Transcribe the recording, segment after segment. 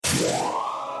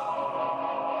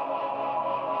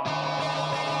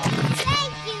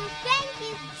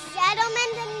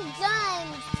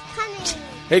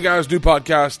Hey guys, new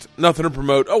podcast, nothing to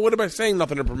promote. Oh, what am I saying,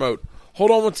 nothing to promote?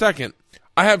 Hold on one second.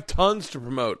 I have tons to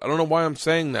promote. I don't know why I'm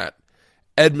saying that.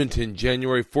 Edmonton,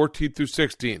 January 14th through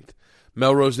 16th.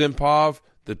 Melrose Improv,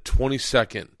 the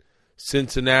 22nd.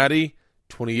 Cincinnati,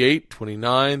 28,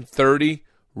 29, 30.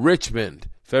 Richmond,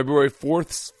 February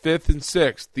 4th, 5th, and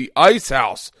 6th. The Ice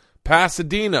House,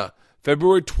 Pasadena,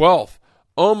 February 12th.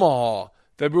 Omaha,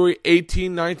 February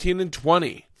 18, 19, and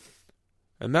 20.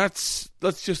 And let's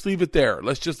just leave it there.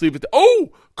 Let's just leave it there. Oh,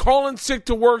 Calling Sick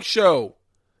to Work show.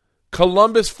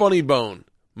 Columbus Funny Bone,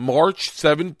 March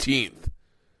 17th.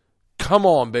 Come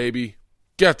on, baby.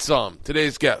 Get some.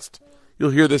 Today's guest. You'll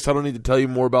hear this. I don't need to tell you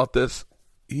more about this.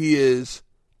 He is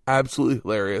absolutely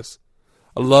hilarious.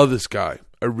 I love this guy.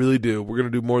 I really do. We're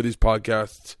going to do more of these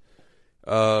podcasts.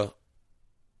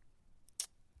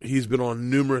 He's been on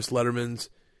numerous Lettermans.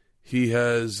 He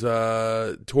has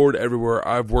toured everywhere.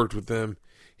 I've worked with him.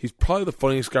 He's probably the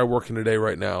funniest guy working today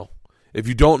right now. If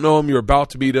you don't know him, you're about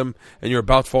to meet him, and you're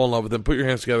about to fall in love with him. Put your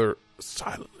hands together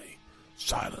silently,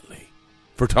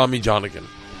 for Tommy Johnagin.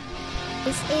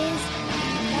 This is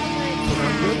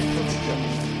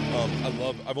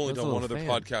I've only done one other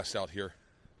podcast out here,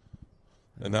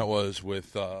 and that was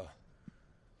with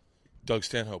Doug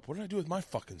Stanhope. What did I do with my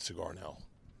fucking cigar now?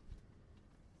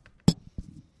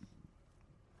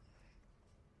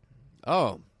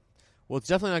 Oh. Well, it's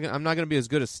definitely not. I'm not going to be as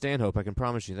good as Stanhope. I can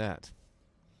promise you that.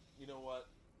 You know what?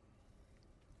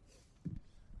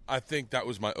 I think that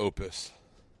was my opus.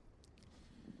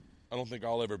 I don't think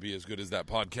I'll ever be as good as that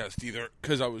podcast either,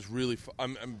 because I was really.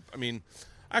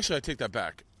 Actually, I take that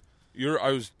back.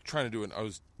 I was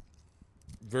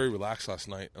very relaxed last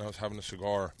night, and I was having a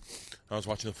cigar. I was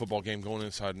watching the football game, going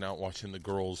inside and out, watching the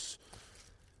girls.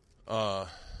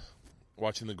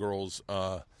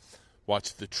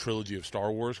 Watch the trilogy of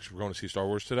Star Wars, because we're going to see Star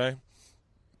Wars today.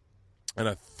 And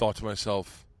I thought to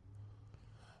myself,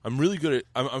 I'm really good at...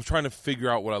 I'm trying to figure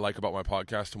out what I like about my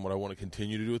podcast and what I want to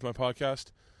continue to do with my podcast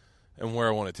and where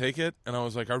I want to take it. And I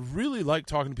was like, I really like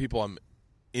talking to people I'm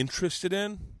interested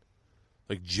in,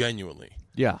 like genuinely.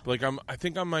 Yeah. Like I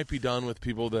think I might be done with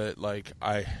people that like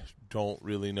I don't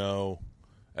really know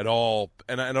at all,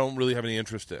 and I don't really have any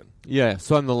interest in. Yeah,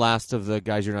 so I'm the last of the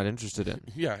guys you're not interested in.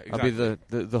 Yeah, exactly. I'll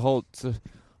be the whole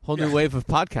new wave of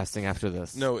podcasting after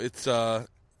this. No, it's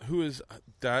who is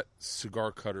that?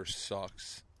 Cigar cutter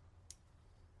sucks.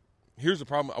 Here's the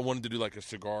problem. I wanted to do like a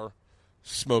cigar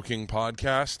smoking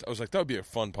podcast. I was like, that would be a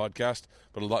fun podcast,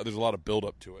 but there's a lot of build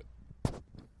up to it.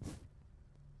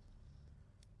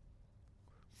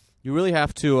 You really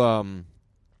have to.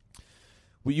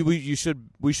 We should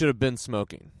have been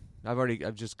smoking.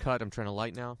 I've just cut. I'm trying to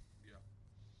light now. Yeah.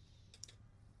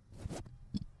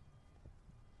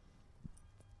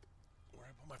 Where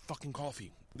I put my fucking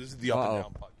coffee? This is the Up and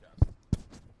Down podcast.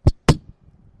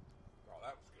 Oh,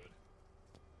 that was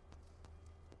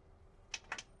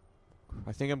good.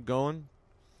 I think I'm going.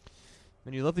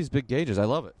 Man, you love these big gauges. I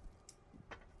love it.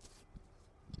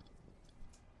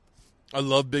 I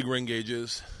love big ring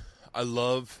gauges. I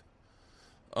love.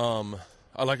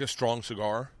 I like a strong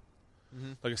cigar,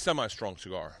 like a semi-strong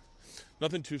cigar.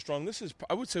 Nothing too strong. This is,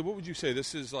 I would say, what would you say?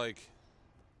 This is a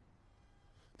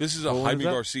Jaime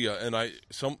Garcia, and I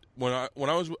want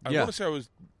to say I was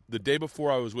the day before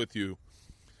I was with you.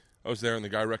 I was there, and the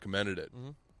guy recommended it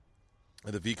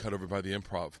at the V Cut over by the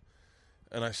Improv,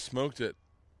 and I smoked it.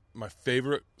 My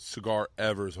favorite cigar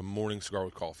ever is a morning cigar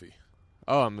with coffee.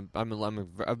 Oh,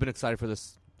 I've been excited for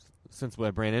this since I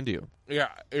ran into you. Yeah,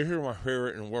 here's my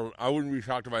favorite in the world. I wouldn't be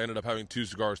shocked if I ended up having 3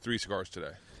 cigars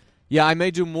today. Yeah, I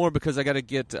may do more because I got to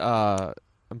get. I'm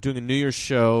doing a New Year's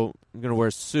show. I'm going to wear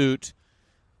a suit,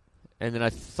 and then I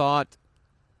thought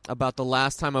about the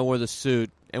last time I wore the suit,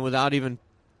 and without even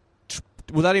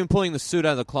pulling the suit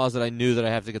out of the closet, I knew that I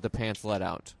have to get the pants let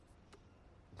out.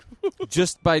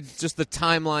 just the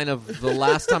timeline of the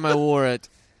last time I wore it.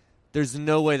 There's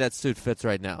no way that suit fits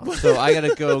right now. So I got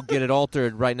to go get it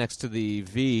altered right next to the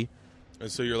V. And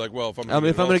so you're like, well, if I'm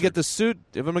going to get the suit,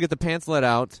 if I'm going to get the pants let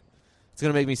out, it's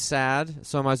going to make me sad,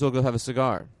 so I might as well go have a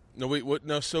cigar. No, wait, what?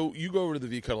 No, so you go over to the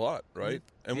V Cut a lot, right?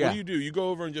 And what do? You go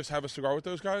over and just have a cigar with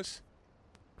those guys?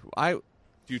 Do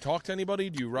you talk to anybody?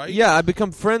 Do you write? Yeah, I've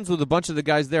become friends with a bunch of the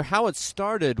guys there. How it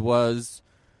started was...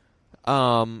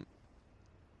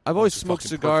 I've always smoked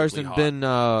cigars and been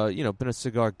a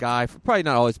cigar guy for probably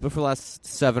not always, but for the last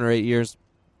 7 or 8 years,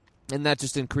 and that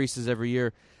just increases every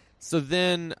year. So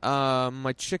then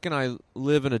my chick and I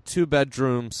live in a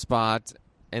 2-bedroom spot,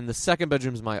 and the second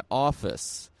bedroom is my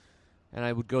office, and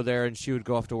I would go there, and she would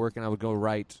go off to work, and I would go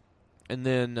write, and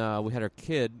then we had our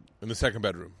kid in the second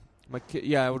bedroom. My kid,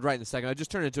 yeah, I would write in the second. I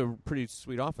just turned it into a pretty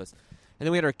sweet office. And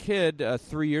then we had our kid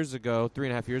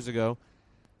 3.5 years ago,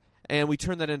 and we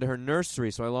turned that into her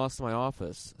nursery, so I lost my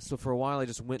office. So for a while I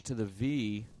just went to the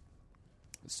V,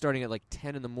 starting at like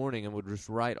 10 in the morning, and would just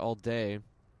write all day.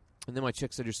 And then my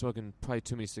chick said, you're smoking probably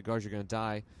too many cigars, you're going to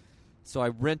die. So I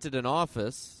rented an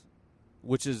office,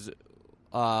 which is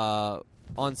on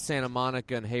Santa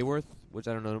Monica and Hayworth, which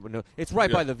I don't know. It's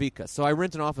right by the Vika. So I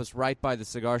rent an office right by the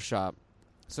cigar shop.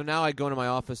 So now I go into my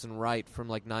office and write from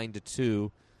like 9 to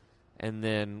 2, and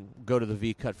then go to the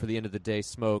V-Cut for the end of the day,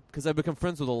 smoke. Because I've become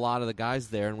friends with a lot of the guys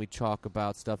there, and we talk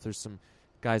about stuff. There's some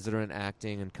guys that are in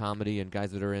acting and comedy, and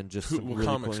guys that are in just some What really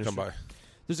comics cool come by?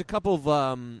 There's a couple of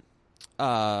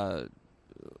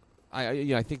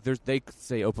I think they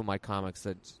say open mic comics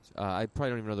that I probably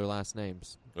don't even know their last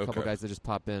names. A couple guys that just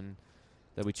pop in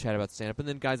that we chat about stand up, and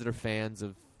then guys that are fans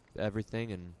of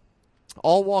everything and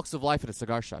all walks of life at a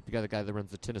cigar shop. You got the guy that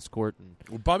runs the tennis court, and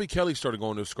Well, Bobby Kelly started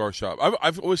going to a cigar shop.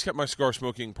 I've always kept my cigar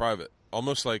smoking private,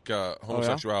 almost like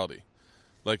homosexuality,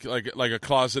 like a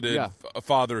closeted a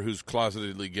father who's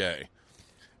closetedly gay,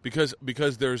 because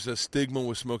there's a stigma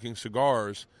with smoking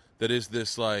cigars that is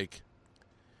this like.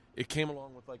 It came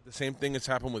along with like the same thing that's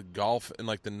happened with golf in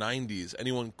like the 90s.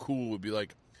 Anyone cool would be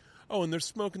like, oh, and they're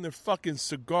smoking their fucking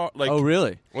cigar. Like, oh,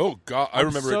 really? Oh, God. I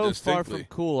remember it distinctly. So far from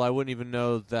cool, I wouldn't even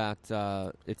know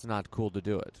that it's not cool to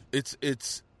do it.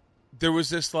 It's there was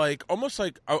this like, almost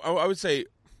like, I would say,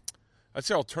 I'd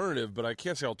say alternative, but I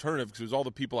can't say alternative because it was all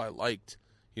the people I liked,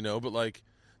 you know, but like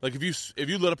if you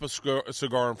lit up a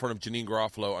cigar in front of Janine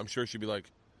Garofalo, I'm sure she'd be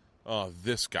like, oh,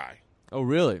 this guy. Oh,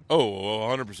 really? Oh,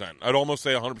 100%. I'd almost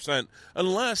say 100%.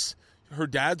 Unless her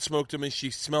dad smoked him and she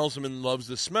smells him and loves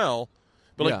the smell.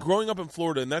 But, like, growing up in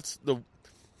Florida, and that's the...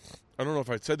 I don't know if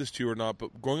I said this to you or not,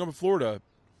 but growing up in Florida,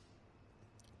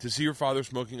 to see your father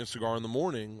smoking a cigar in the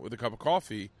morning with a cup of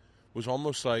coffee was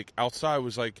almost like... Outside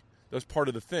was like... That was part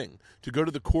of the thing. To go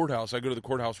to the courthouse... I go to the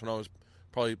courthouse when I was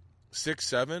probably 6,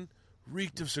 7.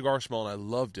 Reeked of cigar smell, and I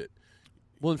loved it.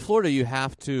 Well, in Florida, you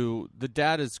have to... The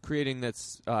dad is creating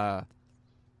this...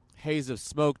 haze of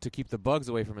smoke to keep the bugs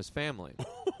away from his family.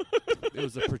 It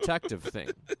was a protective thing.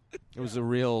 It was a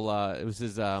real. It was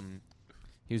his.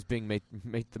 He was being made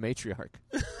the matriarch.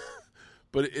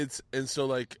 But it's so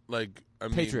like I mean,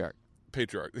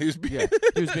 patriarch. He was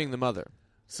being the mother.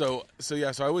 So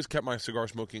I always kept my cigar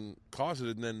smoking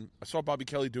closeted, and then I saw Bobby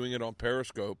Kelly doing it on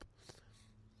Periscope,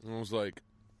 and I was like,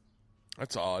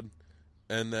 that's odd.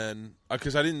 And then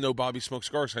because I didn't know Bobby smoked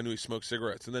cigars, I knew he smoked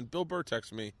cigarettes. And then Bill Burr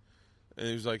texted me. And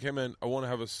he was like, hey, man, I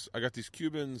got these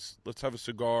Cubans. Let's have a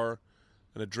cigar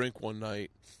and a drink one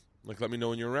night. Like, let me know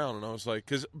when you're around. And I was like,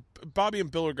 because Bobby and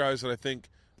Bill are guys that I think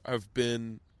are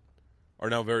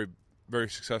now very, very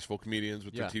successful comedians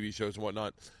with their TV shows and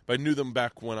whatnot. But I knew them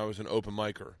back when I was an open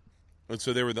micer. And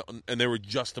so they were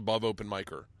just above open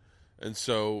micer. And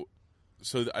so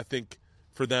I think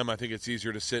for them, I think it's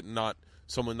easier to sit and not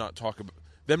talk about,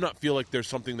 them not feel like there's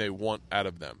something they want out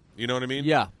of them. You know what I mean?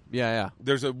 Yeah.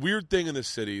 There's a weird thing in this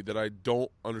city that I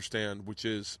don't understand,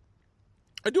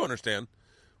 I do understand,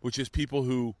 which is people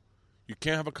who they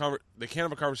can't have a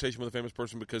conversation with a famous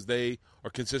person because they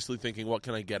are consistently thinking, what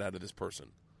can I get out of this person?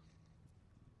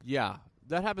 Yeah,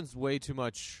 that happens way too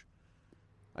much.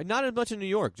 Not as much in New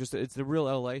York. Just it's the real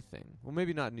LA thing. Well,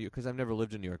 maybe not in New York because I've never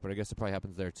lived in New York, but I guess it probably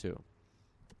happens there too.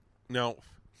 Now,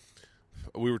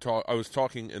 I was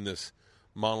talking in this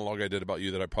monologue I did about you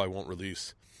that I probably won't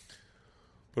release,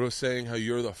 but I was saying how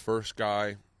you're the first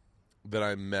guy that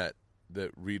I met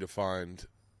that redefined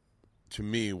to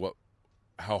me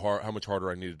how much harder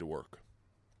I needed to work.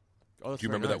 Oh, do you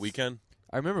remember that weekend?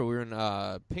 I remember we were in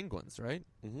Penguins, right?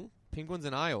 Mm-hmm. Penguins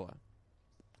in Iowa.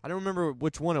 I don't remember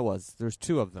which one it was. There's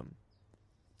two of them.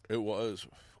 It was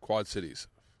Quad Cities.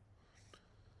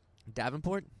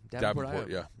 Davenport,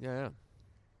 Iowa. Yeah.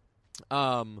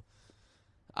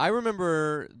 I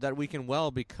remember that weekend well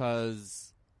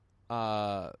because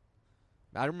I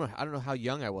don't know how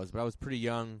young I was, but I was pretty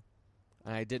young,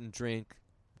 and I didn't drink,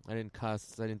 I didn't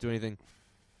cuss, I didn't do anything,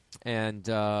 and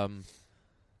there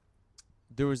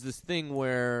was this thing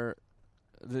where,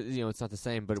 it's not the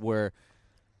same, but where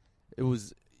it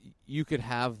was you could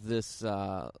have this,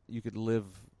 you could live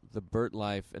the Burt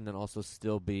life and then also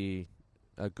still be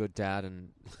a good dad and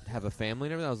have a family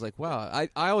and everything. I was like, wow.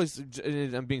 I always,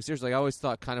 I'm being serious, like I always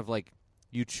thought kind of like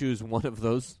you choose one of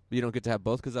those, but you don't get to have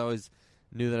both, because I always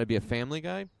knew that I'd be a family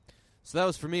guy. So that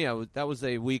was for me. That was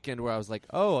a weekend where I was like,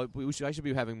 oh, I should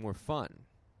be having more fun.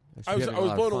 I was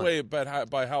blown away by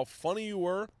how funny you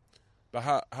were, by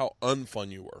how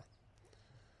unfun you were.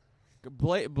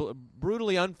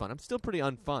 Brutally unfun. I'm still pretty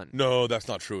unfun. No, that's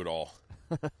not true at all.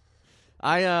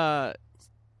 I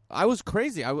was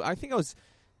crazy. I think I was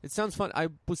It sounds fun. I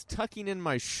was tucking in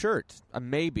my shirt,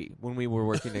 maybe, when we were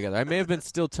working together. I may have been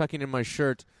still tucking in my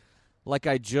shirt like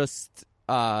I just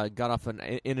got off an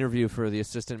interview for the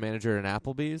assistant manager at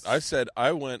Applebee's. I said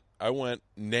I went.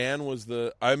 Nan was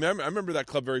the. I remember that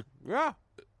club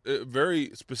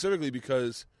very specifically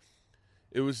because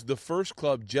it was the first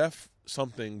club Jeff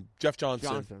Johnson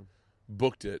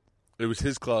booked it. It was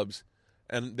his clubs,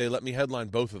 and they let me headline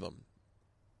both of them.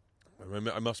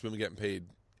 I must have been getting paid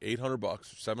 $800,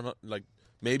 $700, like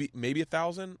maybe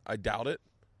 $1,000. I doubt it.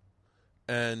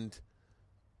 And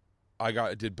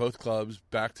I did both clubs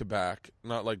back to back,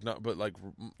 but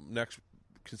next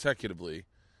consecutively,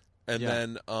 and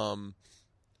then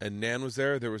and Nan was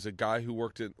there. There was a guy who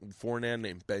worked for Nan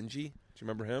named Benji. Do you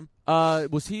remember him?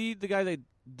 Was he the guy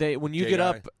they when you Gay get guy.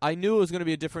 up? I knew it was going to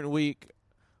be a different week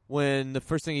when the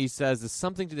first thing he says is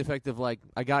something to the effect of like,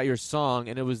 "I got your song,"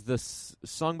 and it was this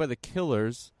song by the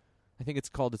Killers. I think it's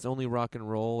called "It's Only Rock and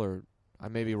Roll," or I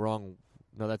may be wrong.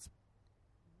 No, that's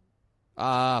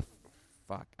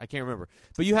fuck, I can't remember.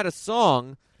 But you had a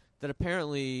song that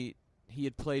apparently he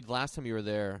had played last time you were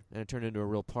there, and it turned into a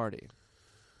real party.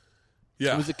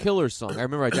 Yeah, It was a Killers song. I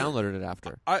remember I downloaded it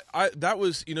after. That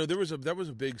was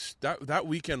that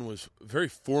weekend was very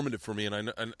formative for me,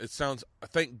 and it sounds.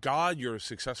 Thank God you're as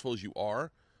successful as you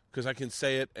are, because I can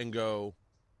say it and go,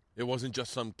 it wasn't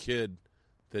just some kid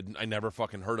that I never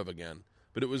fucking heard of again.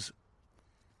 But it was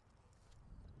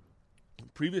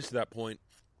previous to that point.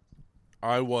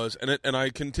 I was, and I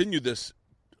continued this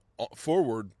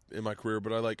forward in my career,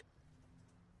 but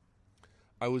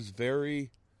I was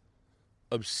very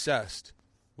obsessed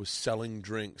with selling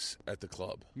drinks at the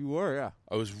club. You were, yeah.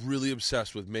 I was really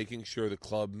obsessed with making sure the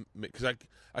club, because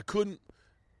I couldn't.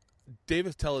 Dave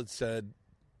Attell had said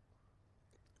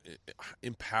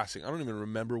in passing, I don't even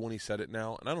remember when he said it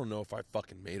now, and I don't know if I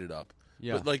fucking made it up.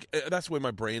 Yeah. But that's the way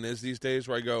my brain is these days,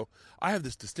 where I go, I have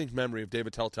this distinct memory of Dave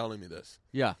Attell telling me this.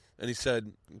 Yeah. And he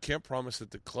said, you can't promise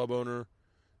that the club owner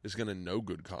is going to know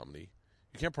good comedy.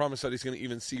 You can't promise that he's going to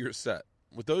even see your set.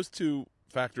 With those two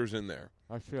factors in there,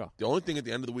 I feel. the only thing at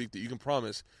the end of the week that you can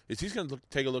promise is he's going to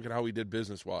take a look at how he did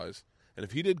business-wise. And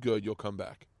if he did good, you'll come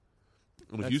back.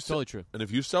 And That's totally true. And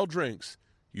if you sell drinks,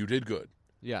 you did good.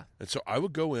 Yeah. And so I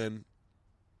would go in.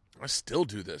 I still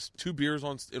do this. 2 beers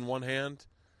in one hand.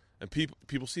 And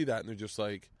people see that, and they're just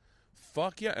like,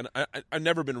 fuck yeah. And I've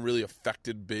never been really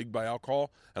affected big by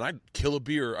alcohol. And I'd kill a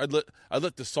beer. I'd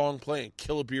let the song play and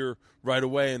kill a beer right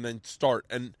away and then start.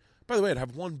 And by the way, I'd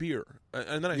have 1 beer.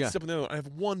 And then I'd sip on the other one. I have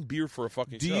 1 beer for a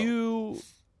fucking show. Do you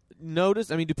notice,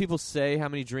 do people say how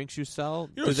many drinks you sell?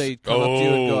 You know, Do they come up to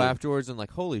you and go afterwards and like,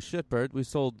 holy shit, Bert, we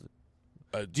sold...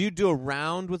 do you do a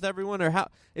round with everyone? Or how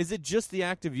is it just the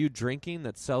act of you drinking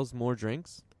that sells more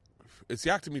drinks? It's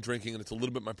the act of me drinking, and it's a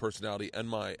little bit my personality and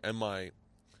my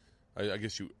I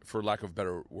guess you, for lack of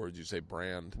better words, you say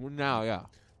brand. Well, now, yeah.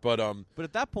 But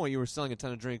at that point, you were selling a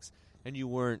ton of drinks, and you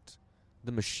weren't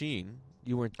the machine.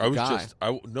 You weren't the I was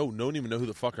guy. no one even know who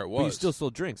the fuck I was. But you still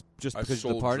sold drinks just because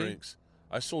of the party? Drinks.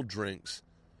 I sold drinks.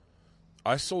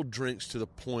 I sold drinks to the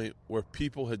point where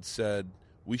people had said,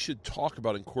 we should talk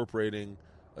about incorporating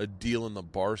a deal in the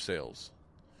bar sales.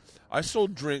 I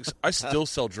sold drinks. I still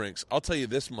sell drinks. I'll tell you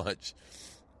this much.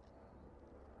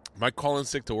 My Call In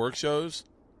Sick to Work shows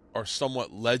are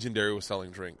somewhat legendary with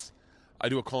selling drinks. I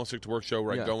do a Call In Sick to Work show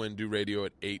where I go in and do radio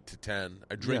at 8 to 10.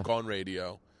 I drink on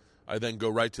radio. I then go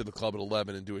right to the club at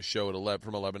 11 and do a show at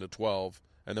from 11 to 12,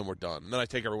 and then we're done. And then I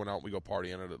take everyone out and we go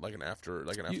party in it like an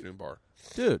afternoon bar.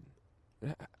 Dude,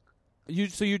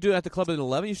 so you do it at the club at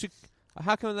 11? You should.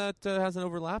 How come that hasn't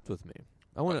overlapped with me?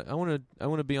 I want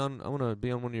to be on one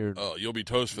of your. Oh, you'll be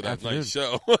toast for that afternoon. nice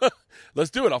show. Let's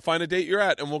do it. I'll find a date you're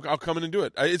at, and I'll come in and do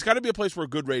it. It's got to be a place where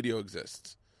good radio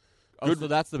exists. Oh, so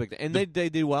that's the big thing. And they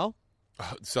do well?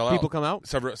 Sell out. People come out?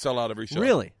 Sell out every show.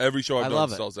 Really? Every show I've done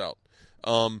love it. sells out.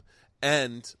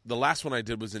 And the last one I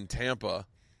did was in Tampa.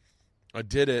 I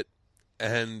did it,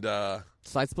 and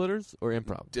Side splitters or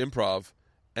improv? Improv.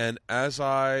 And as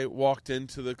I walked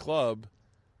into the club,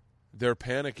 they're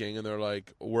panicking, and they're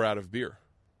like, we're out of beer.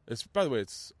 By the way,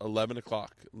 it's 11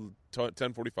 o'clock,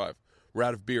 10:45. We're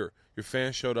out of beer. Your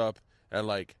fans showed up at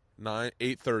like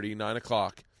 8:30, 9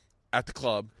 o'clock at the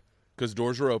club because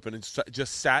doors were open, and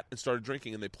just sat and started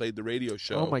drinking, and they played the radio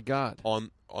show. Oh, my God. On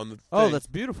the thing. Oh, that's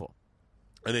beautiful.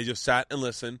 And they just sat and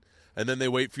listened, and then they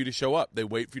wait for you to show up. They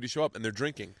wait for you to show up, and they're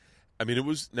drinking. I mean, it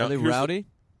was... Now, Are they rowdy?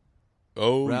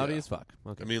 Rowdy yeah. as fuck.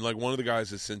 Okay. I mean, like, one of the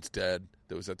guys is since dead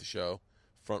that was at the show,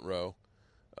 front row.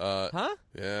 Huh?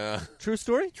 Yeah. True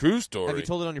story? True story. Have you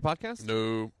told it on your podcast?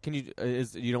 No. Can you?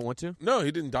 You don't want to? No,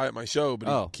 he didn't die at my show, but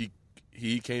Oh.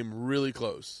 he came really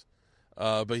close.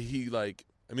 But he, like,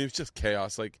 I mean, it's just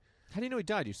chaos. Like, How do you know he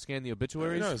died? You scan the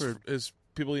obituaries? his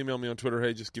people email me on Twitter,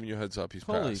 hey, just giving you a heads up, he's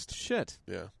Holy passed. shit.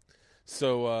 Yeah.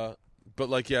 So, but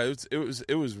like, yeah,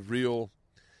 it was real.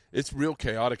 It's real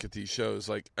chaotic at these shows.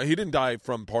 Like, he didn't die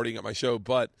from partying at my show,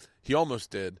 but he almost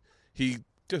did.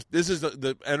 This is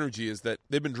the energy is that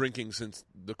they've been drinking since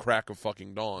the crack of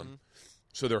fucking dawn. Mm-hmm.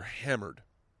 So they're hammered.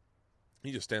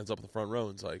 He just stands up in the front row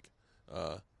and's like,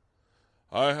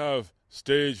 I have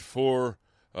stage 4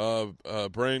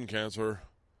 brain cancer.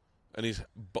 And he's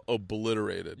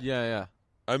obliterated. Yeah.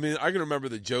 I mean, I can remember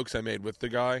the jokes I made with the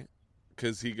guy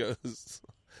because he goes,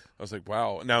 I was like,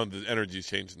 wow. Now the energy's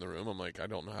changed in the room. I'm like, I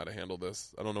don't know how to handle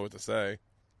this. I don't know what to say.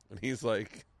 And he's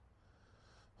like,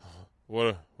 what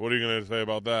are you going to say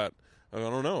about that? I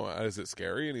don't know. Is it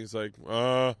scary? And he's like,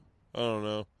 I don't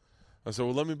know. I said,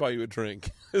 well, let me buy you a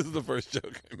drink. This is the first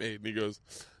joke I made. And he goes,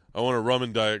 I want a rum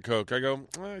and Diet Coke. I go,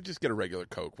 just get a regular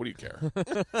Coke. What do you care?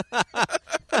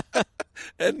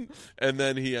 And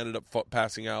then he ended up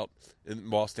passing out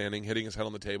while standing, hitting his head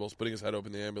on the tables, putting his head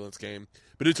open. The ambulance came.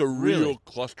 But it's a real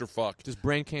clusterfuck. Just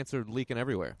brain cancer leaking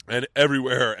everywhere. And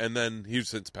everywhere. And then he's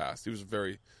since passed. He was a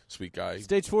very sweet guy.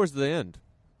 Stage 4 is the end.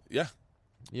 Yeah.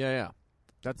 Yeah.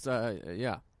 That's,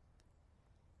 yeah.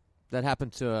 That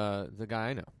happened to the guy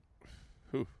I know.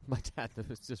 Who? My dad. That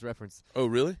was just referenced. Oh,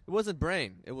 really? It wasn't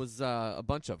brain. It was a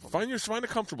bunch of them. Find a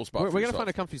comfortable spot. We're going to find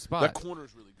a comfy spot. That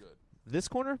corner's really good. This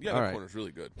corner? Yeah, that corner's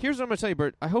really good. Here's what I'm going to tell you,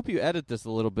 Bert. I hope you edit this a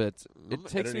little bit. It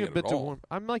takes me a bit to warm.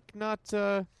 I'm like not.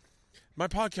 My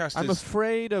podcast. I'm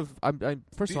afraid of.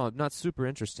 First of all, not super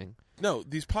interesting. No,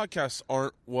 these podcasts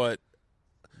aren't what.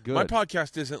 Good. My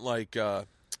podcast isn't like.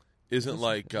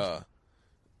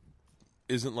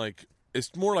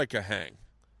 It's more like a hang.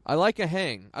 I like a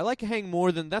hang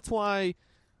more than. That's why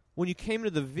when you came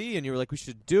to the V and you were like, we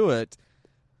should do it,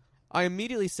 I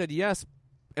immediately said yes,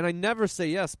 and I never say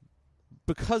yes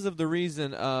because of the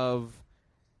reason of,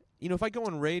 if I go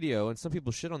on radio, and some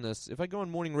people shit on this, if I go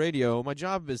on morning radio, my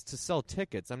job is to sell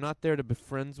tickets. I'm not there to be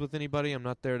friends with anybody. I'm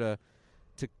not there to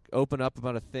open up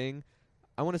about a thing.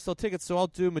 I want to sell tickets, so I'll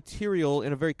do material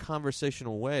in a very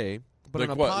conversational way. But like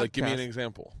on a what? podcast, Like, give me an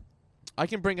example. I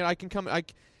can bring it. I can come.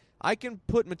 I can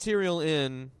put material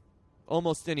in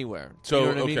almost anywhere. So you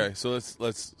know what I mean? so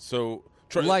let's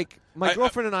like my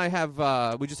girlfriend and I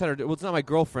have. We just had our. Well, it's not my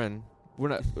girlfriend. We're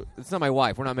not. It's not my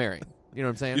wife. We're not married. You know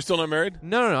what I'm saying? You still not married?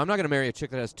 No. I'm not going to marry a chick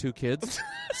that has 2 kids.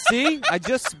 See, I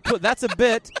just put. That's a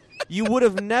bit. You would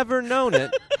have never known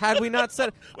it had we not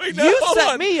said. Wait, no, you hold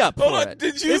set on. me up Hold for on. it.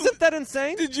 Did you? Isn't that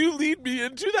insane? Did you lead me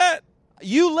into that?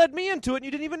 You led me into it, and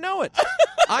you didn't even know it.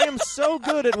 I am so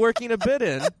good at working a bit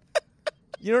in.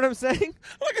 You know what I'm saying?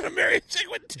 I'm not going to marry a chick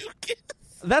with 2 kids.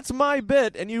 That's my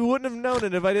bit, and you wouldn't have known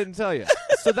it if I didn't tell you.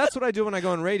 So that's what I do when I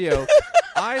go on radio.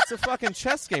 It's a fucking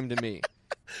chess game to me.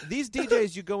 These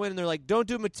DJs, you go in and they're like, don't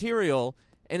do material.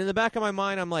 And in the back of my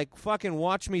mind, I'm like, fucking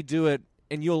watch me do it,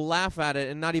 and you'll laugh at it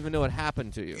and not even know it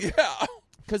happened to you. Yeah.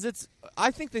 Because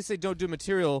I think they say don't do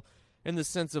material in the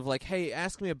sense of like, hey,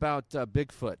 ask me about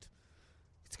Bigfoot.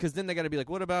 Because then they got to be like,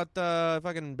 what about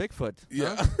fucking Bigfoot?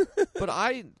 Yeah. Huh? But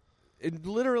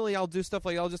literally, I'll do stuff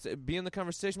like I'll just be in the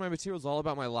conversation. My material is all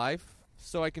about my life,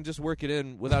 so I can just work it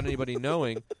in without anybody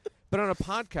knowing. But on a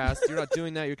podcast, you're not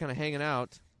doing that. You're kind of hanging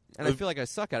out, and I feel like I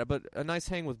suck at it. But a nice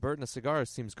hang with Bert and a cigar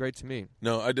seems great to me.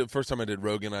 No, I did. First time I did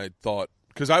Rogan, I thought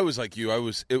because I was like you, I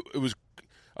was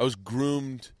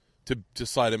groomed to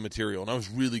slide in material, and I was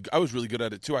really good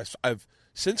at it too. I've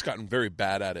since gotten very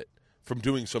bad at it from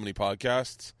doing so many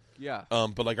podcasts. Yeah.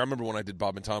 But like I remember when I did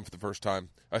Bob and Tom for the first time,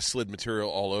 I slid material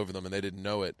all over them and they didn't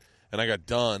know it. And I got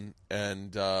done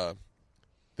and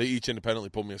they each independently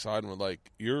pulled me aside and were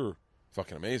like, "You're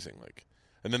fucking amazing." Like,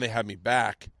 and then they had me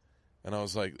back and I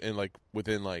was like,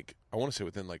 within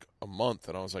a month,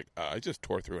 and I was like, I just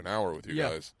tore through an hour with you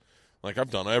guys. Like,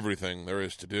 I've done everything there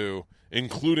is to do,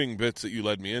 including bits that you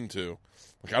led me into.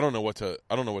 Like, I don't know what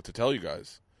to tell you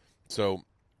guys. So,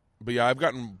 but yeah, I've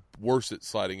gotten worse at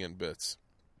sliding in bits.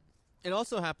 It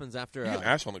also happens after. You can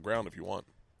ash on the ground if you want.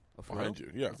 Oh, behind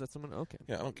you, yeah. Is that someone? Okay.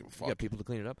 Yeah, I don't give a fuck. You got people to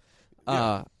clean it up.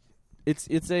 Yeah.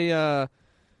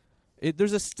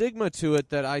 There's a stigma to it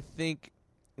that I think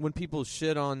when people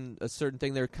shit on a certain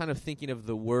thing, they're kind of thinking of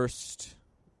the worst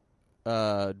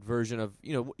version of,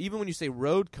 even when you say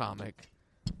road comic.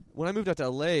 When I moved out to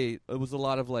LA, it was a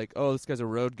lot of like, oh, this guy's a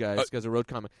road guy, this guy's a road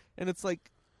comic. And it's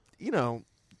like,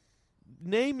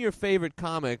 name your favorite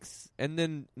comics and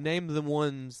then name the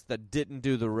ones that didn't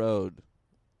do the road.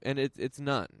 And it's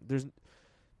none. There's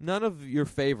none of your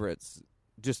favorites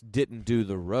just didn't do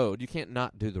the road. You can't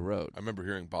not do the road. I remember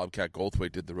hearing Bobcat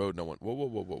Goldthwait did the road, and I went,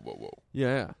 whoa.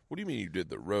 Yeah. What do you mean you did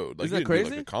the road? Like, Isn't you that didn't do, crazy?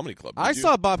 like, a comedy club, I did you?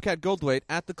 saw Bobcat Goldthwait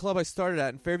at the club I started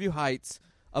at in Fairview Heights,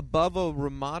 above a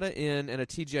Ramada Inn and a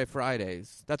TGI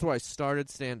Fridays. That's where I started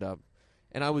stand-up.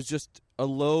 And I was just a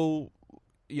low,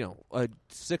 a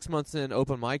 6 months in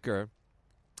open micer.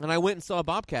 And I went and saw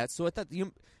Bobcat. So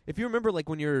if you remember, like,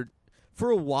 for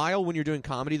a while when you're doing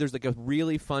comedy, there's like a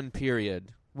really fun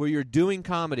period where you're doing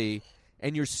comedy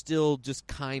and you're still just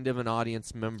kind of an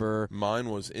audience member. Mine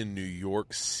was in New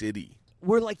York City.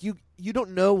 Where, like, you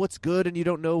don't know what's good and you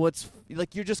don't know what's,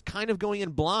 like, you're just kind of going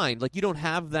in blind. Like, you don't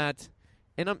have that,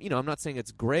 and I'm not saying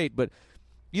it's great, but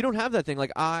you don't have that thing.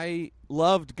 Like, I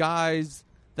loved guys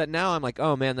that now I'm like,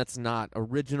 oh man, that's not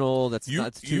original. That's too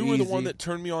easy. You were the one that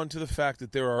turned me on to the fact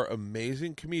that there are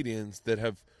amazing comedians that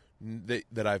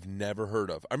I've never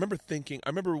heard of. I remember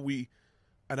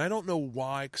and I don't know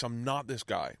why, because I'm not this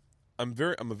guy. I'm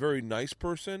a very nice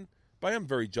person, but I am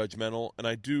very judgmental, and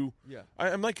I do. Yeah.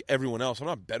 I'm like everyone else. I'm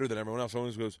not better than everyone else.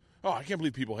 Someone goes, "Oh, I can't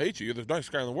believe people hate you. You're the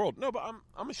nicest guy in the world." No, but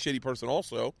I'm a shitty person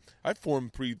also. I form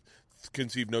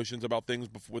preconceived notions about things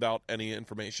without any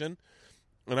information.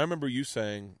 And I remember you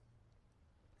saying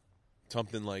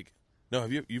something like, "No,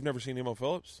 you've never seen Emo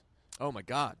Phillips?" Oh my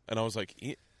God. And I was like,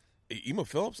 Emo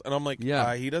Phillips? And I'm like,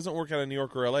 yeah. He doesn't work out in New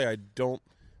York or L.A. I don't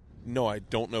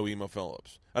know Emo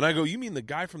Phillips. And I go, you mean the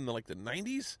guy from the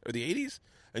 90s or the 80s?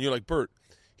 And you're like, Bert,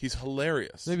 he's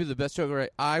hilarious. Maybe the best joke. Right?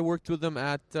 I worked with them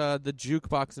at the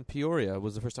Jukebox in Peoria.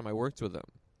 Was the first time I worked with them,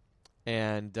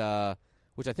 and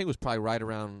which I think was probably right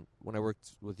around when I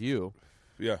worked with you.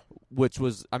 Yeah. Which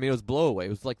was, it was blow away. It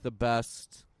was like the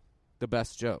best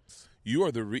jokes. You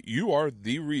are the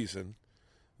reason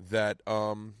that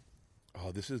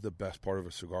this is the best part of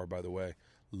a cigar, by the way.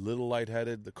 Little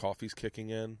lightheaded, the coffee's kicking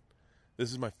in.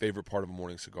 This is my favorite part of a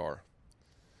morning cigar.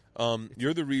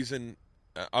 You're the reason,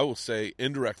 I will say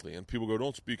indirectly, and people go,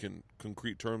 don't speak in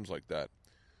concrete terms like that.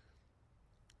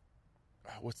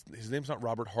 His name's not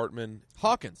Robert Hartman.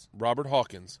 Hawkins. Robert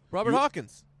Hawkins.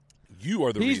 Hawkins. You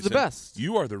are the reason. He's the best.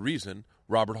 You are the reason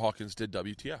Robert Hawkins did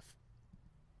WTF.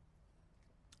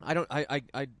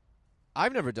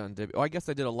 I've never done I guess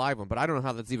I did a live one, but I don't know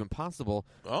how that's even possible.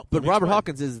 Well, but Robert explain.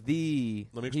 Hawkins is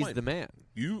he's the man.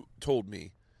 You told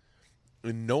me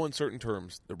in no uncertain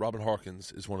terms that Robert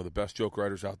Hawkins is one of the best joke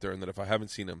writers out there, and that if I haven't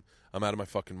seen him, I'm out of my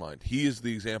fucking mind. He is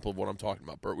the example of what I'm talking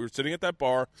about. Bert, we were sitting at that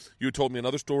bar. You told me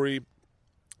another story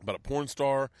about a porn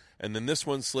star, and then this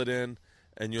one slid in,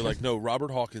 and you're like, no, Robert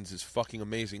Hawkins is fucking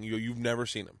amazing. You've never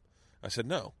seen him. I said,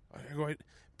 no. I go,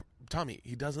 Tommy,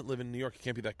 he doesn't live in New York. He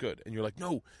can't be that good. And you're like,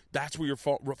 no, that's where you're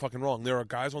fucking wrong. There are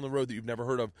guys on the road that you've never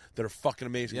heard of that are fucking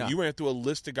amazing. Yeah. You ran through a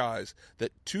list of guys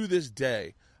that to this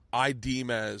day I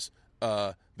deem as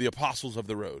the apostles of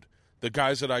the road. The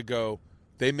guys that I go,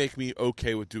 they make me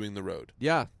okay with doing the road.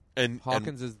 Yeah. And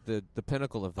Hawkins is the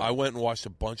pinnacle of that. I went and watched a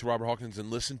bunch of Robert Hawkins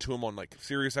and listened to him on like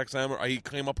Sirius XM. He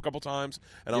came up a couple times,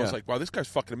 and I was like, wow, this guy's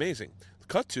fucking amazing.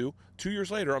 Cut to 2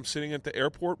 years later, I'm sitting at the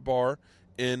airport bar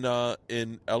in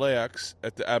LAX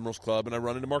at the Admirals Club, and I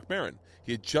run into Mark Maron.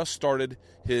 He had just started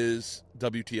his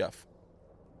WTF.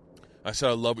 I said,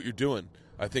 I love what you're doing.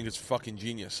 I think it's fucking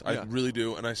genius. I really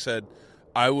do. And I said,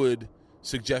 I would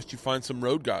suggest you find some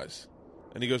road guys.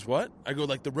 And he goes, what? I go,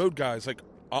 like the road guys. Like,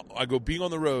 I go, being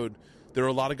on the road, there are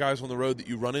a lot of guys on the road that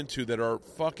you run into that are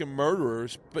fucking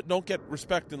murderers, but don't get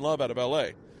respect and love out of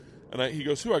L.A. And he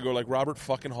goes, who? I go, like Robert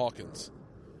fucking Hawkins.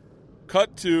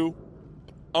 Cut to,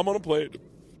 I'm on a plate.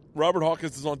 Robert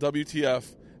Hawkins is on WTF,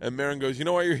 and Maron goes, you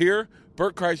know why you're here?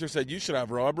 Bert Kreischer said you should have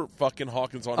Robert fucking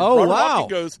Hawkins on. Oh, Robert wow.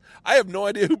 Hawkins goes, I have no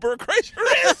idea who Bert Kreischer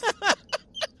is.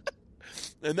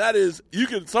 And that is,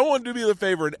 someone do me the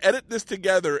favor and edit this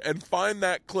together and find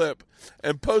that clip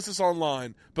and post this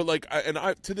online. But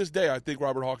to this day, I think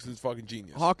Robert Hawkins is fucking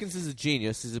genius. Hawkins is a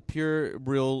genius. He's a pure,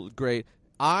 real great.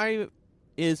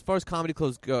 As far as comedy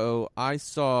clothes go, I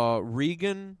saw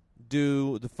Regan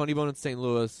do the Funny Bone in St.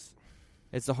 Louis.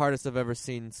 It's the hardest I've ever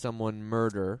seen someone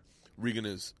murder. Regan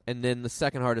is. And then the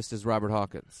second hardest is Robert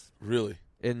Hawkins. Really?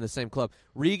 In the same club.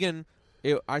 Regan,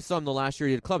 I saw him the last year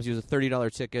he did clubs. He was a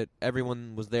 $30 ticket.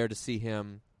 Everyone was there to see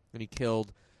him, and he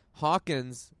killed.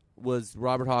 Hawkins was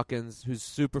Robert Hawkins, who's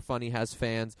super funny, has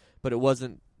fans, but it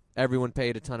wasn't everyone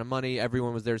paid a ton of money.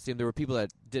 Everyone was there to see him. There were people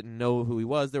that didn't know who he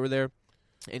was that were there,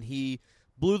 and he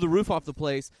blew the roof off the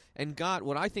place and got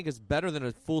what I think is better than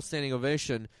a full standing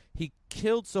ovation. He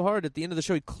killed so hard at the end of the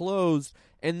show, he closed,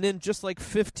 and then just like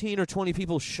 15 or 20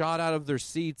 people shot out of their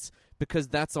seats because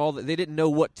that's all they didn't know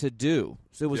what to do.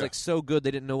 So it was Yeah. like so good they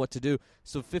didn't know what to do.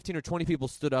 So 15 or 20 people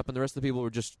stood up, and the rest of the people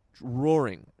were just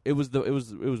roaring. It was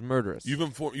murderous. You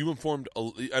informed,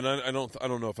 and I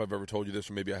don't know if I've ever told you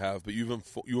this, or maybe I have, but you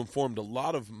informed a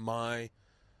lot of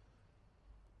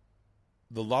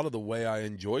the way I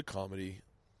enjoy comedy,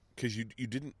 because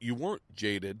you weren't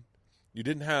jaded, you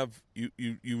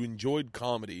enjoyed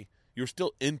comedy, you were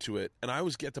still into it, and I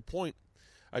was at the point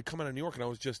I'd come out of New York and I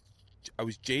was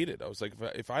jaded. I was like,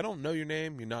 if I don't know your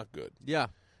name, you're not good. Yeah.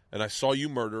 And I saw you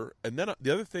murder, and then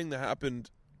the other thing that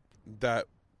happened that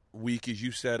week is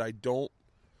you said I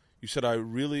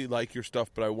really like your stuff,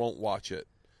 but I won't watch it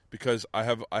because I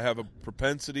have a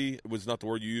propensity. It was not the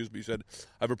word you used, but you said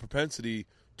I have a propensity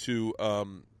to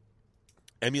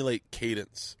emulate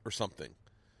cadence or something.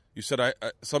 You said I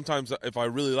sometimes if I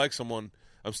really like someone,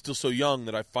 I'm still so young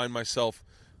that I find myself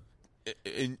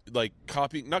in like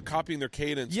not copying their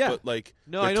cadence, but like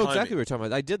no, their I know timing. exactly what you're talking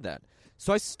about. I did that,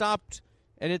 so I stopped,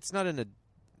 and it's not in a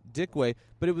dick way,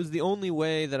 but it was the only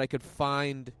way that I could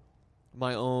find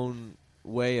my own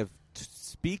way of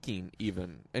speaking,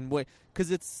 even and because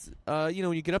it's when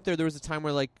you get up there was a time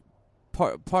where like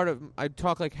part of I'd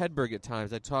talk like Hedberg at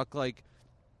times, I'd talk like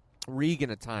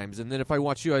Regan at times, and then if I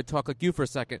watch you, I'd talk like you for a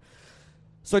second.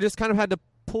 So I just kind of had to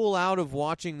pull out of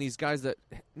watching these guys that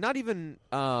not even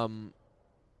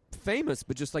famous,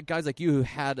 but just like guys like you who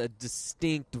had a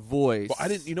distinct voice. Well,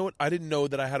 I didn't know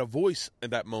that I had a voice in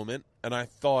that moment, and I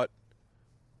thought,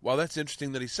 wow, that's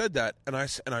interesting that he said that. And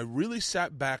I really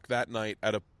sat back that night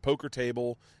at a poker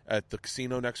table at the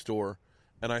casino next door,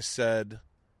 and I said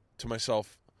to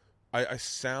myself, I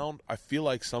feel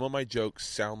like some of my jokes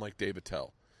sound like Dave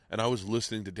Attell. And I was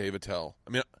listening to Dave Attell. I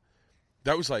mean,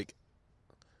 that was like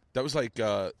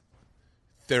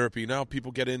therapy. Now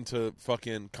people get into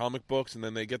fucking comic books, and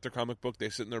then they get their comic book, they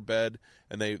sit in their bed,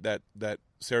 and that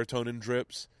serotonin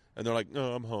drips, and they're like,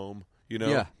 "No, I'm home." You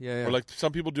know? Yeah. Or like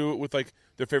some people do it with like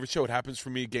their favorite show. It happens for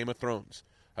me, Game of Thrones.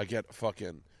 I get a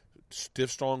fucking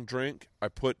stiff, strong drink. I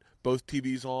put both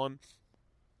TVs on.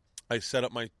 I set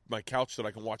up my couch so that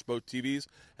I can watch both TVs,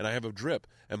 and I have a drip.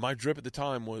 And my drip at the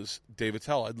time was Dave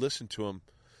Attell. I'd listen to him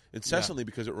incessantly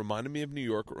because it reminded me of New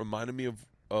York. It reminded me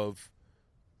of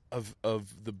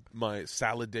my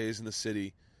salad days in the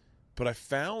city. But I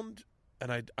found,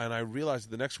 and I realized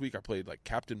the next week I played like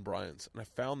Captain Bryant's, and I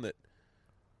found that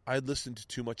I had listened to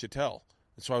too much Attell,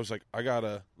 and so I was like, I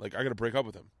gotta break up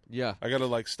with him. Yeah, I gotta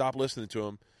like stop listening to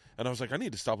him. And I was like, I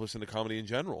need to stop listening to comedy in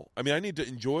general. I mean, I need to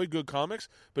enjoy good comics,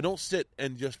 but don't sit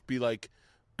and just be like,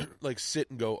 like sit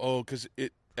and go, oh, because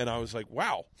it. And I was like,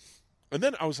 wow. And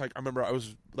then I was like, I remember I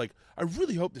was like, I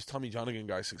really hope this Tommy Johnagin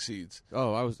guy succeeds.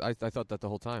 Oh, I thought that the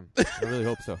whole time. I really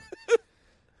hope so.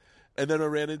 And then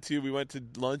we went to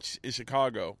lunch in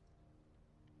Chicago.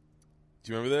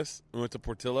 Do you remember this? We went to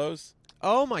Portillo's.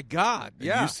 Oh my God! And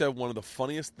yeah. you said one of the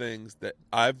funniest things that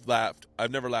I've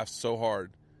never laughed so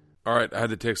hard. All right, I had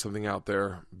to take something out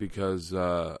there because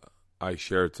I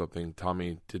shared something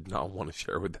Tommy did not want to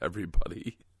share with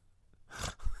everybody.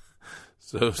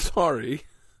 So sorry.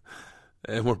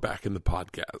 And we're back in the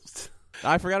podcast.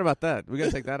 I forgot about that. We got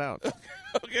to take that out.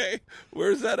 Okay,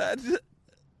 where's that at?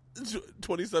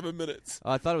 27 minutes.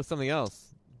 I thought it was something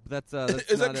else. That's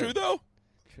Is that true, though?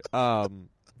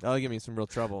 That'll give me some real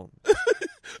trouble.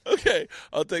 Okay,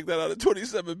 I'll take that out at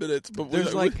 27 minutes. But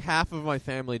there's like half of my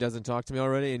family doesn't talk to me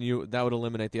already, and that would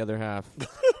eliminate the other half.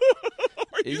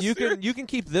 You can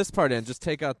keep this part in. Just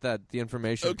take out the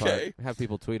information part. Have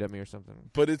people tweet at me or something.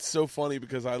 But it's so funny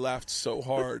because I laughed so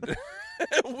hard.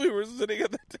 We were sitting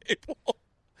at the table.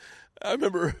 I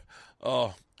remember.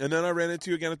 Oh, and then I ran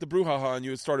into you again at the brouhaha, and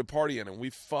you had started partying, and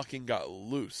we fucking got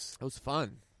loose. It was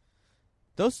fun.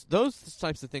 Those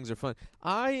types of things are fun.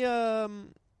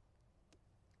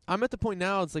 I'm at the point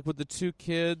now. It's like with the two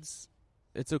kids.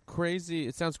 It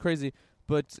sounds crazy,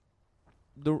 but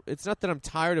it's not that I'm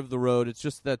tired of the road. It's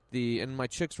just that and my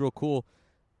chick's real cool.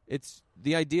 It's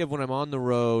the idea of when I'm on the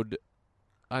road,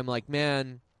 I'm like,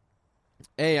 man,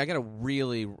 I gotta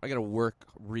work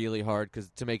really hard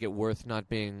to make it worth not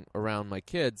being around my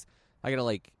kids. I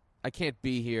can't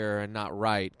be here and not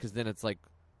write, because then it's like,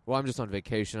 well, I'm just on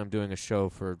vacation. I'm doing a show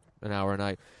for an hour a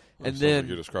night. And then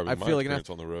you're describing I feel like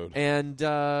experience on the road. And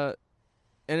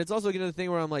it's also another thing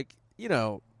where I'm like,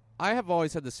 I have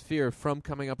always had this fear from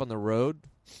coming up on the road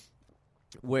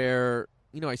where,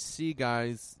 I see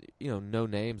guys, no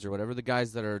names or whatever, the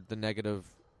guys that are the negative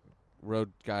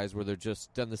road guys where they're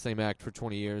just done the same act for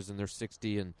 20 years and they're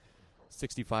 60 and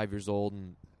 65 years old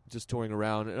and just touring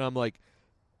around. And I'm like,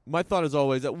 my thought is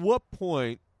always, at what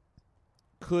point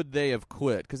could they have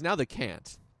quit? Because now they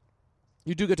can't.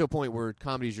 you do get to a point where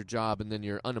comedy is your job, and then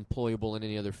you're unemployable in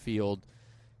any other field.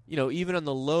 You know, even on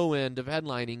the low end of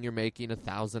headlining, you're making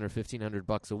 $1,000 or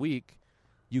 $1,500 a week.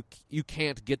 You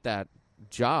can't get that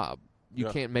job. You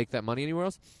can't make that money anywhere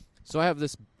else. So I have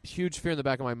this huge fear in the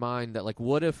back of my mind that, like,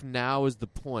 what if now is the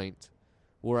point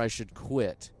where I should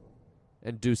quit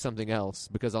and do something else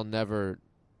because I'll never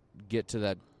get to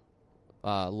that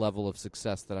level of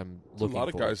success that I'm looking for. A lot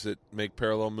of guys that make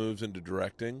parallel moves into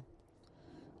directing.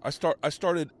 I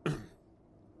started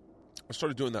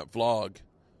doing that vlog,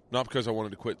 not because I wanted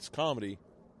to quit comedy,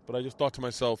 but I just thought to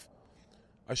myself,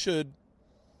 I should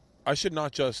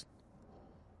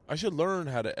learn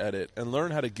how to edit and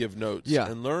learn how to give notes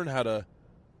and learn how to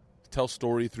tell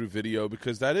story through video,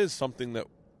 because that is something that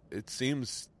it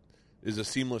seems is a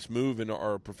seamless move in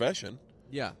our profession.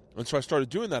 Yeah. And so I started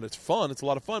doing that. It's fun. It's a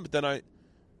lot of fun. But then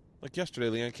like yesterday,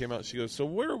 Leanne came out. She goes, so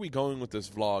where are we going with this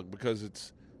vlog? Because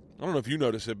I don't know if you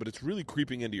notice it, but it's really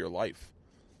creeping into your life.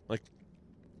 Like,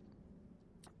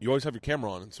 you always have your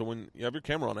camera on. And so when you have your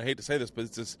camera on, I hate to say this, but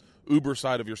it's this Uber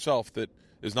side of yourself that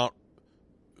is not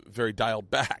very dialed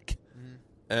back. Mm-hmm.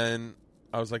 And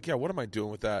I was like, yeah, what am I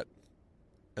doing with that?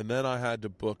 And then I had to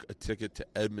book a ticket to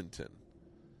Edmonton.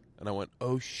 And I went,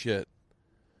 oh, shit.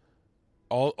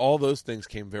 All those things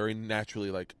came very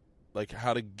naturally, like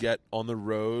how to get on the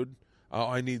road. Oh,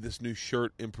 I need this new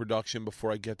shirt in production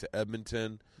before I get to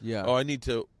Edmonton. Yeah. Oh, I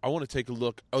want to take a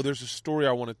look. Oh, there's a story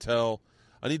I want to tell.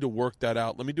 I need to work that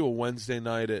out. Let me do a Wednesday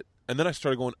night and then I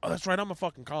started going, oh, that's right, I'm a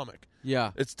fucking comic.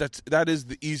 Yeah. That is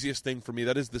the easiest thing for me.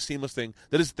 That is the seamless thing.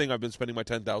 That is the thing I've been spending my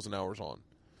 10,000 hours on.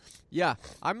 Yeah.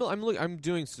 I'm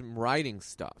doing some writing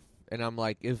stuff, and I'm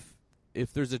like, if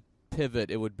there's a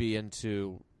pivot, it would be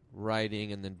into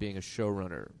writing and then being a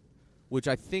showrunner, which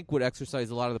I think would exercise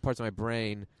a lot of the parts of my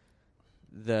brain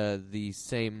the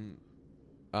same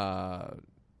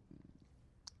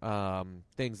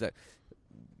things that,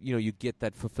 you know, you get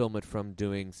that fulfillment from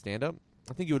doing stand-up.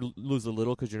 I think you would lose a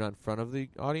little because you're not in front of the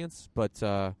audience, but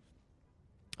also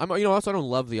I don't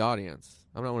love the audience.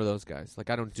 I'm not one of those guys. Like,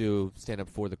 I don't do stand-up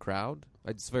for the crowd.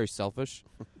 It's very selfish,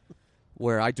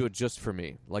 where I do it just for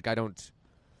me. Like,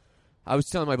 I was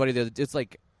telling my buddy that it's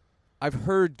like, I've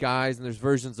heard guys, and there's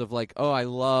versions of like, oh, I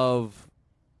love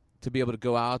to be able to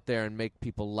go out there and make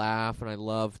people laugh, and I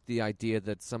love the idea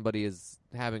that somebody is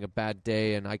having a bad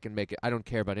day and I can make it. I don't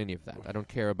care about any of that. I don't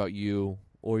care about you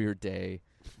or your day.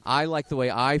 I like the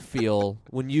way I feel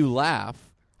when you laugh.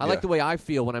 I like the way I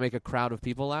feel when I make a crowd of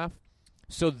people laugh.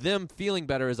 So them feeling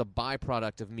better is a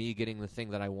byproduct of me getting the thing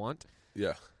that I want.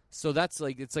 Yeah. So that's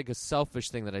like, it's like a selfish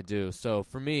thing that I do. So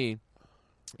for me,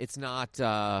 it's not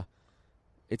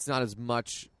as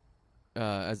much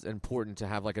as important to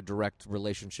have like a direct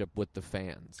relationship with the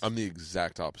fans. I'm the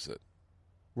exact opposite.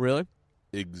 Really?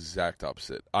 Exact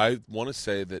opposite. I want to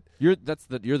say that you're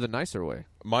the nicer way.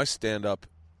 My stand-up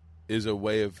is a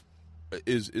way of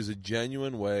is a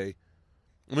genuine way.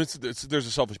 I mean, there's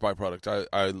a selfish byproduct.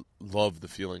 I love the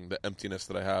feeling, the emptiness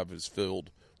that I have is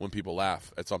filled when people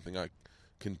laugh at something I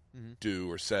can do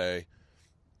or say.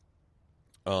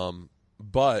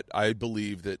 But I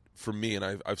believe that for me,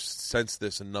 and I've sensed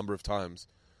this a number of times,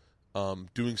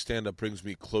 doing stand-up brings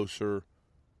me closer.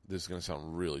 This is going to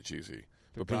sound really cheesy,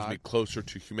 but brings me closer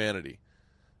to humanity.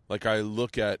 Like, I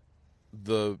look at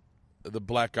the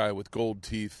black guy with gold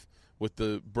teeth, with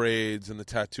the braids and the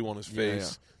tattoo on his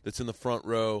face, that's in the front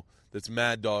row, that's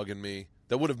mad dogging me,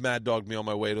 that would have mad dogged me on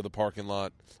my way to the parking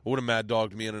lot, or would have mad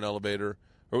dogged me in an elevator,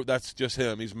 or that's just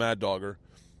him, he's mad dogger.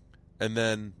 And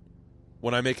then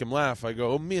when I make him laugh, I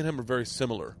go, oh, me and him are very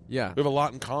similar. Yeah. We have a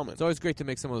lot in common. It's always great to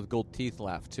make someone with gold teeth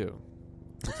laugh, too.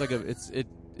 It's like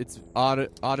it's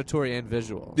auditory and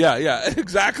visual. Yeah,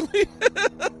 exactly.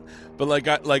 But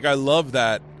I love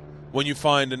that when you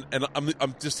find, and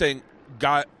I'm just saying,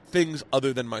 things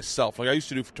other than myself. Like, I used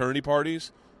to do fraternity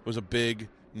parties. It was a big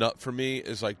nut for me.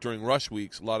 Is like during rush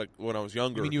weeks. A lot of when I was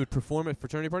younger. You mean you would perform at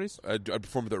fraternity parties? I'd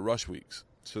perform at their rush weeks.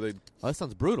 So they. Oh, that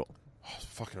sounds brutal. Oh, it's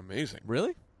fucking amazing.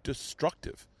 Really?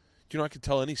 Destructive. You know, I could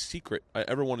tell any secret I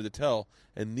ever wanted to tell,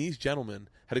 and these gentlemen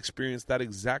had experienced that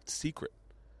exact secret.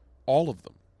 All of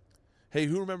them. Hey,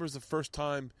 who remembers the first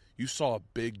time you saw a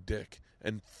big dick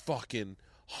and fucking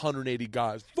 180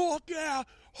 guys? Fuck yeah,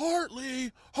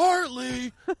 Hartley.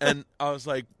 And I was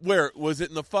like, where? Was it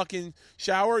in the fucking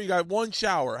shower? You got one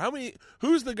shower.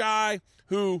 Who's the guy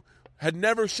who had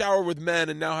never showered with men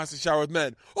and now has to shower with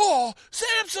men? Oh,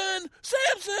 Samson.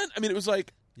 I mean, it was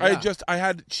like, I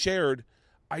had shared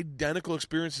identical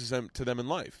experiences to them in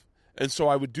life. And so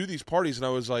I would do these parties, and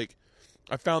I was like,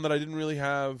 I found that I didn't really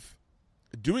have,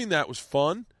 doing that was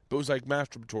fun, but it was like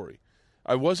masturbatory.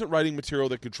 I wasn't writing material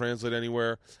that could translate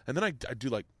anywhere. And then I do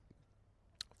like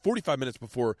 45 minutes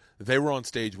before they were on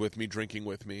stage with me, drinking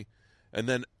with me, and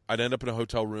then I'd end up in a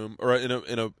hotel room or in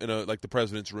a like the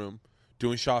president's room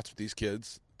doing shots with these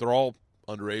kids. They're all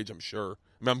underage, I'm sure.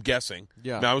 I mean, I'm guessing.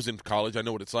 Yeah. I mean, I was in college. I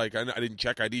know what it's like. I didn't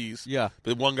check IDs. Yeah.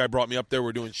 But one guy brought me up there.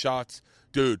 We're doing shots.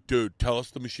 Dude, tell us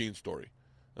the machine story.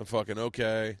 I'm fucking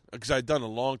okay. Because I'd done a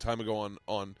long time ago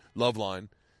on Loveline.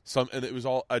 And it was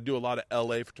all, I do a lot of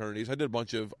LA fraternities. I did a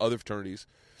bunch of other fraternities.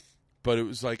 But it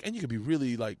was like, and you could be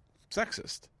really like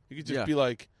sexist. You could just be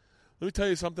like, let me tell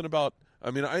you something about,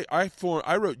 I mean,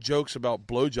 I wrote jokes about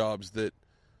blowjobs that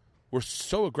were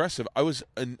so aggressive. I was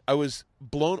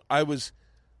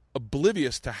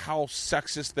oblivious to how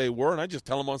sexist they were, and I just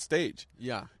tell them on stage.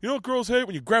 Yeah. You know what girls hate?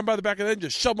 When you grab them by the back of the head and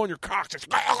just shove them on your cock. Just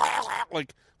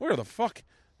like, where the fuck?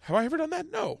 Have I ever done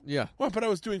that? No. Yeah. Well, but I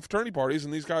was doing fraternity parties,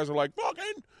 and these guys are like,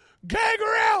 fucking gag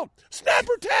her out. Snap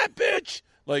her tap, bitch.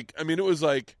 Like, I mean, it was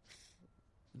like.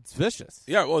 It's vicious.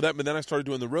 Yeah, well, but then I started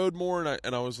doing the road more,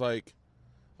 and I was like,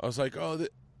 oh,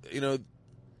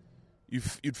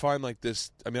 you'd find like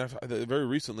this. I mean, very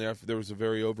recently, there was a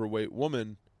very overweight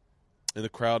woman in the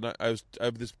crowd. And I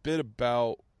have this bit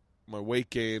about my weight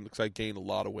gain because I gained a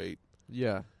lot of weight.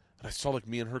 Yeah, and I saw like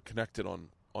me and her connected on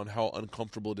how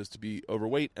uncomfortable it is to be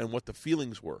overweight and what the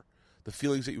feelings were, the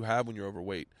feelings that you have when you're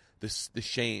overweight, the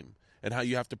shame, and how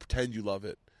you have to pretend you love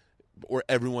it, or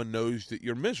everyone knows that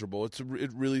you're miserable. It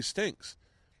really stinks.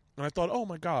 And I thought, oh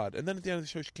my God. And then at the end of the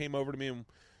show, she came over to me and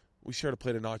we shared a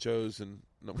plate of nachos. And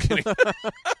no, I'm kidding.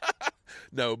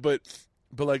 No, but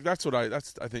like I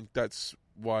think that's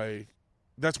why.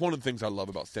 That's one of the things I love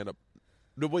about stand up.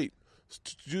 No, wait.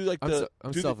 Do like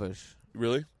I'm selfish.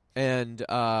 Really? And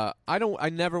I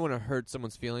never want to hurt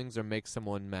someone's feelings or make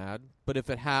someone mad. But if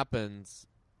it happens,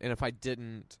 and if I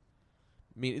didn't,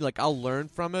 like I'll learn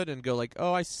from it and go like,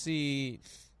 oh, I see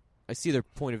their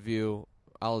point of view.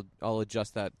 I'll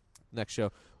adjust that next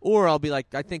show, or I'll be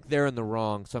like, I think they're in the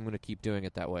wrong, so I'm going to keep doing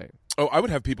it that way. Oh, I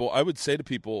would say to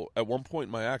people at one point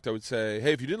in my act, I would say,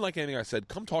 hey, if you didn't like anything I said,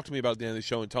 come talk to me about it at the end of the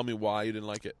show and tell me why you didn't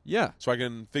like it. Yeah, so I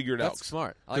can figure it out. That's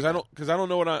smart. Because I don't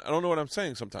know what I'm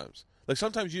saying sometimes. Like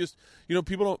sometimes you just,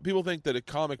 people think that a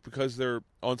comic, because they're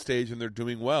on stage and they're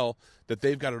doing well, that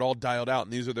they've got it all dialed out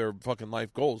and these are their fucking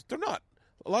life goals. They're not.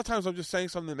 A lot of times I'm just saying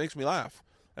something that makes me laugh,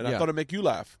 and I thought it'd make you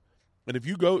laugh. And if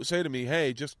you go say to me,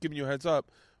 hey, just giving you a heads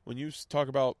up, when you talk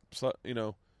about,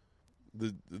 the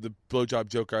blowjob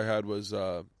joke I had was,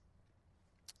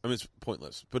 it's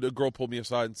pointless. But a girl pulled me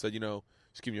aside and said, just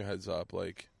giving you a heads up,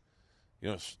 like,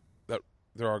 that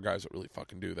there are guys that really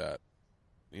fucking do that,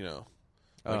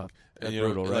 Like, and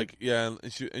brutal, right? Like, yeah,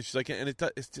 and she's like, and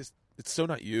it's so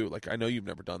not you. Like, I know you've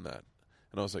never done that.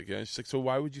 And I was like, yeah. And she's like, so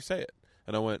why would you say it?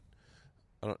 And I went,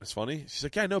 it's funny. She's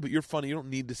like, yeah, I know, but you're funny. You don't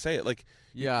need to say it. Like,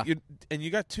 yeah. And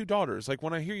you got 2 daughters. Like,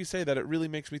 when I hear you say that, it really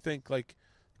makes me think, like,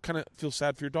 kind of feel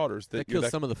sad for your daughters. That kills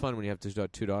some of the fun when you have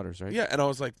 2 daughters, right? Yeah, and I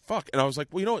was like, fuck. And I was like,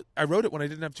 well, you know what? I wrote it when I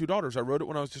didn't have 2 daughters. I wrote it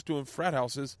when I was just doing frat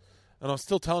houses, and I was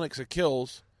still telling it because it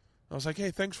kills. I was like,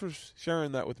 hey, thanks for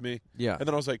sharing that with me. Yeah. And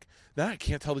then I was like, now I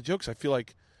can't tell the jokes. I feel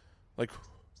like,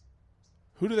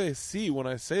 who do they see when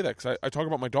I say that? Because I talk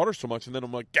about my daughter so much, and then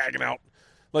I'm like gagging out.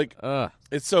 Like,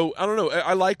 it's so, I don't know.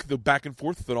 I like the back and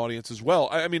forth with an audience as well.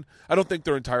 I mean, I don't think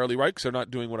they're entirely right because they're not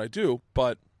doing what I do,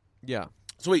 but. Yeah.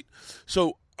 So wait,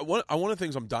 one of the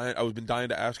things I've been dying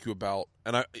to ask you about,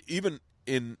 and even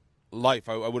in life,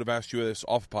 I would have asked you this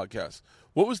off podcast.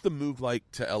 What was the move like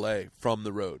to LA from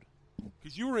the road?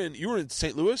 Because you were in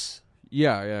St. Louis?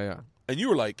 Yeah. And you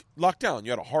were like locked down.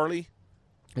 You had a Harley.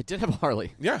 I did have a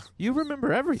Harley. Yeah. You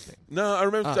remember everything. No, I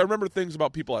remember things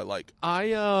about people I like.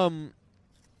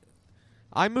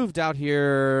 I moved out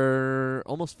here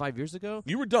almost 5 years ago.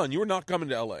 You were done. You were not coming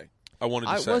to L.A., I wanted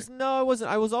to say. I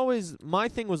wasn't. I was always, my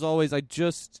thing was always, I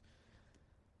just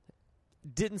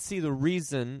didn't see the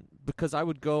reason, because I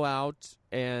would go out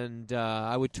and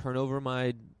I would turn over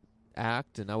my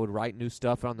act and I would write new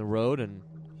stuff on the road. And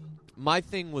my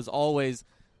thing was always,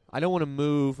 I don't want to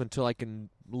move until I can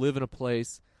live in a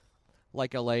place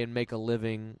like L.A. and make a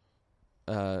living,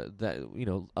 a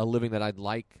living that I'd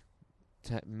like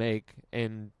to make,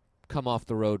 and come off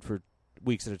the road for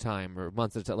weeks at a time or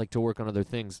months at a time, like to work on other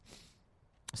things.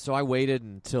 So I waited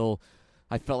until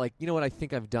I felt like, you know what, I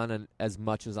think I've done as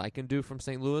much as I can do from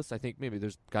St. Louis. I think maybe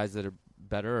there's guys that are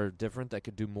better or different that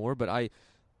could do more, but I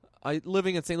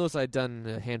living in St. Louis, I'd done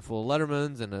a handful of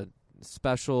Lettermans and a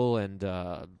special and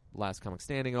Last Comic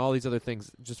Standing and all these other things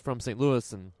just from St.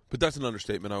 Louis. But that's an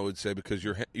understatement, I would say, because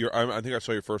I think I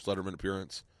saw your first Letterman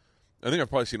appearance. I think I've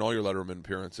probably seen all your Letterman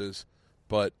appearances,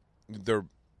 but they're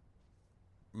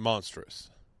monstrous.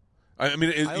 I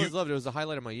mean, I always loved it. It was the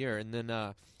highlight of my year. And then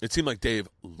it seemed like Dave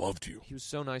loved you. he was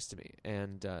so nice to me,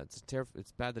 and it's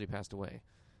bad that he passed away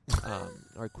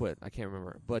or quit. I can't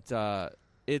remember, but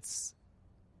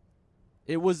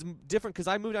it was different because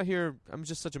I moved out here. I'm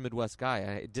just such a Midwest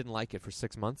guy. I didn't like it for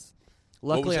 6 months.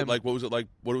 Luckily, What was it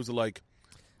like?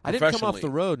 I didn't come off the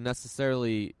road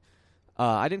necessarily.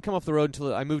 I didn't come off the road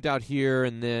until I moved out here,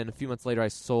 and then a few months later, I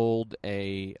sold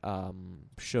a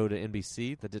show to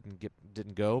NBC that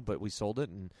didn't go, but we sold it,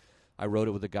 and I wrote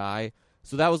it with a guy.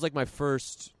 So that was like my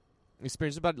first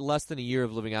experience. About less than a year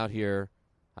of living out here,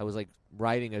 I was like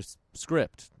writing a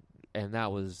script, and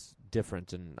that was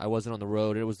different. And I wasn't on the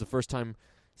road. It was the first time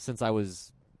since I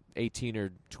was 18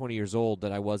 or 20 years old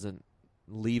that I wasn't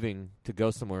leaving to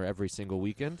go somewhere every single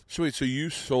weekend. So wait, so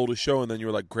you sold a show and then you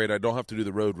were like, great, I don't have to do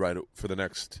the road right for the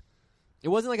next... It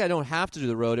wasn't like I don't have to do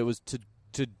the road. It was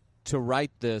to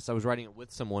write this. I was writing it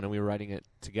with someone and we were writing it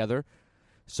together.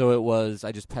 So it was,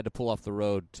 I just had to pull off the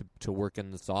road to work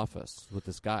in this office with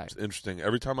this guy. It's interesting.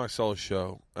 Every time I sell a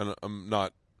show, and I'm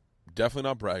definitely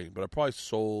not bragging, but I probably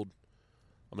sold,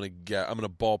 I'm gonna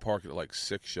ballpark it at like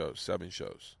 6 shows, 7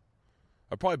 shows.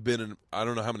 I've probably been in, I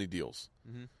don't know how many deals.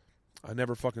 Mm-hmm. I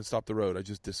never fucking stop the road. I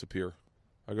just disappear.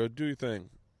 I go, do your thing.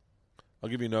 I'll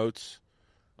give you notes.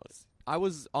 I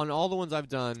was, on all the ones I've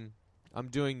done,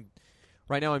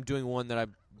 right now I'm doing one that I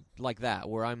like that,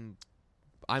 where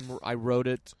I wrote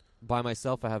it by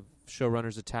myself. I have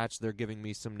showrunners attached. They're giving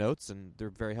me some notes, and they're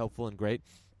very helpful and great.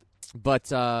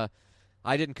 But I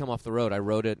didn't come off the road. I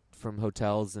wrote it from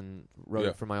hotels and wrote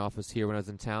it from my office here when I was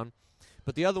in town.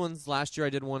 But the other ones, last year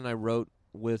I did one I wrote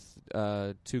with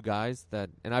 2 guys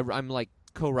and I'm like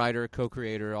co-writer,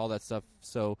 co-creator, all that stuff.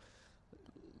 So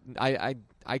I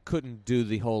couldn't do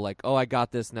the whole like, oh, I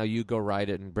got this, now you go write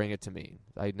it and bring it to me.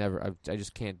 I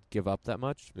just can't give up that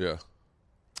much. Yeah.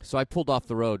 So I pulled off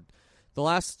the road. The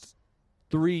last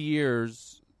 3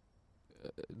 years,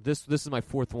 this is my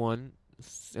 4th one,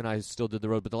 and I still did the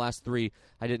road. But the last 3,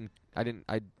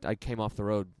 I came off the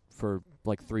road for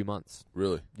like 3 months.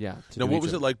 Really? Yeah. Now, what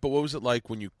was it like? But what was it like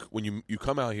when you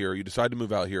come out here? You decide to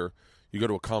move out here. You go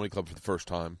to a comedy club for the first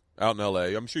time out in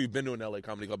L.A. I'm sure you've been to an L.A.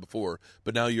 comedy club before,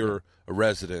 but now you're a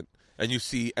resident, and you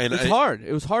see. And it's hard.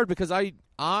 It was hard because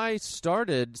I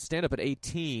started stand up at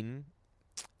 18,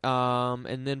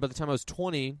 and then by the time I was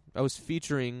 20, I was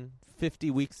featuring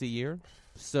 50 weeks a year.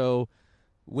 So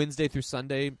Wednesday through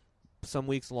Sunday, some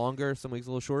weeks longer, some weeks a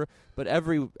little shorter, but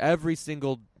every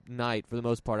single night, for the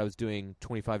most part, I was doing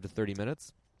 25 to 30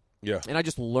 minutes. Yeah. And I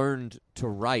just learned to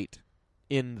write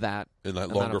in that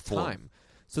longer of time. form.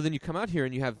 So then you come out here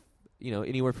and you have,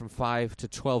 anywhere from 5 to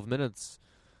 12 minutes.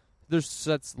 There's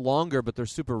sets longer, but they're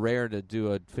super rare to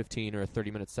do a 15 or a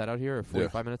 30-minute set out here, or a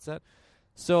 45-minute set.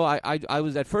 So I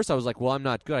was, at first I was like, well, I'm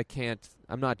not good.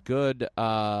 I'm not good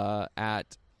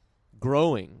at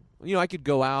growing. I could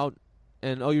go out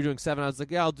and, you're doing 7. I was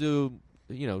like, yeah, I'll do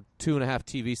 2.5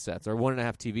 TV sets or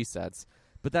 1.5 TV sets.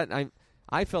 But that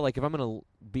I felt like if I'm going to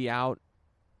be out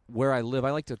where I live,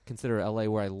 I like to consider LA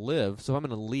where I live. So if I'm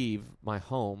going to leave my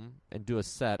home and do a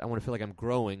set, I want to feel like I'm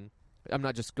growing. I'm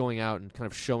not just going out and kind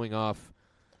of showing off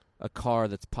a car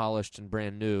that's polished and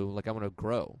brand new. Like, I want to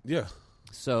grow. Yeah.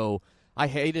 So I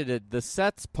hated it. The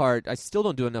sets part, I still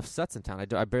don't do enough sets in town.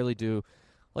 I barely do.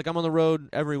 Like, I'm on the road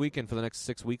every weekend for the next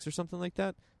 6 weeks or something like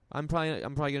that. I'm probably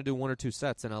going to do 1 or 2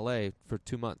 sets in LA for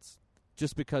 2 months,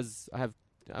 just because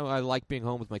I like being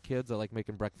home with my kids. I like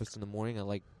making breakfast in the morning. I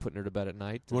like putting her to bed at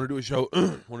night. Want to do a show?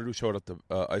 Want to do a show at the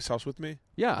Ice House with me?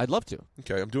 Yeah, I'd love to.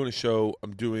 Okay, I'm doing a show.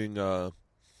 I'm doing a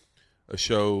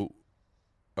show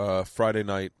Friday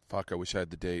night. Fuck, I wish I had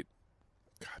the date.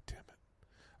 God damn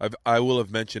it! I will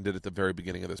have mentioned it at the very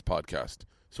beginning of this podcast,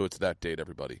 so it's that date,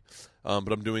 everybody.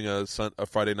 But I'm doing a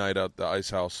Friday night at the Ice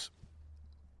House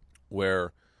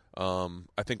where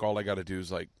I think all I got to do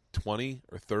is like 20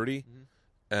 or 30,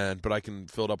 but I can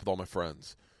fill it up with all my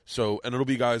friends. So, and it'll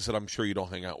be guys that I'm sure you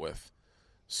don't hang out with.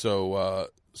 So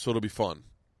it'll be fun.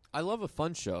 I love a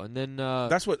fun show, and then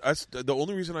that's the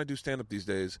only reason I do stand up these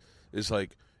days is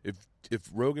like if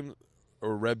Rogan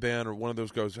or Red Band or one of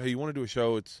those goes, hey, you want to do a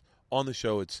show? It's on the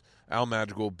show. It's Al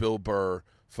Madrigal, Bill Burr,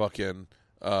 fucking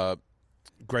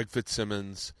Greg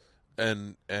Fitzsimmons,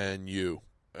 and you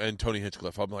and Tony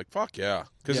Hinchcliffe. I'm like, fuck yeah,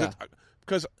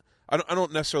 because I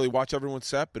don't necessarily watch everyone's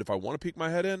set, but if I want to peek my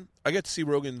head in, I get to see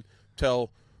Rogan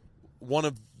tell one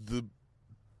of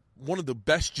the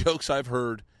best jokes I've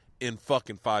heard in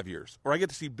fucking 5 years. Or I get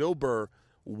to see Bill Burr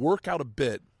work out a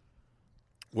bit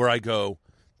where I go,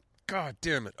 God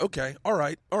damn it. Okay, all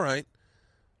right.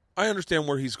 I understand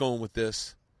where he's going with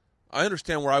this. I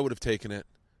understand where I would have taken it.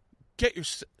 Get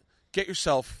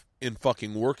yourself in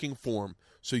fucking working form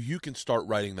so you can start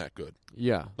writing that good.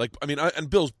 Yeah. Like, I mean, and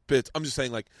Bill's bits, I'm just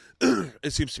saying, like,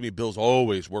 it seems to me Bill's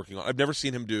always working on. I've never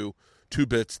seen him do 2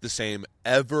 bits the same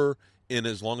ever in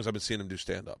as long as I've been seeing him do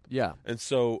stand-up. Yeah. And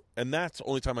that's the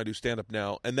only time I do stand-up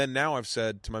now. And then now I've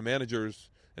said to my managers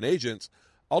and agents,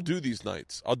 I'll do these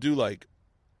nights. I'll do, like,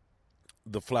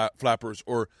 the Flappers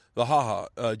or the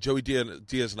Ha-Ha. Joey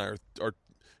Diaz and I are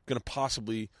going to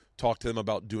possibly talk to them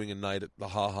about doing a night at the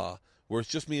Ha-Ha where it's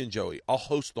just me and Joey. I'll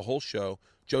host the whole show.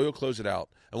 Joey will close it out,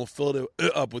 and we'll fill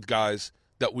it up with guys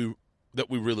that we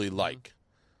really like.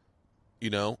 You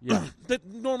know? Yeah. That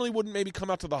normally wouldn't maybe come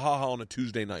out to the Ha-Ha on a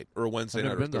Tuesday night or a Wednesday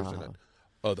night or a Thursday night.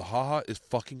 Oh, the Ha-Ha is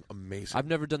fucking amazing. I've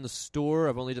never done the store.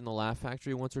 I've only done the Laugh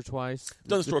Factory once or twice.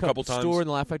 Done the store a couple times. The store and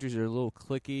the Laugh Factories are a little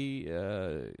cliquey.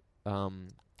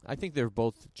 I think they've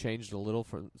both changed a little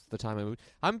from the time I moved.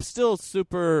 I'm still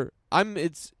super.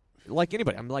 It's like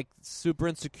anybody. I'm like super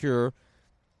insecure.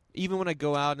 Even when I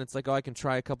go out and it's like, oh, I can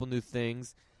try a couple new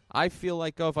things. I feel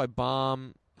like, oh, if I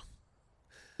bomb,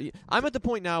 I'm at the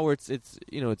point now where it's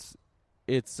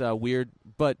weird,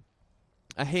 but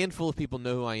a handful of people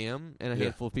know who I am, and a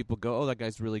handful of people go, oh, that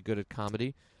guy's really good at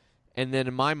comedy. And then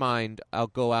in my mind, I'll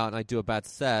go out and I do a bad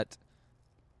set,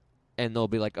 and they'll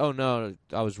be like, oh, no,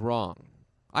 I was wrong.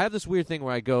 I have this weird thing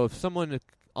where I go, if someone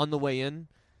on the way in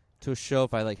to a show,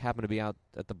 if I like happen to be out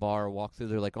at the bar or walk through,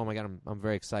 they're like, oh my God, I'm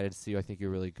very excited to see you. I think you're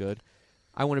really good.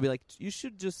 I want to be like, you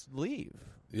should just leave.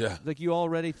 Yeah. Like, you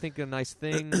already think a nice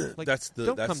thing. Like,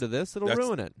 don't come to this. It'll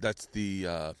ruin it. That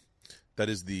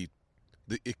is the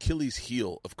Achilles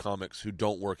heel of comics who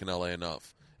don't work in LA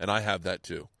enough. And I have that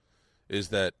too. Is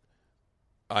that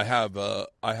I have the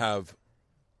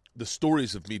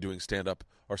stories of me doing stand-up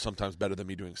are sometimes better than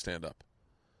me doing stand-up.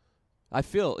 I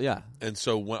feel, yeah. And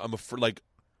so when I'm like,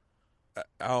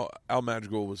 Al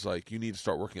Madrigal was like, you need to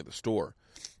start working at the store.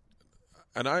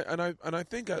 And I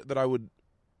think that I would.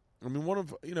 I mean, one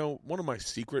of my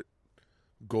secret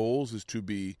goals is to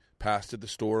be passed at the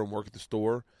store and work at the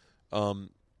store,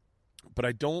 but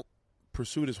I don't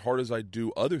pursue it as hard as I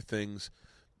do other things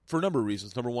for a number of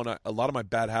reasons. Number one, a lot of my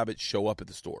bad habits show up at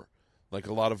the store, like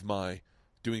a lot of my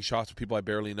doing shots with people I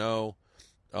barely know.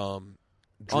 On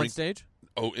stage?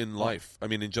 Oh, in life. I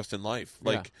mean, just in life.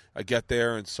 Like, I get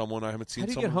there and someone I haven't seen. How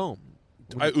do you get home?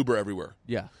 I Uber everywhere.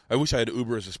 Yeah. I wish I had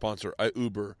Uber as a sponsor. I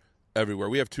Uber everywhere.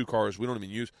 We have 2 cars. We don't even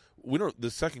use. The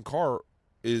second car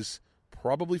is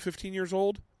probably 15 years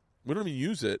old. We don't even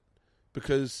use it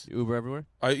because you Uber everywhere.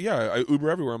 I Uber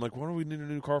everywhere. I'm like, what do we need a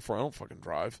new car for? I don't fucking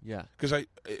drive. Yeah. Because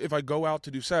if I go out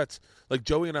to do sets, like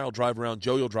Joey and I will drive around.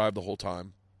 Joey will drive the whole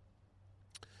time,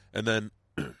 and then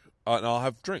and I'll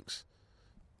have drinks.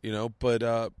 You know, but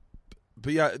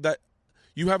yeah, that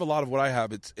you have a lot of what I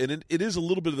have. It is a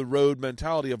little bit of the road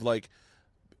mentality of like,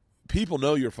 people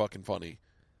know you're fucking funny,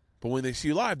 but when they see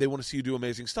you live, they want to see you do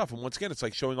amazing stuff. And once again, it's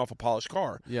like showing off a polished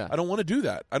car. Yeah, I don't want to do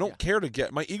that. I don't care to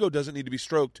get my ego doesn't need to be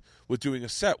stroked with doing a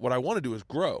set. What I want to do is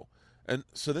grow. And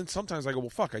so then sometimes I go, well,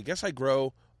 fuck, I guess I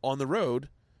grow on the road,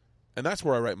 and that's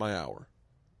where I write my hour.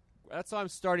 That's what I'm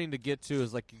starting to get to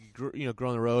is like grow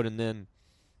on the road, and then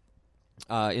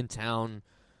in town.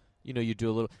 You do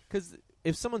a little because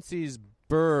if someone sees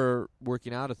Burr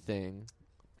working out a thing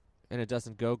and it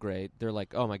doesn't go great, they're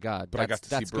like, "Oh my God, but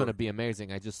that's going to be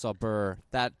amazing." I just saw Burr.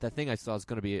 That thing I saw is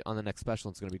going to be on the next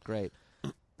special. It's going to be great.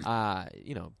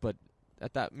 But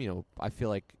at that, I feel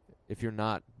like if you're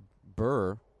not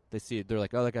Burr, they see it. They're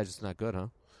like, "Oh, that guy's just not good, huh?"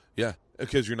 Yeah,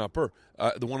 because you're not Burr.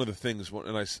 One of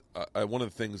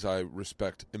the things I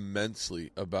respect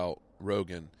immensely about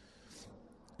Rogan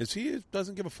is he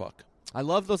doesn't give a fuck. I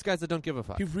love those guys that don't give a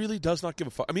fuck. He really does not give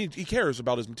a fuck. I mean, he cares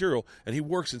about his material, and he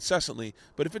works incessantly.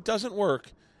 But if it doesn't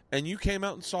work, and you came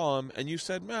out and saw him, and you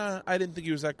said, I didn't think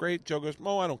he was that great, Joe goes,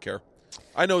 I don't care.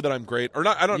 I know that I'm great. Or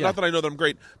not Not that I know that I'm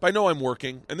great, but I know I'm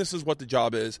working, and this is what the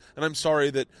job is. And I'm sorry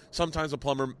that sometimes a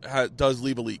plumber does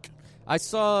leave a leak. I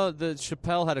saw that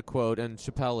Chappelle had a quote, and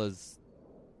Chappelle is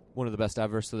one of the best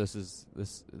ever, so this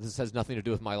has nothing to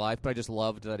do with my life, but I just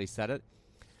loved that he said it.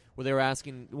 Where they were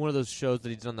asking one of those shows that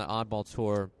he did on the Oddball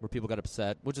tour where people got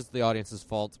upset, which is the audience's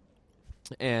fault,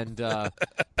 and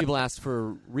people asked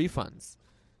for refunds.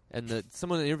 And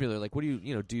someone in the interview, they're like, "What do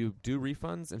you do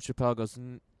refunds?" And Chappelle goes,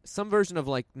 "Some version of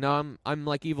like, no, I'm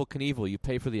like Evel Knievel. You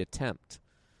pay for the attempt."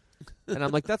 And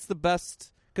I'm like, that's the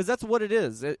best because that's what it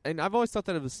is. And I've always thought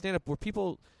that of a stand-up where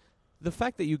people, the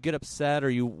fact that you get upset or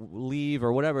you leave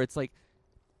or whatever, it's like.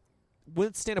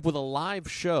 With stand-up, with a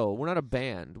live show, we're not a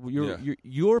band.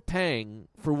 You're paying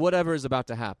for whatever is about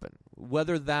to happen.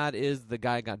 Whether that is the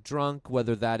guy got drunk,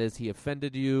 whether that is he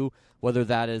offended you, whether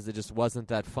that is it just wasn't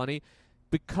that funny.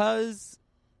 Because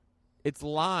it's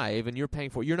live and you're paying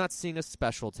for it. You're not seeing a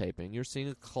special taping. You're seeing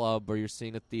a club or you're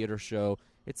seeing a theater show.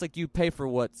 It's like you pay for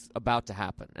what's about to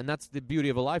happen. And that's the beauty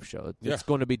of a live show. It's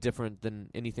going to be different than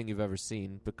anything you've ever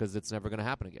seen because it's never going to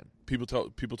happen again. People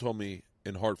told me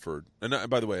in Hartford, and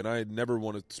by the way, and I never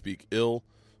wanted to speak ill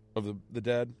of the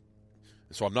dead,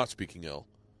 so I'm not speaking ill.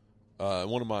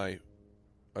 One of my,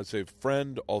 I'd say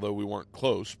friend, although we weren't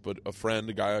close, but a friend,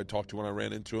 a guy I talked to when I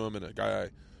ran into him, and a guy I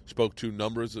spoke to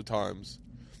numbers of times,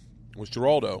 was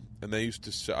Geraldo. And they used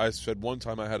to say, I said one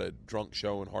time I had a drunk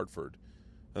show in Hartford,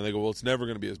 and they go, well, it's never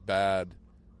going to be as bad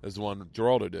as the one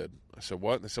Geraldo did. I said,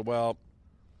 what? And they said, well,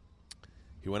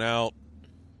 he went out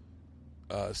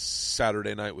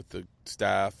Saturday night with the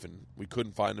staff, and we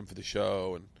couldn't find him for the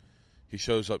show, and he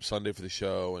shows up Sunday for the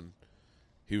show, and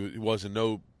he was in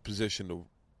no position to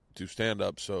do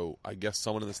stand-up, so I guess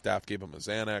someone in the staff gave him a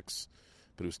Xanax,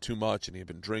 but it was too much, and he had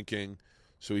been drinking,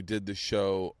 so he did the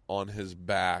show on his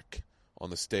back on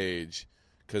the stage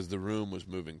because the room was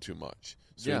moving too much.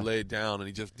 So he laid down, and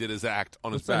he just did his act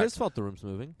on his back. It's not his fault the room's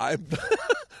moving.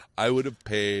 I would have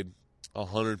paid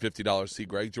 $150 to see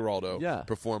Greg Giraldo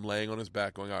perform laying on his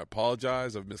back going, I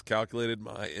apologize, I've miscalculated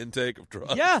my intake of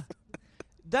drugs. Yeah.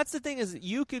 That's the thing is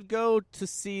you could go to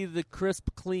see the crisp,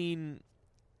 clean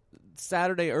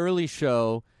Saturday early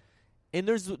show, and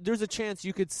there's a chance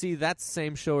you could see that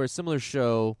same show or a similar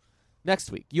show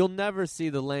next week. You'll never see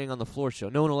the laying on the floor show.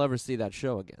 No one will ever see that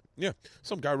show again. Yeah.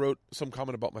 Some guy wrote some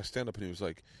comment about my stand-up, and he was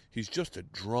like, he's just a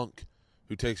drunk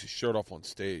who takes his shirt off on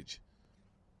stage.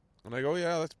 And I go,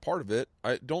 yeah, that's part of it.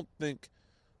 I don't think,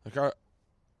 it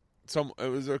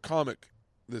was a comic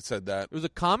that said that. It was a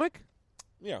comic?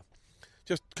 Yeah.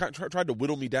 Just tried to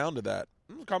whittle me down to that.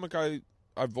 It was a comic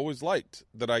I've always liked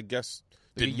that I guess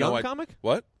didn't know. A young comic?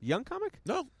 What? Young comic?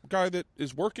 No, guy that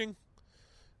is working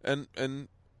and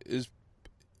is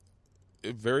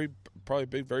very probably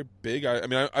big, very big.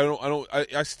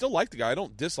 I still like the guy. I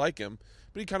don't dislike him,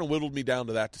 but he kind of whittled me down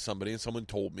to that to somebody, and someone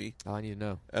told me. Oh, I need to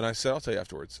know. And I said, I'll tell you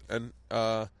afterwards. And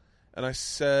I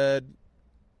said,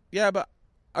 yeah, but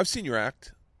I've seen your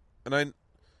act, and I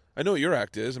know what your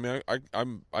act is. I mean,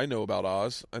 I know about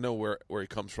Oz. I know where he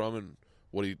comes from and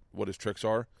what his tricks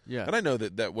are. Yeah. And I know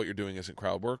that what you're doing isn't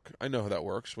crowd work. I know how that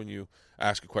works when you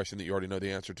ask a question that you already know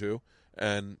the answer to,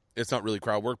 and it's not really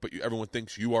crowd work, but everyone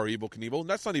thinks you are Evel Knievel, and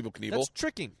that's not Evel Knievel. That's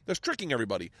tricking. That's tricking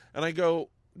everybody. And I go,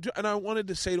 and I wanted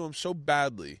to say to him so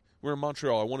badly, we're in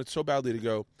Montreal, I wanted so badly to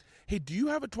go, hey, do you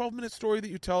have a 12-minute story that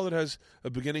you tell that has a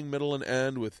beginning, middle, and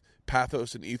end with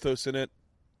pathos and ethos in it,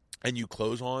 and you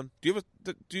close on? Do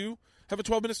you have a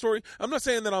 12-minute story? I'm not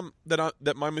saying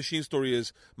that my machine story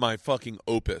is my fucking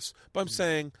opus, but I'm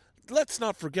saying let's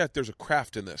not forget there's a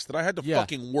craft in this, that I had to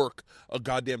fucking work a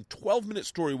goddamn 12-minute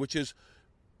story, which is,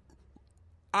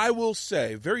 I will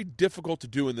say, very difficult to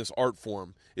do in this art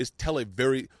form, is tell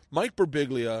Mike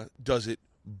Birbiglia does it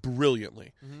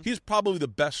brilliantly. Mm-hmm. He's probably the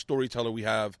best storyteller we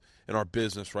have in our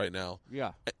business right now.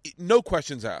 Yeah. No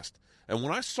questions asked. And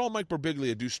when I saw Mike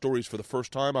Birbiglia do stories for the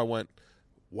first time, I went,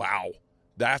 wow,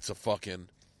 that's a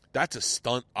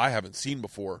stunt I haven't seen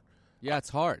before. Yeah, it's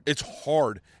hard. It's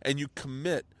hard. And you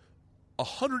commit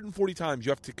 140 times,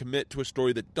 you have to commit to a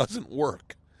story that doesn't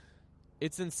work.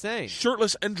 It's insane.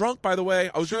 Shirtless and drunk, by the way.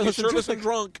 I was shirtless and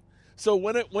drunk. So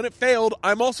when it failed,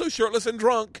 I'm also shirtless and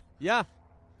drunk. Yeah.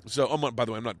 So by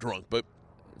the way, I'm not drunk, but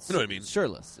you know what I mean.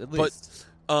 Shirtless, at least.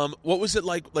 But what was it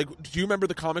like? Like, do you remember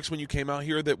the comics when you came out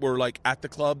here that were like at the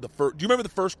club? Do you remember the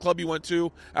first club you went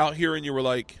to out here, and you were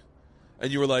like,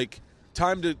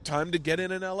 time to get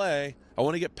in L.A. I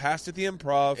want to get past at the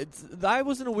Improv. I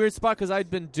was in a weird spot because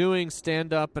I'd been doing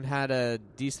stand-up and had a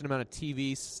decent amount of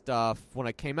TV stuff when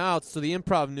I came out, so the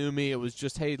Improv knew me. It was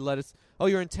just, hey,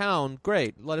 you're in town,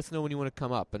 great, let us know when you want to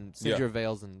come up and send your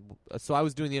avails. And so I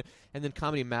was doing and then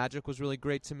Comedy Magic was really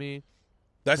great to me.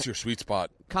 That's your sweet spot.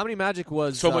 Comedy Magic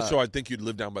was so much so I think you'd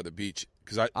live down by the beach,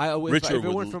 because if it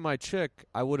weren't for my chick,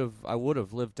 I would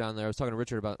have lived down there. I was talking to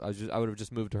Richard about I would have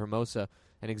just moved to Hermosa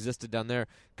and existed down there.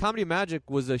 Comedy Magic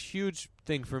was a huge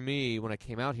thing for me when I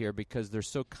came out here because they're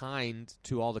so kind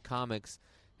to all the comics,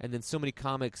 and then so many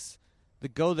comics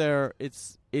that go there.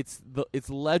 It's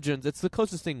legends. It's the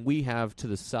closest thing we have to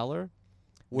the Cellar,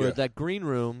 where that green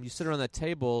room, you sit around that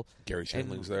table. Gary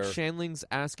Shandling's there. Shandling's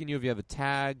asking you if you have a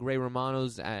tag. Ray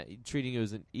Romano's treating you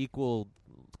as an equal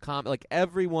like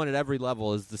everyone at every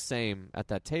level is the same at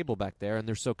that table back there, and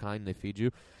they're so kind. They feed you,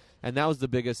 and that was the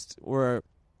biggest. Where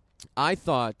I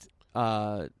thought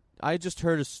I just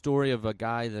heard a story of a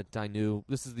guy that I knew.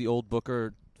 This is the old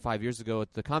Booker 5 years ago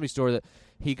at the Comedy Store, that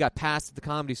he got passed at the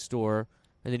Comedy Store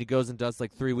And then he goes and does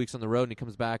like 3 weeks on the road, and he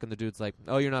comes back, and the dude's like,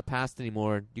 "Oh, you're not passed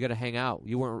anymore. You got to hang out.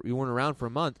 You weren't around for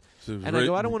a month." So and I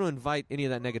go, "I don't want to invite any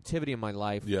of that negativity in my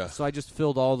life." Yeah. So I just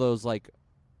filled all those, like,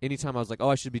 anytime I was like, "Oh,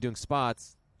 I should be doing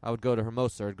spots," I would go to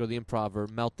Hermosa or I'd go to the Improv, or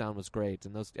Meltdown was great,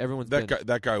 and everyone's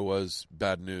that guy was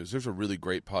bad news. There's a really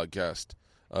great podcast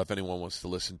if anyone wants to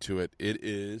listen to it. It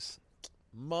is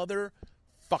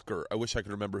motherfucker. I wish I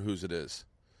could remember whose it is.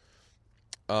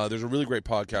 There's a really great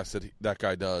podcast that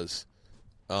guy does.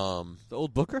 The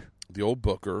Old Booker? The Old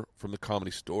Booker from the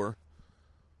Comedy Store.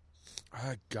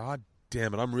 God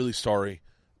damn it, I'm really sorry.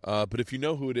 But if you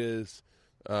know who it is,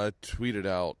 tweet it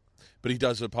out. But he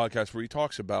does a podcast where he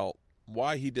talks about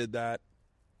why he did that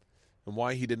and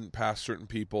why he didn't pass certain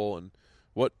people and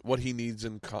what he needs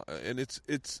and it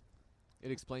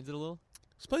explains it a little?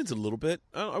 Explains it a little bit.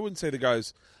 I wouldn't say the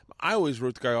guy's... I always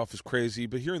wrote the guy off as crazy,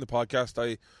 but hearing the podcast,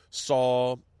 I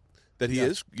saw that he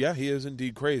is... Yeah, he is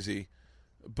indeed crazy.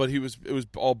 But it was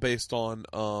all based on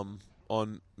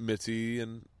Mitzi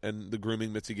and the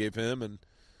grooming Mitzi gave him, and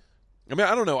I mean,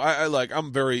 I don't know.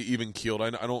 I'm very even keeled. I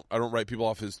don't write people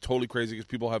off as totally crazy because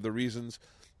people have their reasons.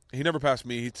 He never passed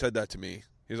me. He said that to me.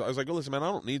 I was like, oh, listen, man,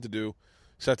 I don't need to do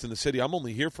sets in the city. I'm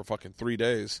only here for fucking 3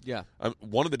 days. Yeah.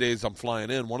 One of the days I'm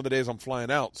flying in. One of the days I'm flying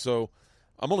out. So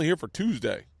I'm only here for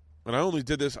Tuesday, and I only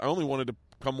did this. I only wanted to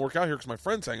come work out here because my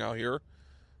friends hang out here.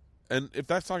 And if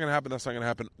that's not going to happen, that's not going to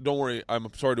happen. Don't worry,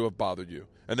 I'm sorry to have bothered you.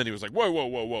 And then he was like, whoa,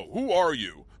 who are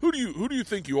you? Who do you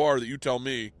think you are that you tell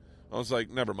me? I was like,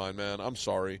 never mind, man, I'm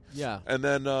sorry. Yeah. And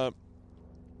then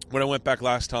when I went back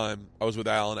last time, I was with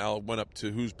Al, and Al went up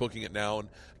to who's booking it now, and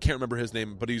I can't remember his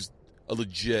name, but he's a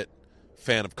legit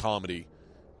fan of comedy.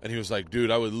 And he was like,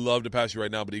 dude, I would love to pass you right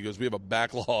now, but he goes, we have a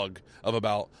backlog of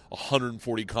about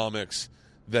 140 comics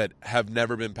that have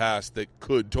never been passed that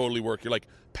could totally work. You're like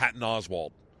Patton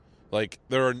Oswalt. Like,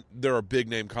 there are big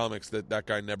name comics that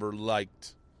guy never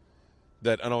liked.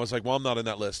 And I was like, well, I'm not in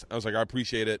that list. I was like, I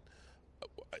appreciate it.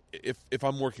 If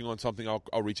I'm working on something,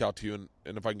 I'll reach out to you,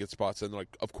 and if I can get spots, then they're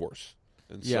like, of course.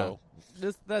 And yeah.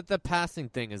 So that passing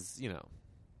thing is,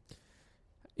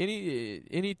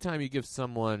 any time you give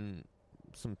someone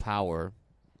some power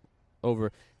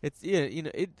over, it's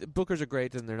bookers are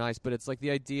great and they're nice, but it's like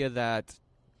the idea that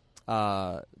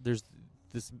there's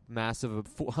this massive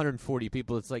of 140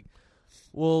 people. It's like,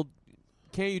 well,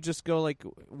 can't you just go like,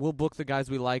 we'll book the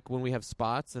guys we like when we have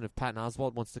spots, and if Patton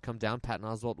Oswalt wants to come down, Patton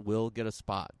Oswalt will get a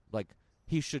spot. Like,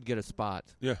 he should get a spot.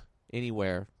 Yeah.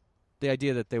 Anywhere. The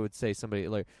idea that they would say somebody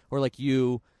like, or like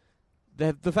you,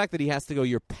 the fact that he has to go,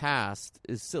 you're past,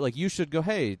 is like, you should go,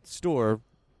 hey, store,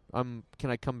 can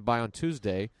I come by on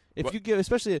Tuesday? If you give,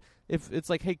 especially if it's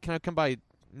like, hey, can I come by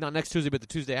not next Tuesday but the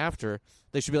Tuesday after,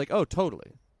 they should be like, oh,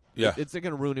 totally. Yeah. It's not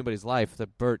going to ruin anybody's life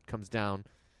that Bert comes down.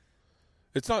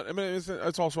 It's not. I mean,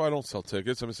 it's also I don't sell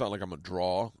tickets. I mean, it's not like I'm a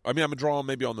draw. I mean, I'm a draw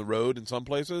maybe on the road in some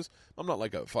places. I'm not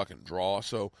like a fucking draw.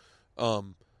 So, but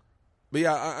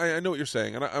yeah, I know what you're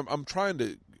saying, and I'm trying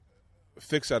to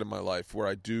fix that in my life where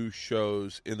I do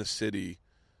shows in the city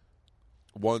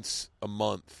once a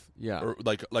month. Yeah. Or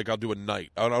like I'll do a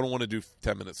night. I don't want to do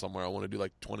 10 minutes somewhere. I want to do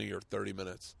like 20 or 30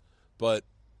 minutes. But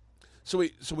so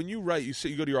when you write, you say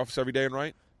you go to your office every day and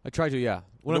write? I try to, yeah.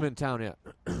 When I'm in town, yeah.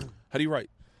 How do you write?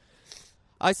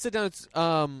 I sit down. It's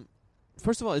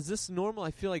first of all, is this normal? I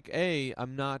feel like I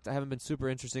haven't been super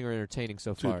interesting or entertaining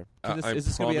so far. Dude, is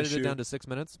this going to be edited down to 6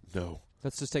 minutes? No.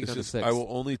 Let's just take it down to 6. I will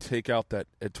only take out that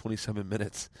at 27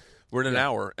 minutes. We're in an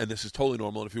hour, and this is totally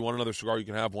normal. And if you want another cigar, you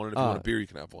can have one. And if you want a beer, you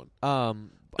can have one.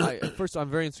 First, I'm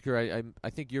very insecure. I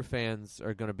think your fans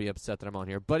are going to be upset that I'm on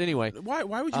here. But anyway, why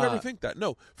would you ever think that?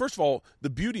 No. First of all, the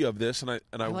beauty of this, and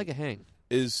I like a hang,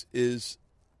 is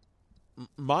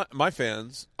my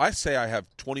fans. I say I have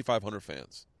 2,500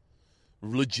 fans,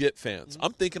 legit fans.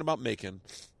 I'm thinking about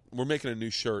we're making a new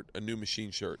shirt, a new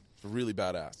machine shirt. It's really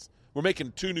badass. We're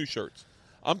making 2 new shirts.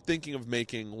 I'm thinking of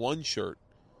making one shirt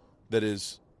that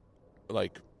is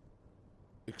like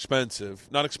expensive,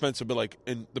 not expensive, but like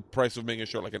in the price of making a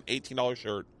shirt, like an $18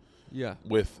 shirt. Yeah.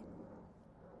 With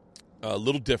a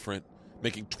little different,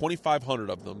 making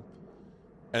 2,500 of them,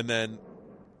 and then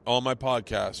on my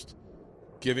podcast,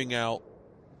 giving out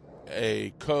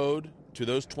a code to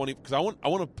those 20, because I want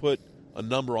to put a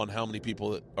number on how many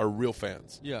people that are real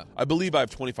fans. Yeah. I believe I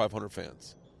have 2,500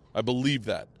 fans. I believe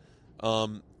that.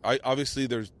 I obviously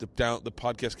the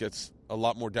podcast gets a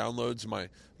lot more downloads. My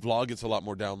vlog gets a lot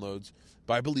more downloads.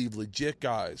 But I believe legit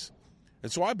guys.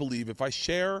 And so I believe if I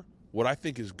share what I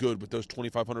think is good with those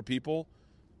 2,500 people,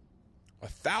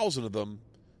 1,000 of them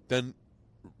then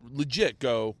legit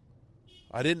go,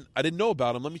 I didn't know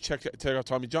about him. Let me check out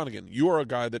Tommy Johnagin. You are a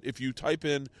guy that if you type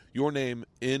in your name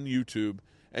in YouTube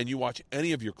and you watch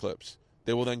any of your clips,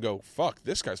 they will then go, fuck,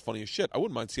 this guy's funny as shit. I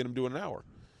wouldn't mind seeing him do it an hour.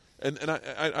 And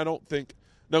I don't think...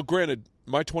 Now, granted,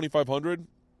 my 2,500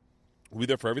 will be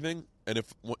there for everything, and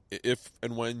if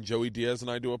and when Joey Diaz and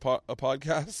I do a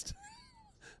podcast,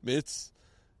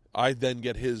 I then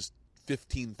get his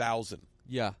 15,000.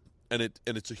 Yeah. And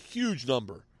it's a huge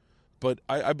number. But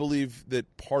I believe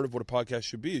that part of what a podcast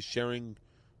should be is sharing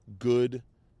good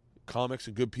comics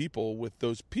and good people with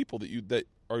those people that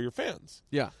are your fans.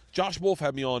 Yeah. Josh Wolf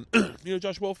had me on. You know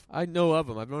Josh Wolf? I know of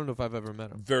him. I don't know if I've ever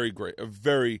met him. Very great. A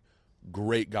very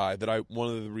great guy. One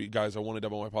of the guys I wanted to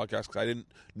have on my podcast because I didn't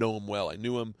know him well. I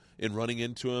knew him in running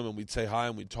into him, and we'd say hi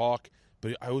and we'd talk.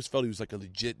 But I always felt he was like a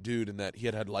legit dude in that he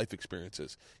had life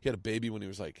experiences. He had a baby when he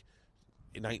was like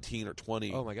 19 or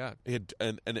 20. Oh, my God. He had,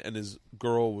 and his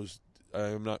girl was...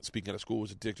 I'm not speaking out of school,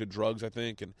 was addicted to drugs, I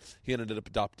think, and he ended up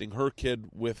adopting her kid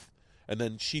and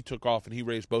then she took off and he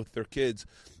raised both their kids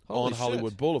on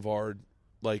Hollywood Boulevard,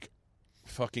 like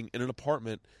fucking in an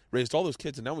apartment, raised all those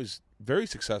kids, and now he's very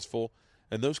successful,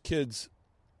 and those kids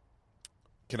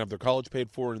can have their college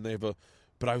paid for, and they have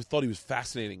but I thought he was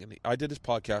fascinating, and I did his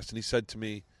podcast, and he said to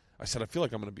me, I said, I feel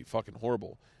like I'm going to be fucking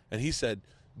horrible, and he said,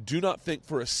 do not think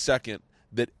for a second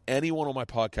that anyone on my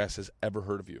podcast has ever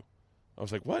heard of you. I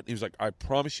was like, what? He was like, I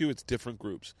promise you it's different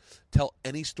groups. Tell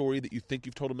any story that you think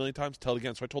you've told a million times, tell it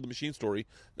again. So I told the machine story.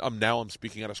 Now I'm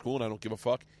speaking out of school, and I don't give a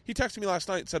fuck. He texted me last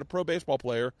night and said a pro baseball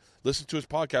player listens to his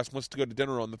podcast, wants to go to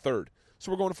dinner on the 3rd.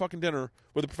 So we're going to fucking dinner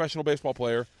with a professional baseball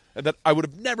player and that I would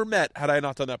have never met had I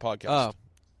not done that podcast. Oh,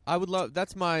 I would love.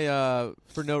 That's my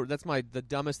the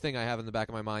dumbest thing I have in the back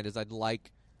of my mind is I'd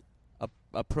like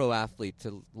a pro athlete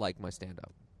to like my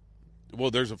stand-up.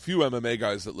 Well, there's a few MMA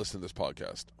guys that listen to this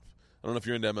podcast. I don't know if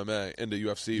you're into MMA, into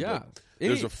UFC, but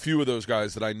there's a few of those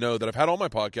guys that I know that I've had on my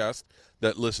podcast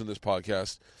that listen to this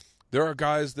podcast. There are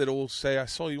guys that will say, I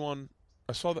saw him on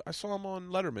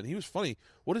Letterman. He was funny.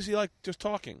 What is he like just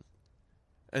talking?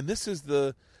 And this is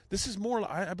more,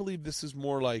 I believe this is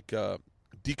more like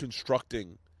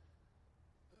deconstructing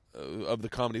of the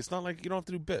comedy. It's not like you don't have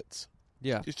to do bits.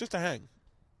 Yeah. It's just a hang.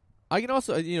 I can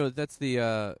also, that's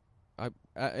the,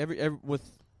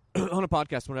 with on a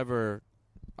podcast, whenever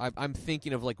I'm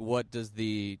thinking of like what does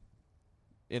the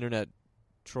internet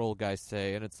troll guy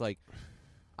say, and it's like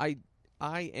I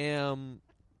am,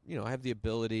 I have the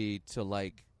ability to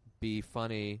like be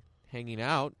funny hanging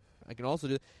out. I can also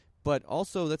do, but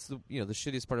also that's the the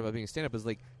shittiest part about being a stand-up is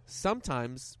like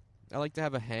sometimes I like to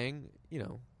have a hang,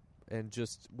 and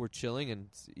just we're chilling and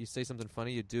you say something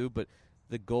funny, you do, but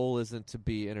the goal isn't to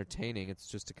be entertaining. It's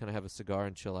just to kind of have a cigar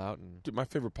and chill out. And dude, my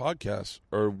favorite podcasts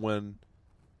are when,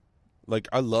 like,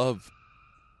 I love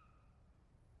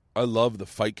the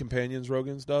Fight Companions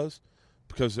Rogan's does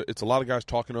because it's a lot of guys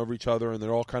talking over each other and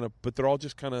they're all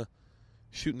just kind of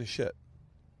shooting the shit.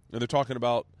 And they're talking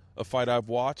about a fight I've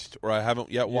watched or I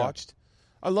haven't yet watched.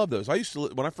 I love those. I used to,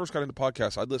 when I first got into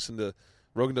podcasts, I'd listen to,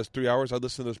 Rogan does 3 hours, I'd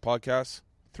listen to those podcasts,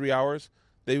 3 hours.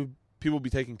 People would be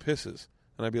taking pisses.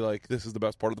 And I'd be like, this is the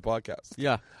best part of the podcast.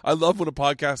 yeah, I love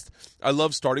I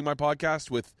love starting my podcast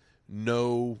with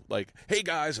no, like, hey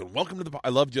guys, and welcome to the I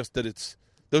love just that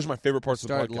those are my favorite parts of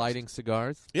the podcast. Start lighting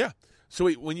cigars. Yeah. So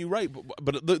when you write,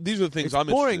 but these are the things It's I'm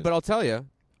boring, interested but in. I'll tell you,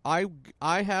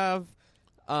 I have,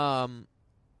 from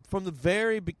the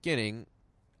very beginning,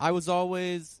 I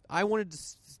wanted to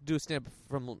do a stand-up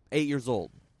from 8 years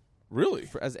old. Really?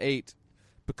 As 8,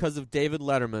 because of David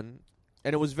Letterman,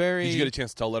 and it was very... Did you get a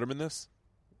chance to tell Letterman this?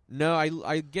 No,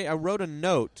 I wrote a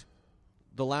note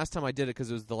the last time I did it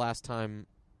because it was the last time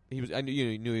I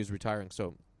knew he was retiring,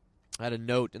 so I had a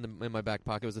note in my back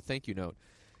pocket. It was a thank you note,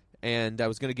 and I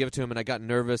was going to give it to him, and I got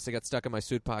nervous. I got stuck in my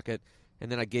suit pocket,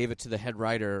 and then I gave it to the head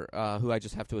writer, who I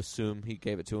just have to assume he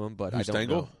gave it to him, but I don't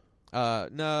Stengel? know.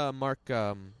 No, Mark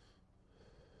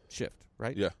Shift,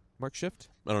 right? Yeah. Mark Shift?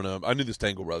 I don't know. I knew the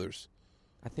Stengel brothers.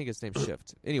 I think his name's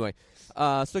Shift. Anyway,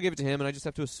 so I gave it to him, and I just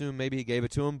have to assume maybe he gave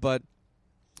it to him, but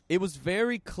it was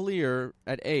very clear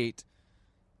at 8.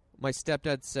 My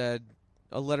stepdad said,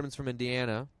 Letterman's from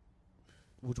Indiana,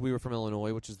 which we were from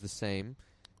Illinois, which is the same.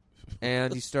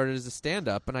 And he started as a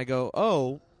stand-up, and I go,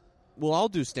 oh, well, I'll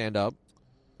do stand-up,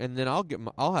 and then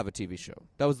I'll have a TV show.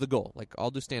 That was the goal. Like,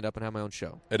 I'll do stand-up and have my own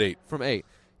show. At 8. From 8.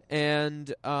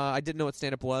 And I didn't know what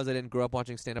stand-up was. I didn't grow up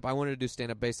watching stand-up. I wanted to do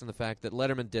stand-up based on the fact that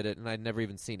Letterman did it, and I'd never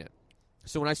even seen it.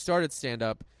 So when I started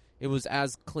stand-up, it was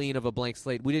as clean of a blank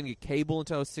slate. We didn't get cable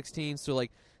until I was 16, so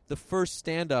like the first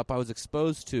stand-up I was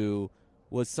exposed to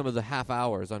was some of the half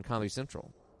hours on Comedy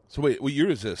Central. So wait, what year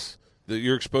is this that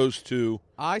you're exposed to?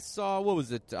 I saw, what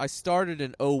was it? I started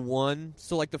in 01,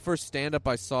 so like the first stand-up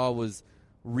I saw was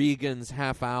Regan's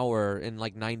half hour in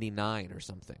like 99 or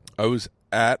something. I was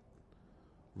at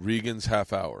Regan's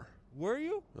Half Hour. Were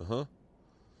you?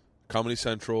 Comedy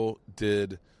Central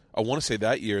did, I want to say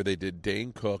that year, they did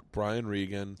Dane Cook, Brian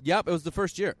Regan. Yep, it was the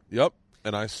first year. Yep.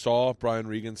 And I saw Brian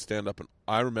Regan stand up, and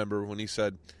I remember when he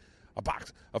said,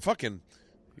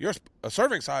 you're a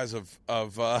serving size of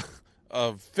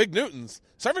Fig Newtons.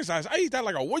 Serving size, I eat that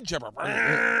like a wood chipper.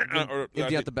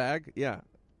 Empty out the bag? Yeah.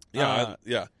 Yeah,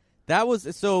 yeah. That was,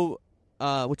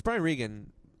 which Brian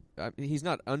Regan, he's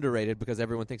not underrated because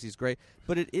everyone thinks he's great,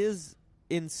 but it is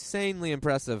insanely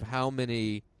impressive how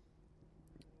many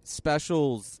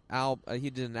specials he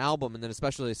did an album, and then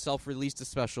especially self-released a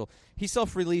special. He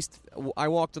self-released I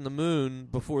Walked on the Moon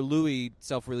before Louis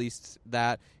self-released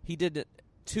that. He did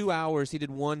 2 hours. He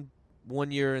did one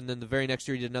year, and then the very next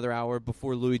year he did another hour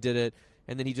before Louis did it,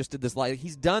 and then he just did this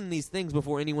he's done these things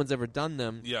before anyone's ever done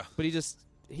them. Yeah. But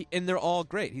and they're all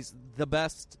great. He's the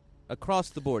best across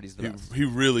the board. He's the best. He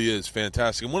really is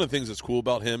fantastic. And one of the things that's cool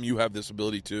about him, you have this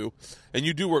ability too, and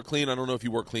you do work clean. I don't know if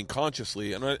you work clean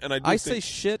consciously, I say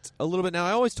shit a little bit now.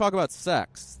 I always talk about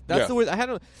sex. That's the word.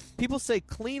 People say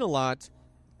clean a lot,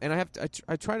 and I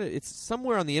try to. It's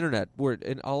somewhere on the internet where,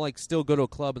 and I'll still go to a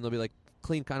club and they'll be like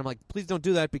clean kind. I'm like, please don't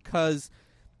do that, because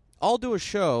I'll do a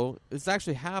show. It's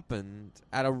actually happened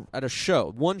at a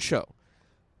show, one show.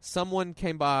 Someone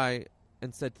came by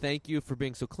and said, "Thank you for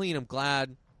being so clean. I'm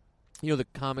glad, the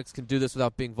comics can do this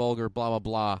without being vulgar, blah, blah,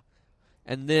 blah."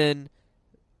 And then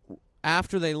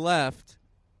after they left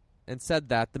and said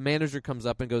that, the manager comes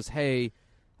up and goes, "Hey,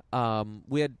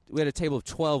 we had a table of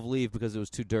 12 leave because it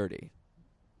was too dirty."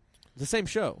 It's the same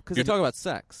show, because I talk about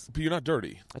sex. But you're not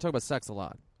dirty. I talk about sex a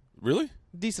lot. Really?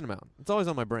 Decent amount. It's always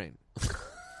on my brain.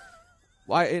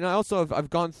 And I also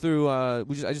I've gone through. I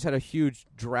just had a huge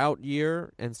drought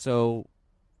year, and so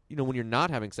when you're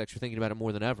not having sex, you're thinking about it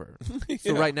more than ever. Yeah.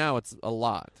 So right now it's a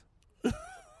lot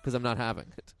because I'm not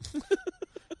having it.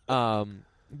 But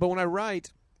when I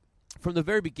write, from the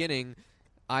very beginning,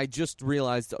 I just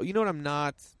realized, what I'm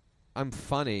not. I'm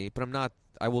funny, but I'm not.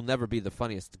 I will never be the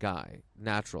funniest guy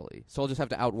naturally. So I'll just have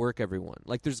to outwork everyone.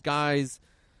 Like there's guys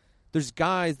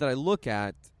that I look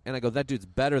at and I go, that dude's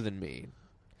better than me.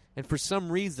 And for some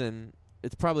reason,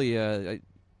 it's probably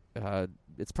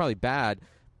bad,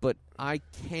 but I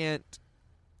can't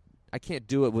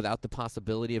do it without the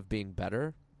possibility of being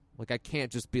better. Like I can't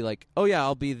just be like, oh yeah,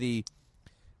 I'll be the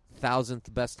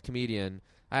 1,000th best comedian.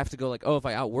 I have to go like, oh, if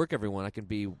I outwork everyone, I can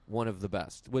be one of the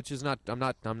best, which is not. I'm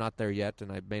not there yet,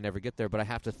 and I may never get there. But I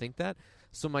have to think that.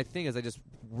 So my thing is, I just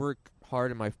work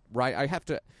hard in my right. I have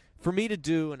to, for me to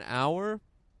do an hour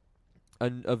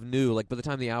of new. Like by the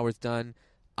time the hour's done,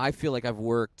 I feel like I've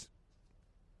worked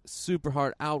super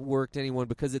hard, outworked anyone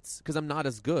because I'm not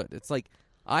as good. It's like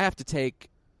I have to take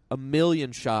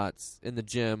 1,000,000 shots in the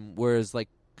gym, whereas like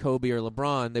Kobe or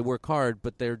LeBron, they work hard,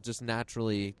 but they're just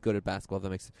naturally good at basketball.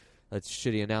 That's a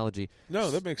shitty analogy. No,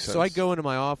 that makes sense. So I go into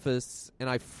my office and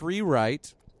I free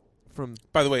write from.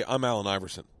 By the way, I'm Allen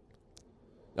Iverson.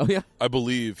 Oh yeah, I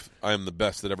believe I am the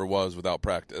best that ever was without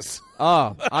practice.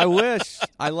 Oh, I wish.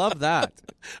 I love that.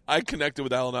 I connected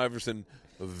with Allen Iverson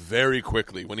very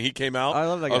quickly when he came out. I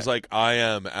love that guy. I was like, I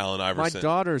am Allen Iverson. My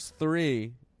daughter's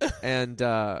 3, and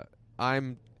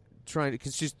I'm trying to,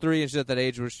 because she's 3 and she's at that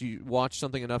age where she watch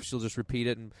something enough, she'll just repeat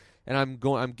it, and I'm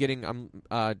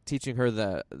teaching her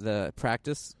the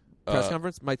practice press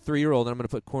conference. My 3-year-old, and I'm going to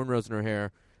put cornrows in her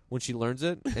hair when she learns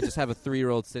it, and just have a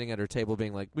 3-year-old sitting at her table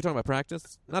being like, "We talking about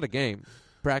practice? Not a game,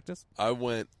 practice."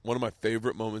 One of my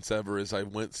favorite moments ever is I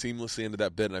went seamlessly into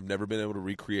that bit, and I've never been able to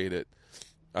recreate it.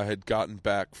 I had gotten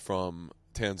back from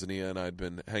Tanzania, and I'd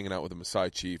been hanging out with a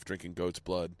Maasai chief, drinking goat's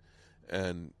blood,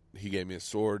 and he gave me a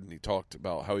sword, and he talked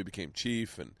about how he became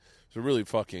chief, and it was a really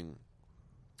fucking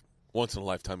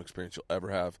once-in-a-lifetime experience you'll ever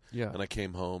have. Yeah. And I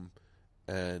came home,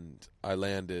 and I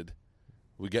landed.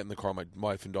 We get in the car. My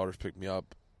wife and daughters picked me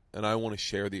up, and I want to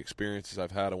share the experiences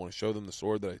I've had. I want to show them the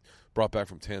sword that I brought back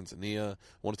from Tanzania. I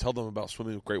want to tell them about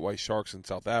swimming with great white sharks in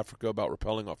South Africa, about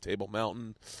rappelling off Table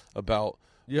Mountain, about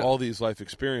all these life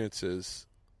experiences,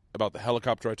 about the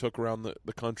helicopter I took around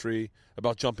the country,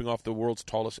 about jumping off the world's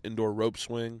tallest indoor rope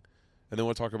swing, and then I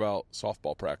want to talk about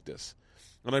softball practice.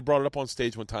 And I brought it up on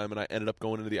stage one time, and I ended up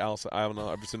going into the Allen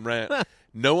Iverson rant.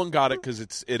 No one got it because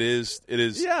it is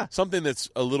something that's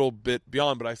a little bit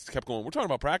beyond. But I kept going. We're talking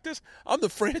about practice. I'm the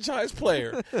franchise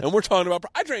player, and we're talking about.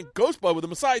 I drank Ghost Blood with a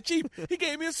Maasai chief. He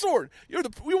gave me a sword.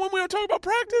 We want to talk about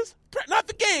practice, not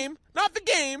the game, not the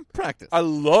game. Practice. I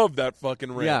love that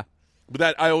fucking rant. Yeah, but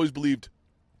that I always believed.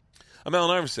 I'm Allen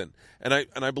Iverson, and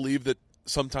I believe that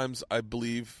sometimes I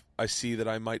see that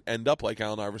I might end up like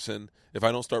Allen Iverson if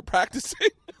I don't start practicing.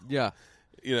 Yeah.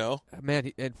 You know?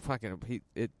 Man,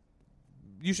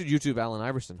 You should YouTube Allen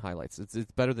Iverson highlights. It's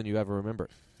better than you ever remember.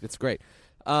 It's great.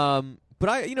 But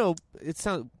I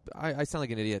sound like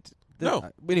an idiot.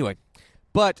 No. Anyway,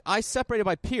 but I separated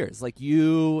by peers, like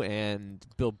you and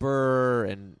Bill Burr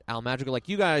and Al Madrigal. Like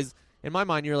you guys, in my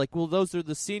mind, you're like, well, those are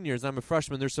the seniors. I'm a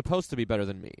freshman. They're supposed to be better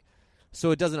than me. So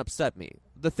it doesn't upset me.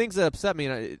 The things that upset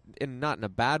me, and not in a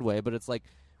bad way, but it's like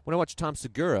when I watch Tom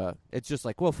Segura, it's just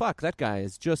like, well, fuck, that guy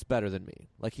is just better than me.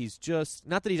 Like he's just,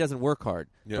 not that he doesn't work hard,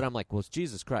 but I'm like, well,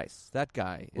 Jesus Christ, that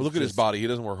guy. Well, look at his body. He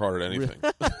doesn't work hard at anything.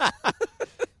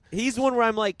 He's one where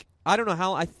I'm like, I don't know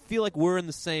how, I feel like we're in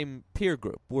the same peer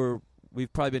group.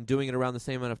 We've probably been doing it around the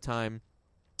same amount of time,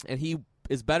 and he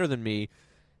is better than me,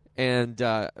 and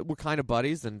we're kind of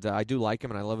buddies, and I do like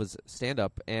him, and I love his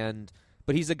stand-up,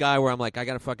 but he's a guy where I'm like, I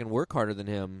got to fucking work harder than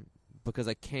him because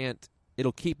I can't,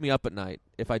 it'll keep me up at night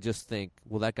if I just think,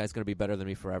 well, that guy's going to be better than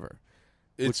me forever.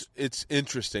 It's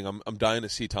interesting. I'm dying to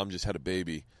see Tom just had a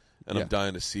baby. And I'm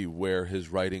dying to see where his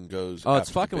writing goes. Oh, it's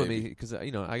fucking with me because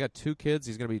I got 2 kids.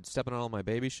 He's going to be stepping on all my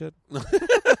baby shit.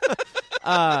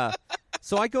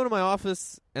 So I go to my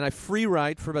office and I free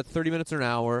write for about 30 minutes or an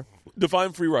hour.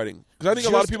 Define free writing, because I think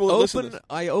a lot of people listen to this.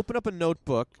 I open up a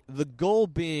notebook. The goal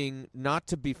being not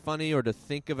to be funny or to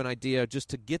think of an idea, just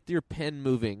to get your pen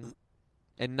moving,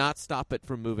 and not stop it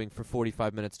from moving for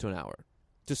 45 minutes to an hour.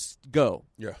 Just go.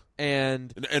 Yeah.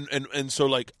 And so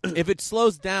like if it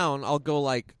slows down, I'll go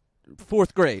like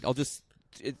 4th grade. I'll just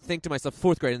think to myself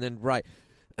 4th grade and then write.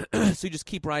 So you just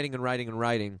keep writing and writing and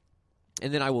writing.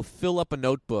 And then I will fill up a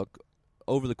notebook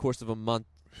over the course of a month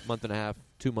and a half,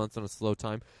 2 months on a slow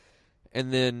time.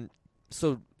 And then,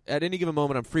 so at any given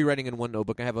moment, I'm free writing in one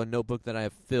notebook. I have a notebook that I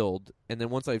have filled. And then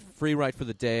once I free write for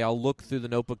the day, I'll look through the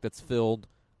notebook that's filled,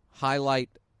 highlight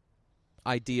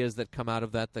ideas that come out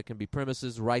of that can be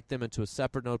premises, write them into a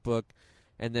separate notebook.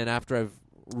 And then after I've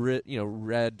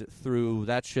read through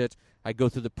that shit, I go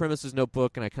through the premises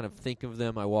notebook and I kind of think of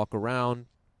them. I walk around.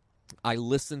 I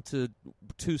listen to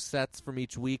 2 sets from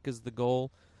each week is the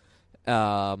goal.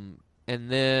 And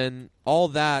then all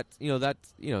that,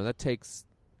 that takes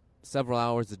several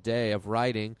hours a day of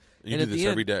writing. You do this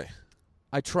every day.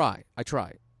 I try.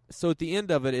 So at the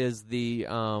end of it is the,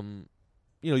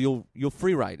 you'll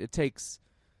free write. It takes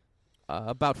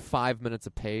about 5 minutes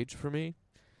a page for me.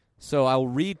 So I'll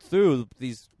read through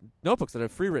these notebooks that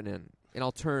I've free written in, and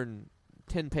I'll turn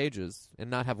 10 pages and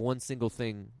not have one single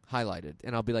thing highlighted.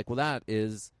 And I'll be like, well, that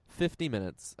is 50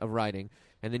 minutes of writing.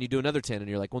 And then you do another 10, and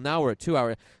you're like, well, now we're at 2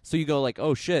 hours. So you go like,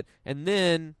 oh, shit. And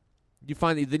then you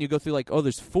then you go through like, oh,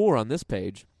 there's 4 on this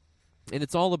page. And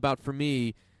it's all about, for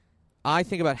me, I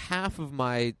think about half of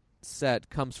my set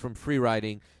comes from free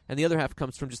writing, and the other half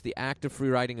comes from just the act of free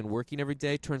writing and working every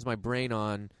day. Turns my brain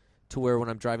on to where when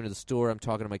I'm driving to the store, I'm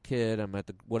talking to my kid, I'm at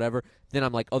the whatever, then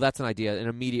I'm like, oh, that's an idea, and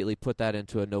immediately put that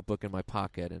into a notebook in my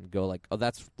pocket and go like, oh,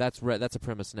 that's a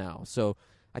premise now. So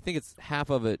I think it's half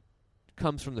of it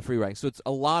comes from the free writing. So it's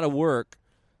a lot of work,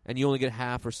 and you only get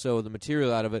half or so of the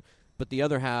material out of it, but the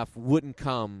other half wouldn't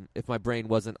come if my brain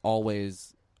wasn't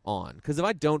always on. Because if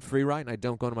I don't free write and I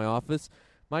don't go to my office,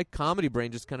 my comedy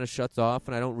brain just kind of shuts off,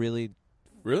 and I don't really?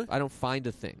 I don't find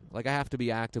a thing. Like, I have to be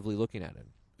actively looking at it.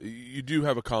 You do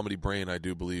have a comedy brain, I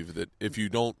do believe, that if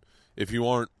you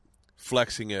aren't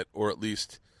flexing it, or at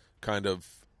least kind of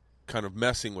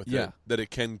messing with it, that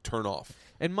it can turn off.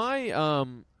 And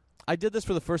I did this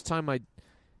for the first time. I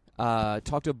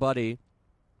talked to a buddy,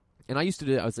 and I used to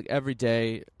do it. I was like every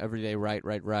day,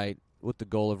 write, with the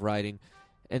goal of writing.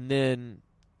 And then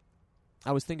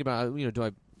I was thinking about, I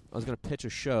was going to pitch a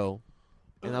show,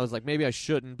 and I was like, maybe I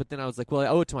shouldn't. But then I was like, well, I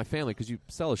owe it to my family, because you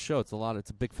sell a show, it's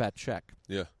a big fat check.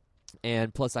 Yeah.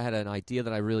 And plus, I had an idea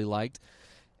that I really liked.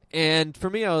 And for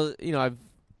me,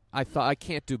 I thought I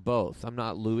can't do both. I'm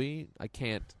not Louis. I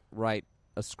can't write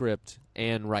a script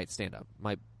and write stand-up.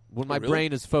 When my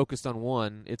brain is focused on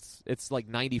one, it's like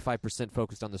 95%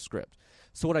 focused on the script.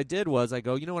 So what I did was I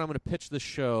go, you know what, I'm going to pitch the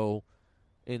show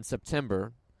in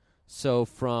September. So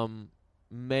from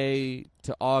May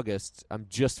to August, I'm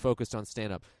just focused on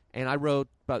stand-up. And I wrote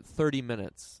about 30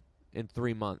 minutes in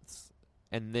 3 months.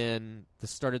 And then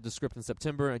started the script in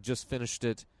September. I just finished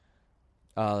it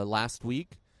last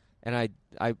week. And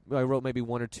I wrote maybe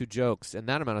 1 or 2 jokes in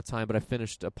that amount of time, but I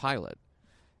finished a pilot.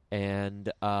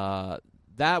 And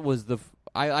that was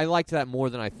I liked that more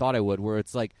than I thought I would, where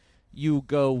it's like you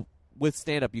go with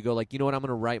stand-up, you go like, you know what, I'm going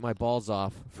to write my balls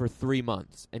off for 3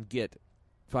 months and get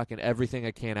fucking everything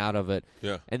I can out of it.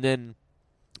 Yeah. And then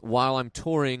while I'm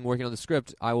touring, working on the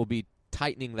script, I will be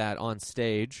tightening that on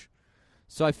stage.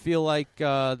 So I feel like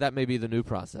that may be the new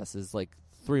process, is like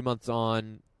 3 months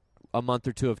on, a month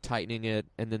or 2 of tightening it,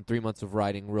 and then 3 months of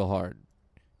writing real hard.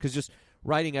 Because just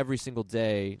writing every single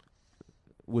day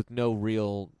with no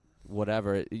real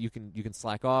whatever, you can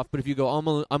slack off. But if you go, I'm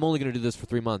only going to do this for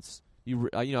 3 months.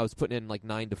 I was putting in like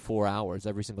 9 to 4 hours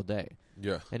every single day.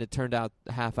 Yeah. And it turned out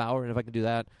a half hour, and if I can do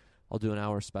that, I'll do an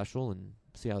hour special and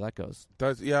see how that goes.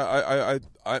 I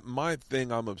my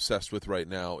thing I'm obsessed with right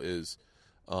now is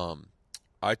I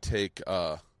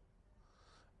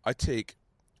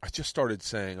just started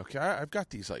saying, okay, I've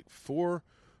got these like 4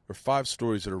 or 5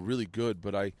 stories that are really good,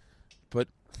 but I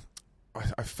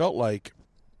felt like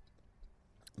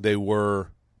they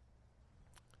were.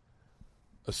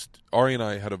 Ari and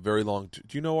I had a very long. Do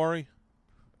you know Ari?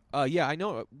 Yeah, I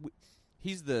know.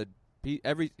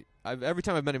 Every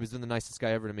time I've met him, he's been the nicest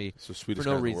guy ever to me. He's the sweetest for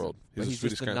no guy in reason. the world. He's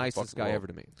just the nicest guy ever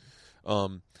to me.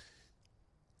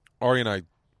 Ari and I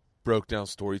broke down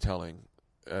storytelling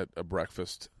at a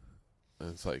breakfast,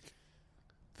 and it's like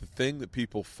the thing that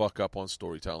people fuck up on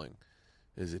storytelling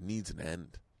is it needs an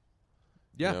end.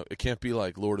 Yeah, you know, it can't be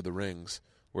like Lord of the Rings,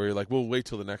 where you're like, "We'll wait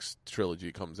till the next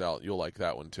trilogy comes out. You'll like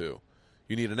that one too."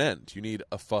 You need an end. You need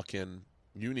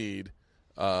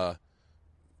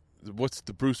what's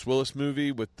the Bruce Willis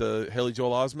movie with the Haley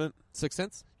Joel Osment? Sixth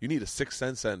Sense? You need a Sixth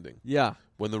Sense ending. Yeah.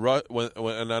 When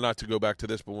and not to go back to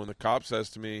this, but when the cop says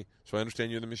to me, "So I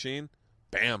understand you're the machine,"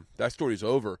 bam, that story's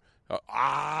over.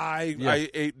 I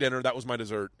ate dinner. That was my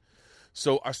dessert.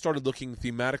 So I started looking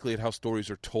thematically at how stories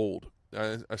are told.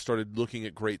 I started looking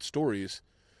at great stories.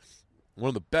 One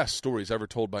of the best stories ever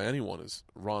told by anyone is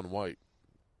Ron White.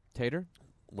 Tater?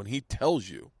 When he tells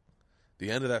you the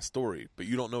end of that story, but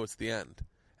you don't know it's the end,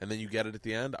 and then you get it at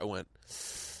the end, I went,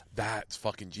 that's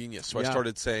fucking genius. So I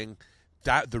started saying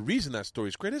that the reason that story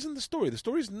is great isn't the story. The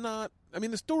story's not. I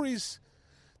mean, the story's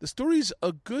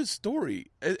a good story.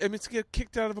 I mean, it's to get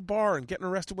kicked out of a bar and getting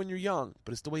arrested when you're young,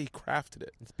 but it's the way he crafted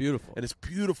it. It's beautiful. And it's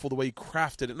beautiful the way he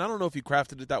crafted it. And I don't know if he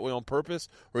crafted it that way on purpose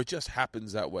or it just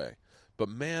happens that way. But,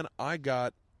 man, I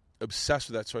got obsessed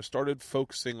with that, so I started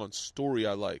focusing on story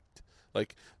I liked,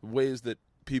 like ways that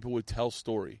people would tell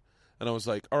story. And I was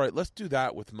like, all right, let's do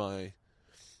that with I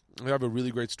have a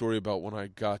really great story about when I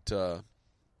got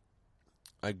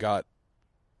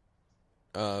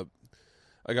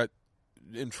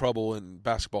in trouble in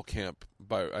basketball camp.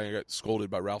 I got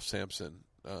scolded by Ralph Sampson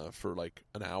for like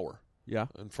an hour. Yeah,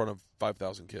 in front of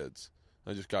 5,000 kids.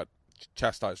 I just got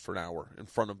chastised for an hour in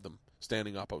front of them,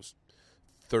 standing up. I was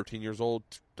 13 years old,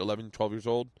 11, 12 years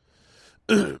old.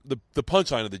 The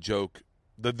punchline of the joke,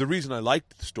 the reason I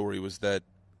liked the story was that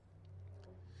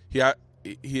he had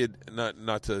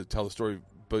not to tell the story,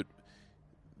 but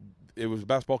it was a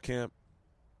basketball camp,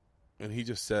 and he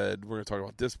just said, we're going to talk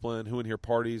about discipline. Who in here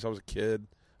parties? I was a kid.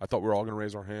 I thought we were all going to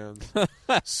raise our hands.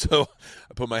 So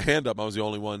I put my hand up. I was the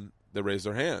only one that raised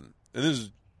their hand. And this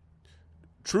is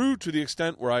true to the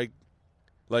extent where I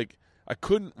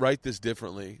couldn't write this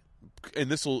differently. And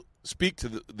this will speak to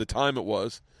the time it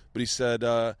was. But he said,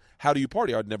 how do you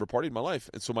party? I'd never partied in my life.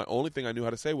 And so my only thing I knew how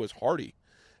to say was hardy.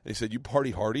 And he said, you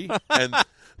party hardy? And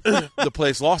the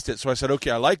place lost it. So I said,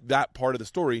 okay, I like that part of the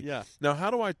story. Yeah. Now, how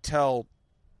do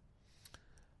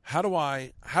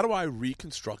I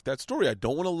reconstruct that story? I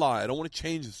don't want to lie. I don't want to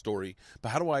change the story. But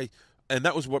how do I? And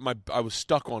that was what I was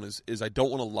stuck on is I don't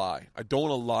want to lie. I don't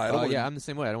want to lie. I'm the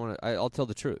same way. I don't want to. I'll tell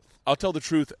the truth. I'll tell the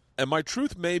truth, and my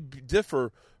truth may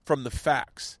differ from the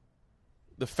facts.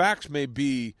 The facts may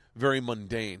be very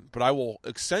mundane, but I will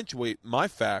accentuate my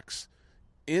facts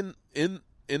in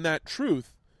that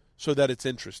truth so that it's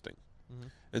interesting. Mm-hmm.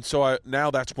 And so now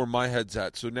that's where my head's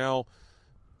at. So now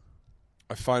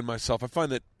I find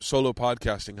that solo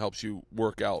podcasting helps you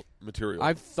work out material.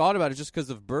 I've thought about it just because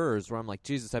of Burrs, where I'm like,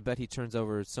 Jesus, I bet he turns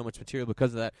over so much material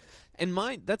because of that. And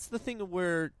that's the thing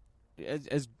where,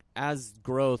 as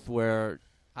growth, where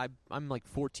I'm like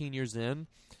 14 years in,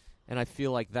 and I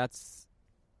feel like that's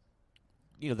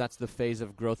the phase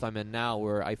of growth I'm in now,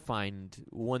 where I find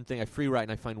one thing, I free write,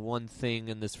 and I find one thing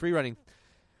in this free writing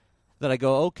that I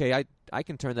go, okay, I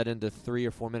can turn that into 3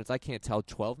 or 4 minutes. I can't tell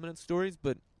 12-minute stories,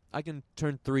 but I can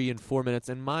turn 3 and 4 minutes.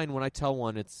 And mine, when I tell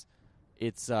one, it's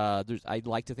I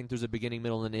like to think there's a beginning,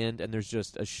 middle, and end, and there's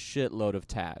just a shitload of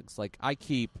tags. Like I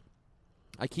keep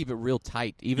it real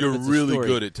tight. Even You're if it's a really story.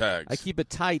 good at tags. I keep it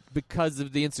tight because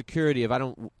of the insecurity of I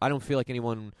don't feel like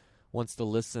anyone wants to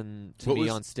listen to me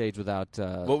on stage without.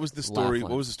 What was the story? laughing.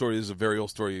 What was the story? This is a very old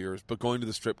story of yours, but going to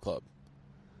the strip club,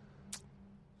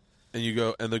 and you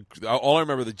go, and all I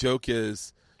remember the joke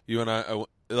is you and I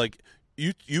like.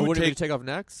 You would take off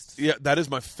next? Yeah, that is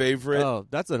my favorite. Oh,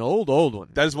 that's an old one.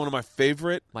 That is one of my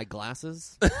favorite. My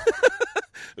glasses. It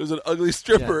was an ugly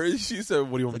stripper. Yeah. She said,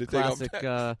 "What do you want me to take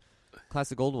off?"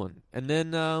 Classic old one. And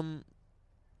then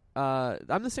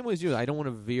I'm the same way as you. I don't want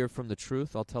to veer from the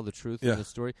truth. I'll tell the truth Yeah. in the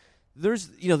story. There's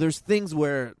things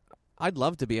where I'd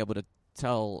love to be able to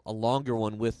tell a longer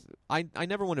one with. I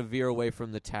never want to veer away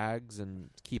from the tags and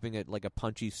keeping it like a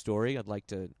punchy story. I'd like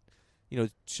to,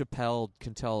 Chappelle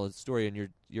can tell a story and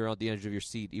you're on the edge of your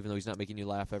seat, even though he's not making you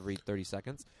laugh every 30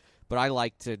 seconds. But I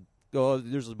like to go. Oh,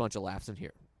 there's a bunch of laughs in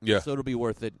here. Yeah. So it'll be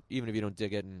worth it, even if you don't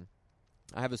dig it. And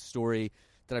I have a story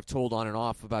that I've told on and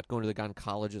off about going to the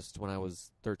gynecologist when I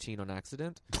was 13 on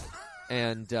accident,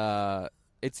 and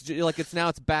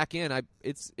it's back in.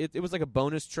 It was like a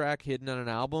bonus track hidden on an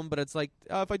album, but it's like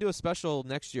if I do a special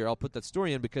next year, I'll put that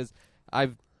story in because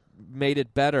I've made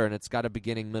it better and it's got a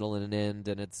beginning, middle, and an end,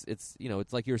 and it's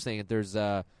like you were saying, there's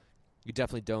you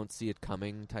definitely don't see it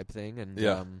coming type thing,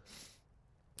 and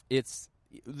it's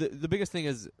the biggest thing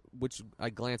is, which I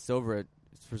glanced over it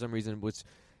for some reason, which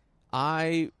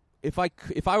if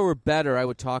I were better, I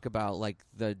would talk about like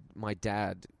my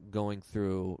dad going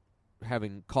through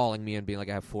calling me and being like,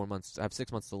 I have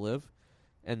 6 months to live,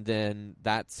 and then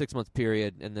that 6 month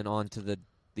period, and then on to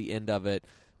the end of it.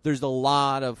 There's a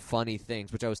lot of funny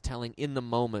things which I was telling in the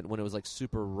moment when it was like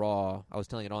super raw. I was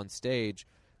telling it on stage,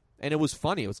 and it was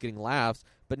funny. It was getting laughs,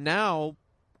 but now,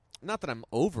 not that I'm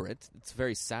over it. It's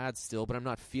very sad still, but I'm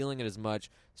not feeling it as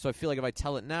much. So I feel like if I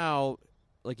tell it now,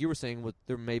 like you were saying,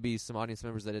 there may be some audience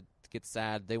members that it gets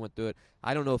sad. They went through it.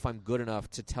 I don't know if I'm good enough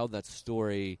to tell that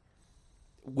story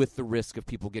with the risk of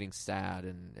people getting sad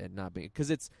and not being,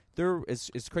 because it's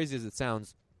as crazy as it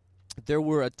sounds. There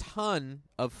were a ton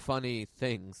of funny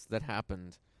things that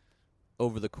happened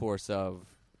over the course of.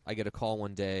 I get a call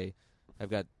one day.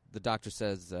 The doctor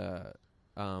says,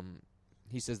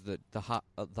 he says that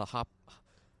the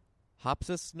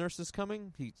hospice nurse is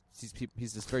coming. He's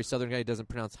this very southern guy. He doesn't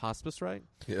pronounce hospice right.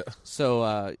 Yeah.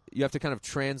 So you have to kind of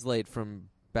translate from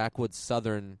backwoods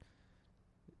southern.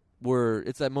 Where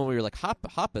it's that moment where you're like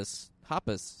hospice.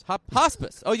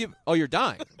 Oh, you're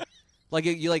dying. Like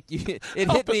it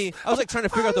hit me. I was like trying to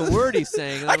figure out the word he's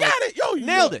saying. And I got it. Yo, you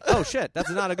nailed it. Oh shit, that's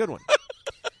not a good one.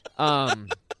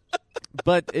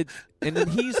 But then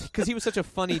because he was such a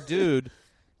funny dude.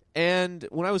 And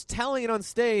when I was telling it on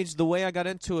stage, the way I got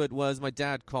into it was my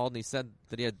dad called and he said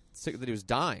that he was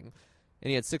dying, and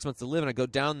he had 6 months to live. And I go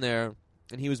down there,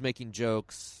 and he was making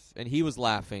jokes, and he was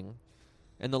laughing.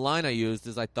 And the line I used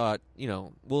is I thought,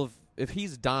 well, if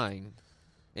he's dying,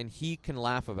 and he can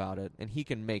laugh about it, and he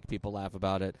can make people laugh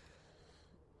about it,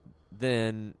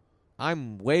 then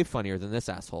I'm way funnier than this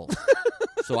asshole.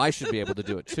 So I should be able to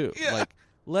do it too. Yeah. Like,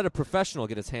 let a professional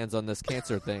get his hands on this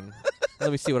cancer thing.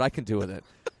 Let me see what I can do with it.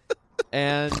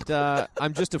 And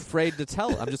I'm just afraid to tell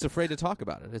it. I'm just afraid to talk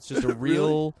about it. It's just a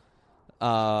real.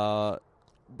 I'm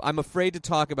afraid to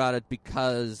talk about it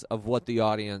because of what the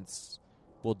audience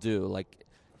will do. Like,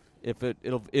 if it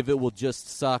will just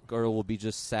suck or it will be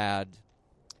just sad.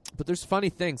 But there's funny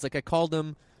things. Like I called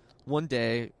him one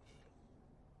day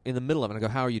in the middle of it. I go,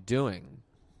 "How are you doing?"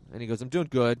 And he goes, "I'm doing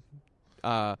good.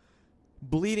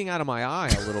 Bleeding out of my eye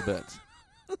a little bit."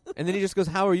 And then he just goes,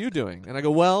 "How are you doing?" And I go,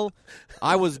 "Well,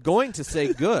 I was going to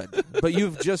say good, but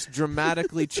you've just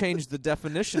dramatically changed the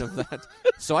definition of that.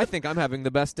 So I think I'm having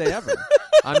the best day ever.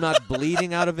 I'm not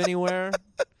bleeding out of anywhere.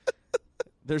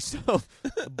 There's no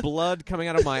blood coming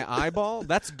out of my eyeball.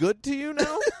 That's good to you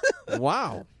now?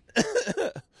 Wow."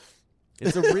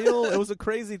 It was a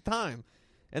crazy time.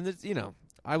 And it's,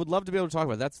 I would love to be able to talk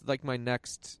about it. That's like my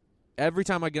next, every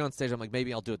time I get on stage, I'm like,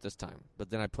 maybe I'll do it this time. But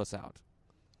then I puss out.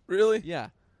 Really? Yeah.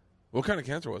 What kind of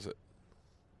cancer was it?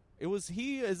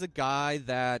 He is a guy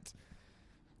that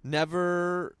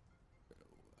never,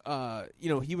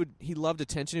 he loved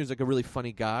attention. He was like a really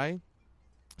funny guy.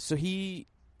 So he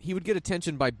would get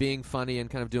attention by being funny and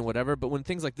kind of doing whatever. But when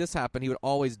things like this happen, he would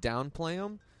always downplay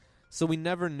them. So we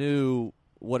never knew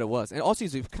what it was. And also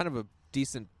he's kind of a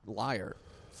decent liar.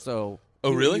 So.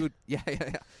 Oh, really? Yeah.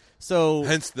 So.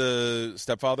 Hence the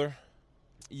stepfather?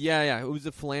 Yeah. It was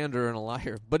a philanderer and a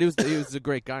liar. But he was a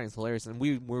great guy. He's hilarious. And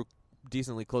we were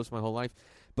decently close my whole life.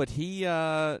 But he's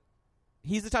the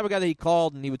type of guy that he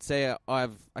called and he would say,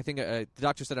 the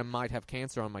doctor said I might have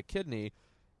cancer on my kidney.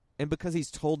 And because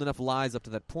he's told enough lies up to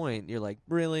that point, you're like,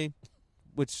 really?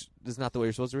 Which is not the way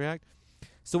you're supposed to react.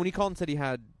 So when he called and said he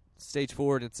had stage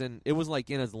 4, and it was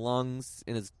like in his lungs,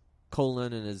 in his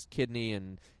colon, and his kidney,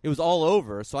 and it was all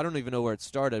over. So I don't even know where it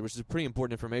started, which is pretty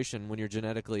important information when you're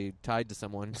genetically tied to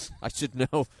someone. I should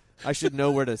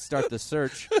know where to start the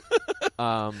search.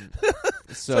 So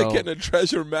it's like getting a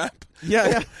treasure map.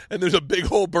 Yeah. And there's a big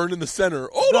hole burned in the center.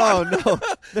 Hold on. No.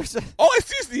 All I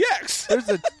see is the X.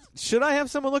 Should I have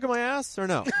someone look at my ass or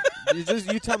no?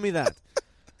 You tell me that.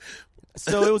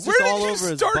 So it was just Where all did over you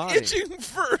his start body. itching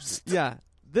first? Yeah.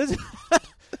 This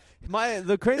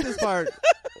the craziest part,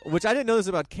 which I didn't know this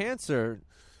about cancer,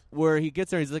 where he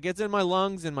gets there, he's like, it's in my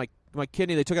lungs and my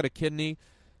kidney. They took out a kidney,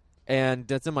 and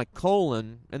it's in my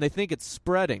colon, and they think it's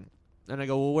spreading. And I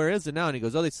go, well, where is it now? And he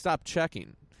goes, oh, they stopped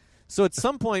checking. So at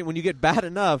some point, when you get bad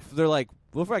enough, they're like,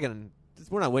 well,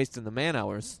 we're not wasting the man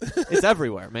hours. It's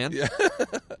everywhere, man. Yeah.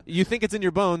 You think it's in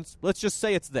your bones. Let's just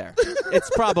say it's there. It's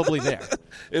probably there.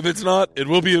 If it's not, it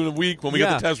will be in a week when we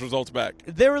get the test results back.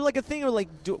 They were like a thing of like,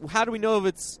 how do we know if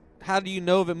it's, how do you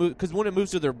know if it moves? Because when it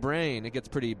moves to their brain, it gets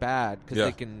pretty bad because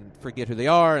they can forget who they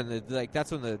are. And like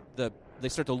that's when they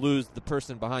start to lose the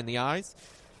person behind the eyes.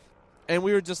 And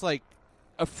we were just like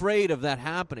afraid of that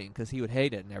happening because he would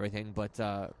hate it and everything. But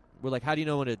we're like, how do you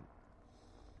know when it,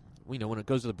 when it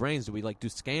goes to the brains? Do we like do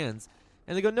scans?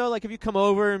 And they go, no, like if you come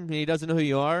over and he doesn't know who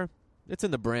you are, it's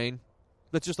in the brain.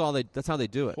 That's just all that's how they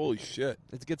do it. Holy shit.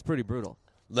 It gets pretty brutal.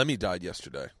 Lemmy died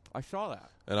yesterday. I saw that.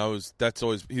 And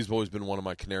he's always been one of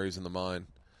my canaries in the mine.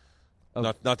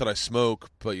 Okay. Not that I smoke,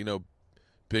 but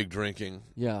big drinking.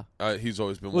 Yeah. He's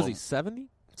always been Was he 70?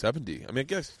 70. I mean, I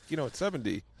guess, at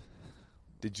 70.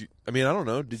 I don't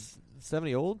know.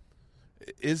 70 old?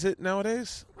 Is it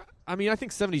nowadays? I mean, I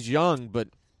think 70's young, but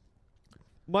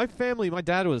my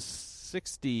dad was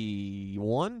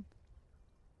 61.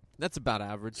 That's about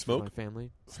average for my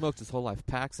family. Smoked his whole life.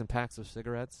 Packs and packs of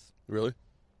cigarettes. Really?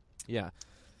 Yeah.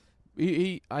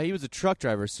 He was a truck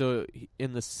driver, so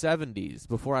in the 70s,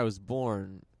 before I was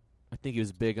born, I think he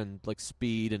was big on like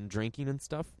speed and drinking and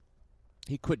stuff.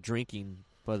 He quit drinking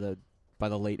by the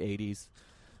late 80s,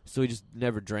 so he just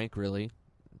never drank really.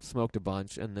 Smoked a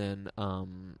bunch, and then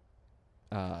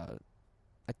I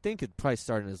think it probably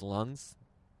started in his lungs.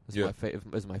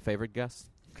 Is my favorite guess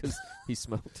because he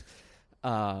smoked.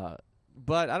 But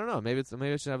I don't know. Maybe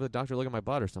I should have the doctor look at my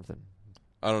butt or something.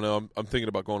 I don't know. I'm thinking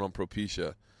about going on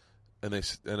Propecia, and they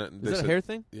said, a hair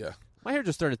thing? Yeah, my hair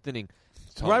just started thinning.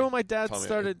 Right when my dad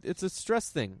started, it's a stress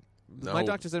thing. No, my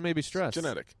doctor said maybe stress. It's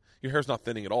genetic. Your hair's not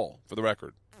thinning at all. For the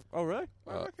record. Oh really?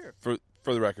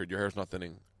 For the record, your hair's not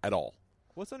thinning at all.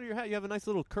 What's under your hat? You have a nice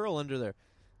little curl under there.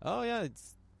 Oh yeah,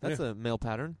 that's a male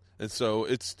pattern. And so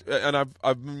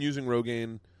I've been using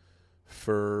Rogaine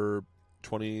for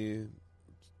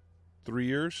 23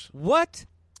 years. What?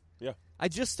 Yeah. I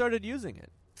just started using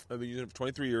it. I've been using it for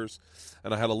 23 years,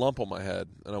 and I had a lump on my head,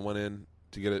 and I went in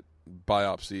to get it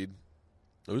biopsied.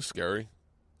 It was scary.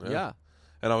 Yeah.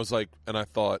 And I was like, and I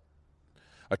thought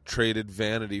I traded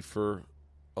vanity for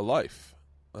a life.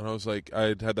 And I was like, I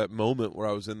had that moment where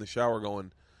I was in the shower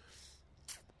going,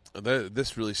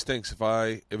 this really stinks if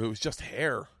it was just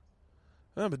hair.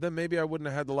 But then maybe I wouldn't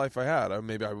have had the life I had.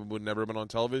 Maybe I would never have been on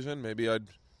television. Maybe I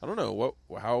don't know.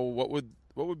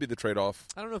 What would be the trade-off?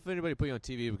 I don't know if anybody put you on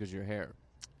TV because of your hair.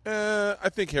 I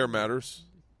think hair matters.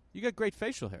 You got great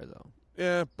facial hair, though.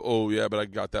 Yeah. Oh, yeah, but I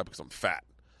got that because I'm fat.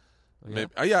 Oh, yeah?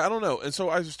 Maybe, I don't know. And so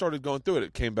I just started going through it.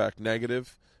 It came back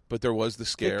negative, but there was the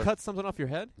scare. They cut something off your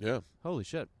head? Yeah. Holy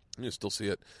shit. You still see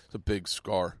it. It's a big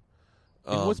scar.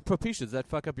 And what's Propecia? Does that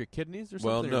fuck up your kidneys or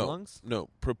something? Your lungs? No.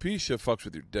 Propecia fucks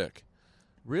with your dick.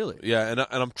 Really? Yeah, and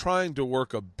I'm trying to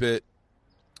work a bit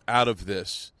out of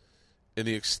this in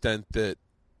the extent that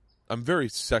I'm very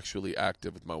sexually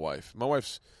active with my wife. My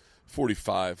wife's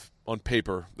 45. On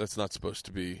paper, that's not supposed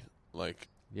to be,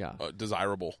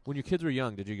 desirable. When your kids were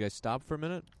young, did you guys stop for a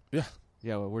minute? Yeah.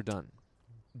 Yeah, well, we're done.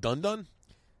 Done?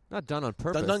 Not done on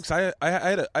purpose. Done, because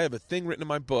I have a thing written in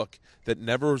my book that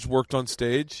never has worked on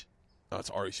stage. Oh, it's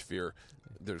Ari Shaffir.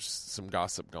 There's some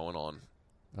gossip going on.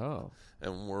 Oh.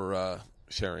 And we're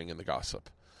sharing in the gossip.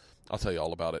 I'll tell you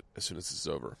all about it as soon as this is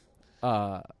over.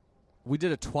 We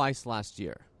did it twice last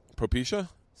year. Propecia?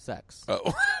 Sex.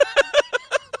 Oh.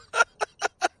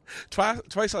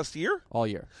 Twice last year? All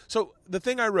year. So the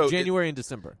thing I wrote... January and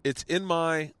December. It's in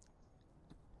my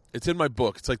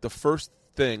book. It's like the first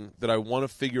thing that I want to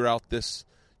figure out this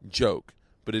joke,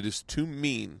 but it is too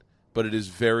mean, but it is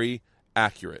very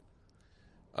accurate.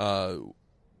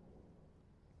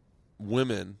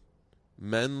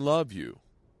 Men love you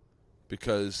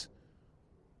because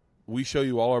we show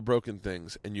you all our broken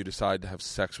things and you decide to have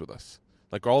sex with us.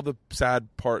 Like all the sad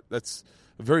part, that's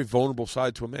a very vulnerable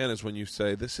side to a man is when you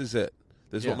say, this is it.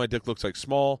 This is what my dick looks like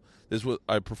small. This is what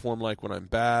I perform like when I'm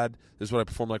bad. This is what I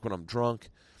perform like when I'm drunk.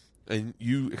 And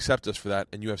you accept us for that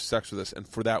and you have sex with us. And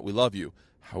for that, we love you.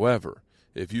 However,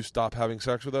 if you stop having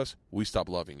sex with us, we stop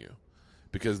loving you.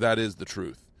 Because that is the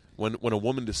truth. When a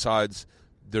woman decides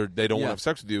they don't want to have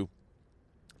sex with you,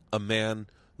 a man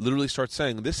literally starts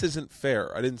saying, this isn't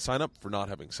fair. I didn't sign up for not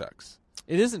having sex.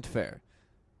 It isn't fair.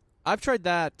 I've tried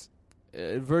that,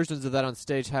 versions of that on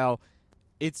stage, how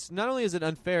it's not only is it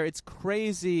unfair, it's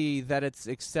crazy that it's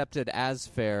accepted as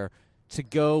fair to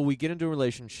go, we get into a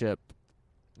relationship,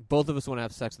 both of us want to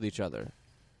have sex with each other,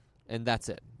 and that's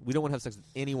it. We don't want to have sex with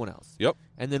anyone else. Yep.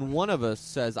 And then one of us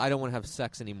says, I don't want to have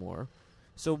sex anymore.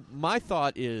 So my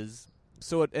thought is,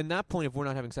 so at that point, if we're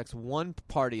not having sex, one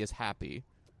party is happy,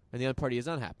 and the other party is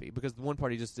unhappy, because the one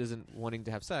party just isn't wanting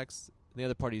to have sex, and the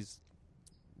other party's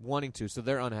wanting to, so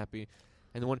they're unhappy.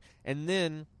 And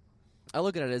then I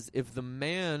look at it as if the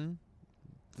man,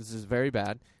 this is very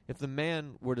bad, if the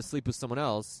man were to sleep with someone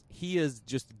else, he is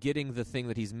just getting the thing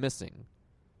that he's missing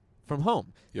from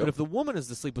home. Yep. But if the woman is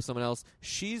to sleep with someone else,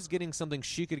 she's getting something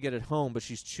she could get at home, but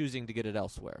she's choosing to get it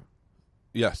elsewhere.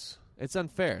 Yes. It's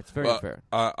unfair. It's very unfair.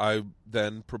 I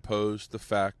then proposed the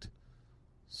fact,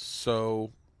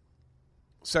 so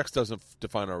sex doesn't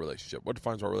define our relationship. What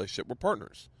defines our relationship? We're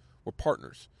partners.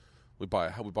 We bought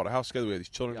a house together. We had these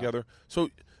children together. So,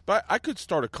 but I could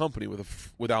start a company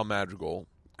with Al Madrigal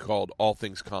called All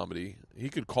Things Comedy. He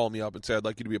could call me up and say, I'd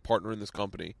like you to be a partner in this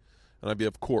company. And I'd be,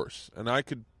 of course. And I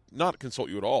could not consult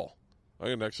you at all. I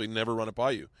could actually never run it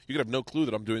by you. You could have no clue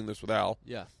that I'm doing this with Al.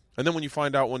 Yeah. And then when you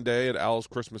find out one day at Al's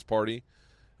Christmas party,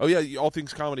 oh yeah, All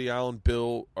Things Comedy, Al and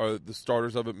Bill are the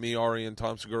starters of it. Me, Ari, and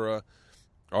Tom Segura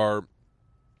are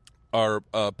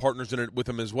partners in it with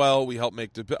him as well. We help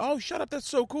make the... Oh, shut up, that's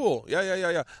so cool. Yeah.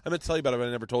 I meant to tell you about it, but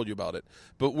I never told you about it.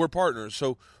 But we're partners,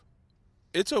 so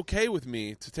it's okay with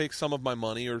me to take some of my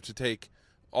money or to take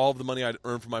all of the money I'd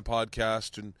earned from my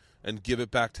podcast and give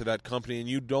it back to that company, and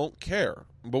you don't care.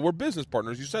 But we're business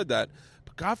partners, you said that.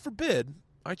 But God forbid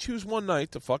I choose one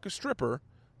night to fuck a stripper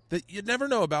that you'd never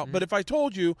know about. But if I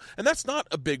told you, and that's not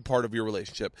a big part of your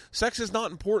relationship. Sex is not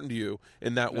important to you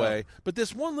in that way. But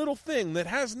this one little thing that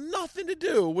has nothing to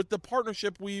do with the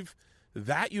partnership you'd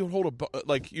hold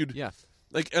you'd... Yeah.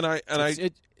 Like,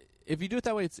 if you do it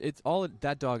that way, it's all...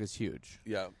 That dog is huge.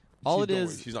 Yeah. All it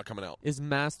is... She's not coming out. ...is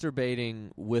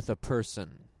masturbating with a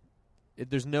person.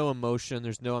 There's no emotion.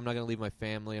 There's no, I'm not going to leave my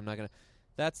family. I'm not going to...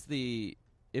 That's the...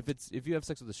 If you have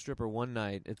sex with a stripper one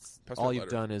night, it's all you've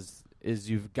done is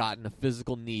you've gotten a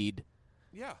physical need.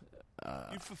 Yeah,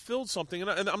 you fulfilled something,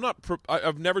 and I'm not.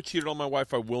 I've never cheated on my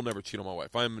wife. I will never cheat on my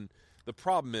wife. The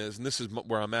problem is, and this is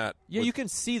where I'm at. Yeah, you can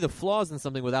see the flaws in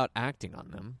something without acting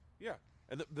on them. Yeah,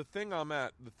 and the thing I'm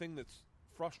at, the thing that's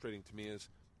frustrating to me is,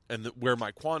 and where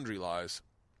my quandary lies.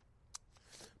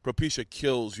 Propecia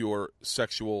kills your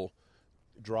sexual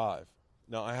drive.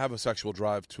 Now, I have a sexual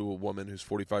drive to a woman who's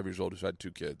 45 years old who's had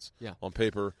 2 kids. Yeah. On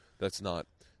paper, that's not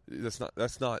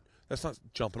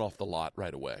jumping off the lot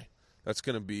right away. That's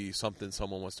going to be something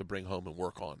someone wants to bring home and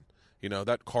work on. You know,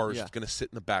 that car is going to sit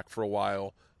in the back for a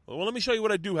while. Well, let me show you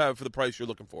what I do have for the price you're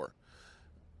looking for.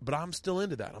 But I'm still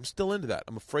into that.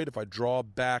 I'm afraid if I draw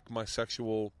back my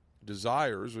sexual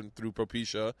desires and through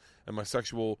Propecia and my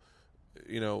sexual,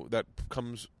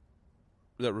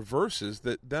 that reverses,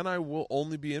 that then I will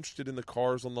only be interested in the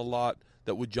cars on the lot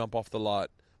that would jump off the lot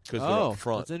because they're up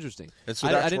front. That's interesting. And so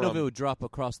I didn't know if it would drop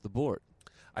across the board.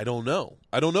 I don't know.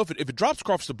 If it drops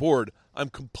across the board, I'm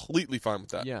completely fine with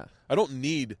that. Yeah. I don't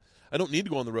need to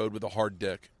go on the road with a hard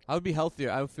dick. I would be healthier.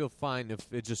 I would feel fine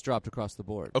if it just dropped across the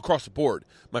board. Across the board.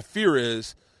 My fear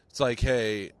is, it's like,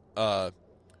 hey,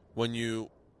 when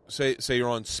you say you're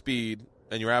on speed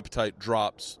and your appetite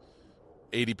drops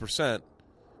 80%,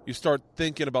 you start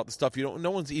thinking about the stuff you don't. No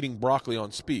one's eating broccoli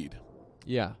on speed.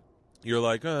 Yeah. You're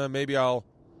like, maybe I'll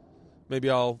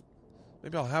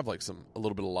have like a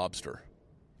little bit of lobster.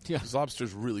 Yeah. Because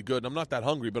lobster's really good, and I'm not that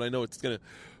hungry, but I know it's gonna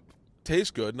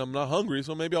taste good, and I'm not hungry,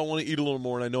 so maybe I'll want to eat a little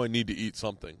more, and I know I need to eat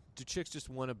something. Do chicks just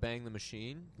want to bang the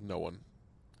machine? No one.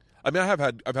 I mean,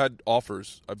 I've had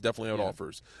offers. I've definitely had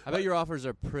offers. I bet your offers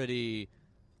are pretty.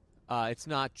 It's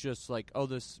not just like, oh,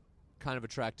 this kind of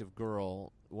attractive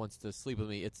girl wants to sleep with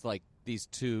me. It's like these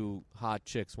 2 hot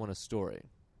chicks want a story.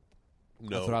 No.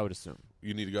 That's what I would assume.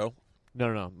 You need to go?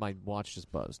 No. My watch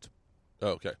just buzzed. Oh,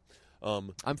 okay.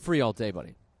 I'm free all day,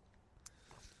 buddy.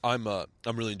 I'm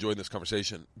really enjoying this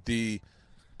conversation.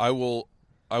 I'll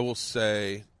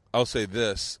say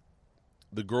this: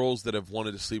 the girls that have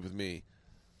wanted to sleep with me,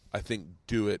 I think,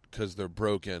 do it because they're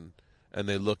broken and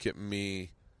they look at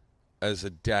me as a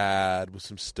dad with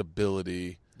some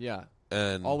stability. Yeah.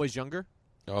 And always younger.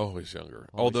 Always younger.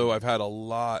 Although I've had a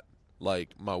lot like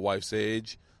my wife's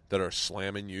age that are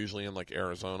slamming, usually in like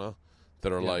Arizona,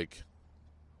 that are like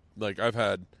I've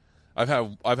had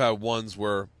ones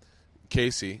where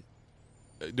Casey.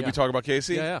 Did we talk about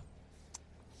Casey? Yeah.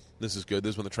 This is good.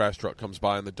 This is when the trash truck comes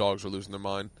by and the dogs are losing their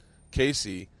mind.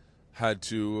 Casey had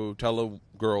to tell a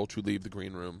girl to leave the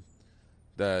green room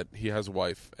that he has a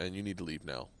wife and you need to leave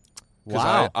now. Because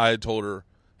Wow. I had told her,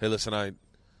 hey, listen, I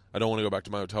I don't want to go back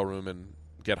to my hotel room and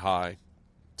get high.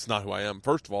 It's not who I am.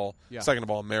 First of all, Yeah. Second of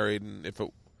all, I'm married, and if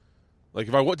I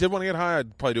did want to get high,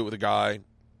 I'd probably do it with a guy.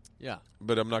 Yeah.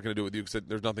 But I'm not going to do it with you because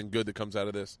there's nothing good that comes out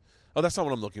of this. Oh, that's not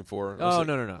what I'm looking for. Oh,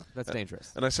 no. That's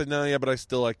dangerous. And I said, no, yeah, but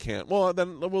I can't. Well,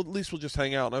 then at least we'll just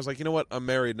hang out. And I was like, you know what? I'm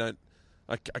married, and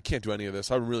I can't do any of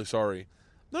this. I'm really sorry.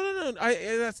 No.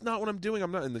 That's not what I'm doing.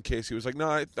 I'm not in the case. He was like, no,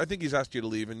 I think he's asked you to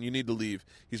leave, and you need to leave.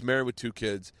 He's married with 2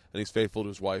 kids, and he's faithful to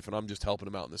his wife, and I'm just helping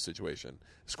him out in this situation.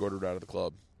 Escorted her out of the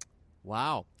club.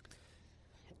 Wow.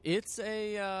 It's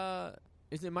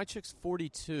my chick's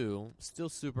 42, still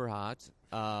super hot,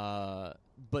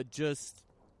 but just,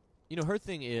 her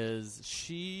thing is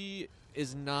she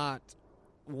is not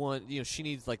one, she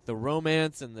needs like the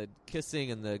romance and the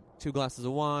kissing and the 2 glasses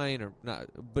of wine, or not,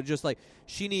 but just like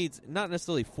she needs not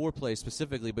necessarily foreplay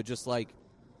specifically, but just like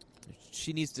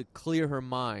she needs to clear her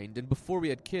mind. And before we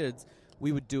had kids,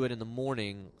 we would do it in the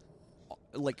morning,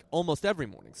 like almost every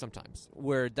morning sometimes,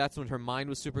 where that's when her mind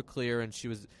was super clear and she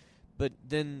was, but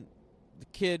then the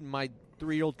kid, my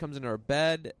 3-year-old, comes into our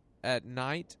bed at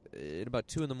night at about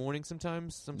 2 in the morning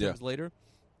sometimes later.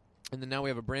 And then now we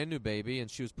have a brand new baby, and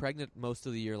she was pregnant most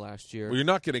of the year last year. Well, you're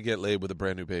not going to get laid with a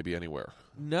brand new baby anywhere.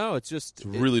 No, it's just... It's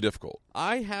really difficult.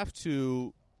 I have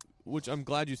to, which I'm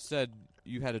glad you said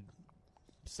you had a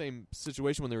same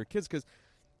situation when they were kids, because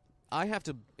I have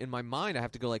to, in my mind, I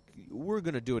have to go like, we're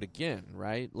going to do it again,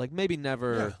 right? Like maybe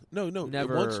never... Yeah. No.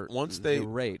 Never once they... the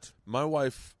rate. My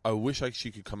wife, I wish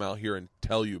she could come out here and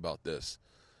tell you about this,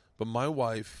 but my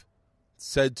wife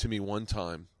said to me one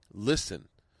time, listen,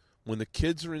 when the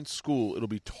kids are in school, it'll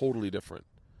be totally different.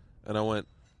 And I went,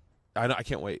 I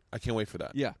can't wait. I can't wait for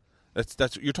that. Yeah. That's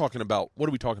what you're talking about. What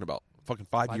are we talking about? Fucking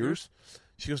 5 years?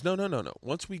 She goes, no.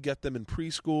 Once we get them in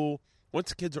preschool, once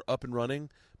the kids are up and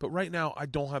running, but right now I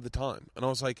don't have the time. And I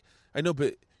was like, I know,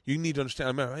 but you need to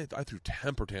understand. I threw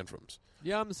temper tantrums.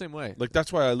 Yeah, I'm the same way. Like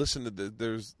that's why I listen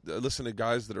to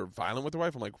guys that are violent with their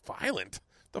wife. I'm like, violent?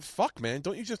 The fuck, man?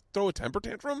 Don't you just throw a temper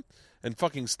tantrum and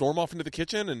fucking storm off into the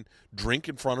kitchen and drink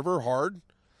in front of her hard?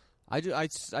 I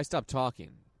stopped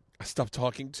talking. I stopped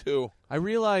talking too. I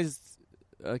realized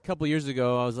a couple years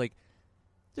ago, I was like,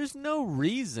 there's no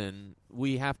reason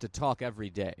we have to talk every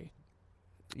day.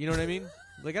 You know what I mean?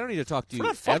 Like, I don't need to talk to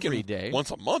you every day.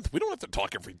 Once a month. We don't have to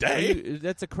talk every day.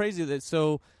 That's a crazy...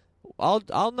 So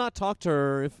I'll not talk to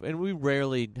her, and we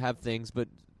rarely have things, but...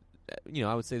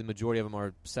 I would say the majority of them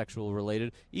are sexual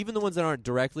related. Even the ones that aren't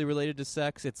directly related to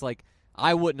sex, it's like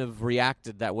I wouldn't have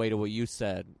reacted that way to what you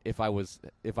said if I was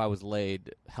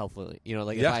laid healthily.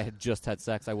 If I had just had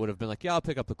sex, I would have been like, yeah, I'll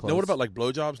pick up the clothes. No, what about like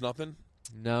blowjobs? Nothing?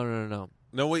 No.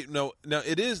 No, wait, no. Now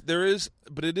it is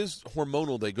but it is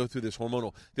hormonal. They go through this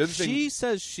hormonal. The other thing, she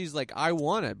says she's like, I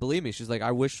want it. Believe me, she's like,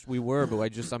 I wish we were, but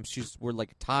we're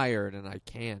like tired and I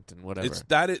can't and whatever. It's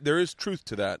that there is truth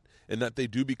to that, and that they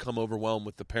do become overwhelmed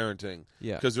with the parenting.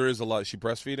 Yeah, because there is a lot. Is she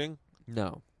breastfeeding?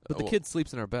 No, but the kid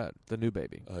sleeps in our bed. The new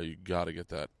baby. Oh, you got to get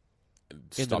that.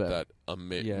 Stop that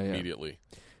immediately.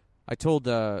 I told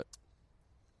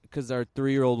because our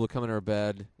 3-year-old will come in our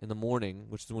bed in the morning,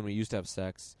 which is when we used to have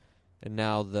sex. And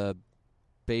now the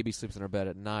baby sleeps in our bed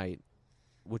at night,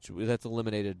 that's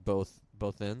eliminated both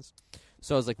ends.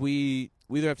 So I was like, we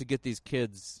either have to get these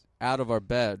kids out of our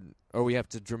bed, or we have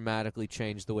to dramatically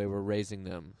change the way we're raising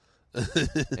them,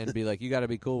 and be like, you got to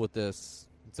be cool with this.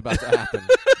 It's about to happen.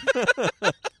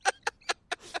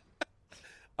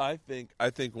 I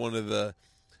think one of the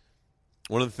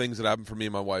things that happened for me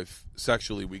and my wife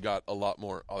sexually, we got a lot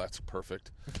more. Oh, that's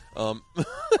perfect.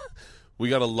 We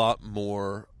got a lot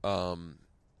more.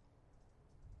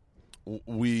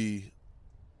 We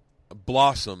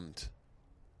blossomed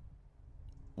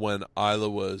when Isla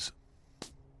was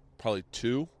probably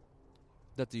 2.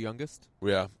 That's the youngest.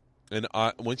 Yeah, and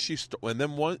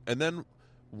then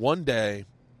one day,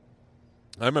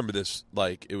 I remember this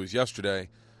like it was yesterday.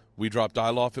 We dropped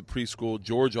Isla off at preschool,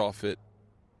 George off at,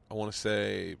 I want to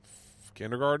say,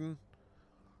 kindergarten.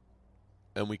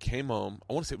 And we came home.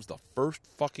 I want to say it was the first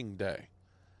fucking day.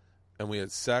 And we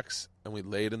had sex, and we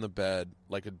laid in the bed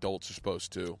like adults are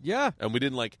supposed to. Yeah. And we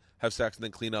didn't like have sex and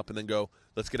then clean up and then go,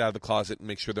 let's get out of the closet and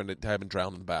make sure they haven't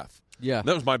drowned in the bath. Yeah. And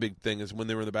that was my big thing is when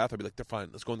they were in the bath, I'd be like, they're fine.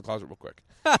 Let's go in the closet real quick.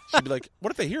 She'd be like, what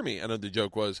if they hear me? And the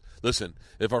joke was, listen,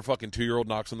 if our fucking 2-year-old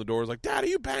knocks on the door is like, Dad, are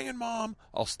you banging Mom?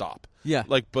 I'll stop. Yeah.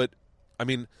 Like, but, I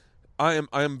mean, I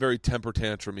am very temper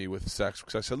tantrumy with sex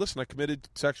because I said, listen, I committed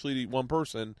sexually to one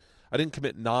person. I didn't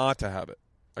commit not to have it.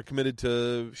 I committed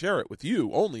to share it with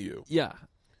you, only you. Yeah.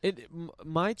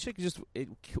 My chick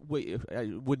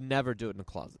would never do it in the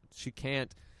closet. She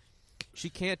can't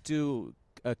do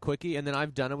a quickie, and then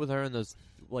I've done it with her in those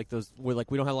where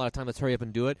like we don't have a lot of time. Let's hurry up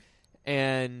and do it.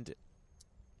 And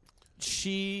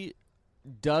she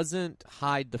doesn't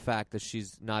hide the fact that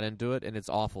she's not into it, and it's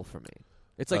awful for me.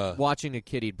 It's like watching a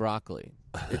kid eat broccoli.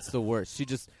 It's the worst.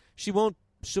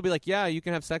 She'll be like, yeah, you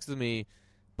can have sex with me,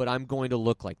 but I'm going to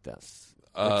look like this.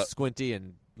 Like squinty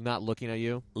and not looking at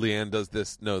you. Leanne does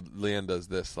this. No, Leanne does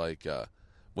this. Like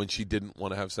when she didn't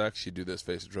want to have sex, she'd do this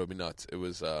face. It drove me nuts. It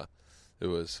was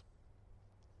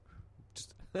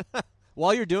just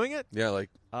while you're doing it. Yeah, like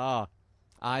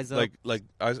eyes up, like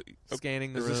eyes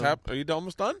scanning the room. This are you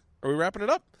almost done? Are we wrapping it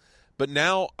up? But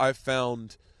now I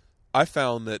found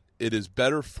that it is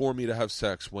better for me to have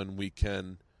sex when we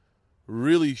can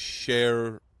really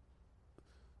share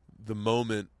the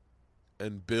moment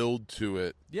and build to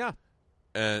it. Yeah.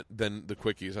 And then the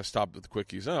quickies. I stopped with the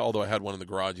quickies. Although I had one in the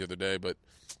garage the other day, but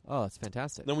that's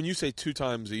fantastic. Now, when you say 2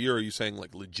 times a year, are you saying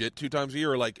like legit 2 times a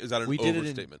year, or like is that an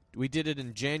overstatement? We did it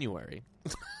in January,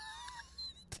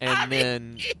 and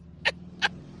then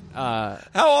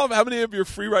how many of your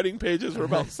free writing pages were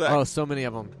about sex? Oh, so many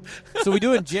of them. So we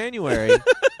do it in January,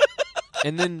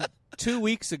 and then 2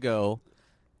 weeks ago,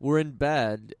 we're in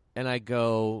bed, and I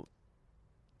go,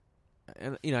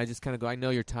 and I just kind of go, I know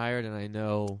you're tired, and I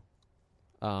know.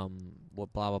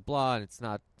 What blah blah blah, and it's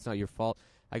not your fault.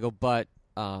 I go, but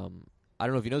I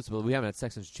don't know if you noticed, but we haven't had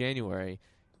sex since January,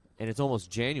 and it's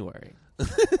almost January.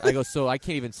 I go, so I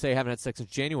can't even say I haven't had sex since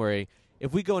January.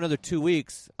 If we go another 2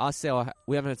 weeks, I'll say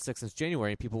we haven't had sex since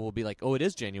January, and people will be like, oh, it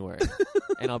is January,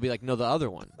 and I'll be like, no, the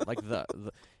other one, like the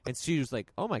and she was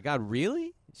like, oh my God,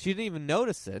 really? She didn't even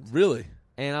notice it, really?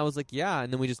 And I was like, yeah,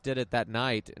 and then we just did it that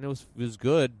night, and it was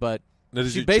good, but now,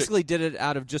 she basically did it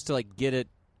out of just to like get it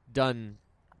done.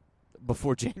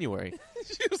 Before January,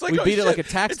 she was like, we beat shit. it like a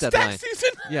tax deadline. Tax season.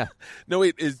 Yeah. No,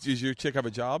 wait. Does your chick have a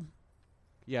job?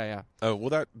 Yeah. Oh,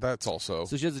 well, that's also.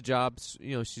 So she has a job.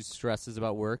 She stresses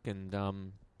about work, and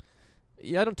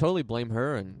I don't totally blame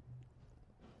her. And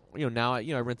now I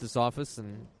rent this office,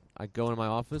 and I go into my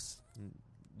office and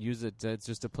use it. It's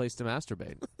just a place to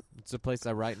masturbate. It's a place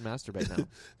I write and masturbate now.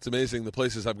 It's amazing the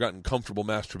places I've gotten comfortable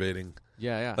masturbating.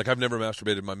 Yeah. Like I've never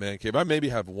masturbated in my man cave. I maybe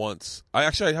have once. I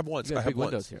have once. You have I have big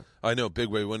once. windows here. I know, big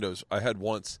way windows. I had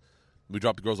once. We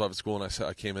dropped the girls off at school, and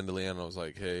I came into Leanne, and I was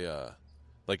like, "Hey,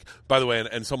 by the way,"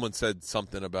 and someone said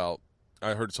something about.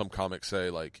 I heard some comic say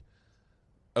like,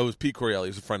 "Oh, it was Pete Corielli.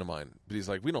 He's a friend of mine, but he's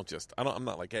like, we don't just. I'm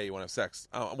not like, hey, you want to have sex?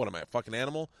 What am I, a fucking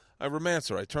animal? I romance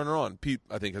her. I turn her on. Pete,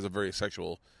 I think, has a very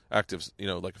sexual, active,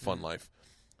 like a fun life.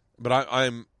 But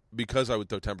I'm because I would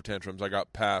throw temper tantrums. I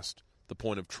got past the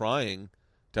point of trying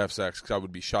to have sex because I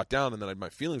would be shot down, and then my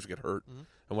feelings would get hurt. Mm-hmm.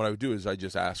 And what I would do is I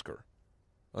just ask her,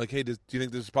 like, "Hey, do you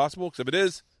think this is possible? Because if it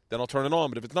is, then I'll turn it on.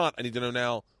 But if it's not, I need to know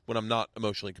now when I'm not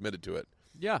emotionally committed to it."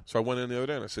 Yeah. So I went in the other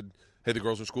day and I said, "Hey, the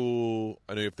girls in school.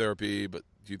 I know you have therapy, but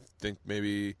do you think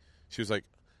maybe?" She was like,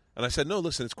 and I said, "No,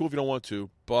 listen, it's cool if you don't want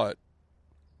to, but."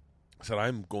 I said,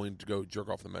 "I'm going to go jerk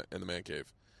off in the man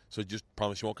cave. So just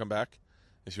promise you won't come back."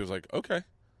 And she was like, "Okay."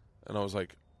 And I was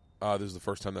like, "This is the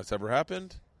first time that's ever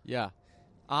happened." Yeah.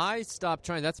 I stopped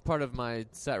trying. That's part of my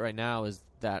set right now is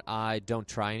that I don't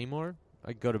try anymore.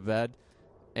 I go to bed,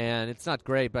 and it's not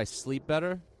great, but I sleep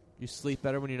better. You sleep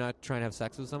better when you're not trying to have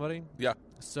sex with somebody. Yeah.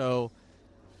 So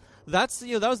that's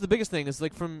that was the biggest thing. It's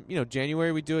like from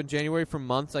January we do it in January for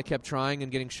months. I kept trying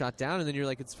and getting shot down, and then you're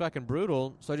like, it's fucking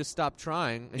brutal. So I just stopped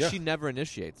trying, and she never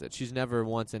initiates it. She's never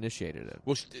once initiated it.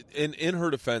 Well, in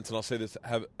her defense, and I'll say this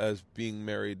as being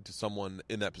married to someone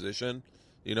in that position,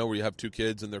 where you have 2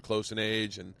 kids and they're close in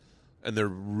age and they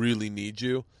really need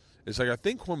you. It's like I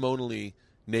think hormonally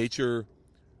nature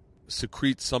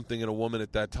secretes something in a woman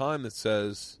at that time that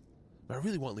says, I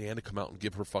really want Leanne to come out and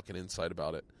give her fucking insight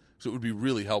about it. So it would be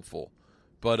really helpful.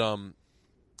 But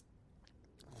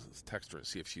let's text her and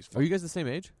see if she's. Are you guys the same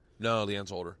age? No,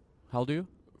 Leanne's older. How old are you?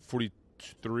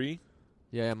 43.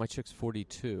 Yeah, my chick's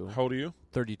 42. How old are you?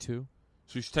 32.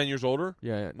 So she's 10 years older.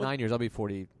 Yeah, 9 years. I'll be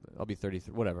 40. I'll be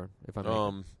 33. Whatever. If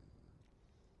I'm.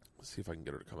 Let's see if I can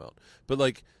get her to come out. But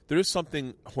like, there is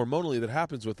something hormonally that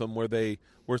happens with them where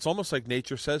it's almost like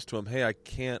nature says to them, "Hey, I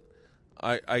can't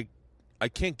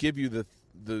give you the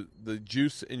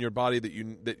juice in your body that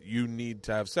you need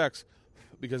to have sex,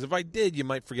 because if I did, you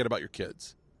might forget about your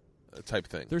kids," type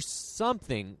thing. There's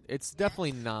something. It's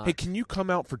definitely not. Hey, can you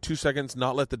come out for 2 seconds,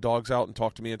 not let the dogs out, and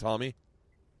talk to me and Tommy?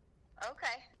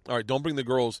 Okay. All right, don't bring the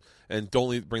girls, and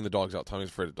don't bring the dogs out. Tommy's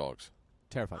afraid of dogs.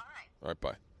 Terrified. All right,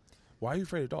 bye. Why are you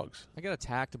afraid of dogs? I got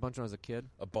attacked a bunch when I was a kid.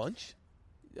 A bunch?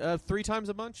 3 times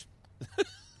a bunch.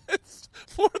 It's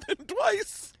more than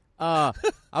twice. I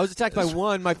was attacked by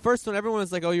one. My first one, everyone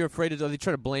was like, "Oh, you're afraid of dogs." They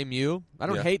try to blame you. I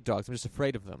don't hate dogs. I'm just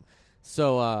afraid of them.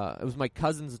 So it was my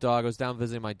cousin's dog. I was down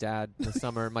visiting my dad in the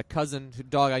summer. My cousin,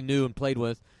 dog I knew and played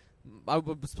with, I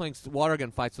was playing water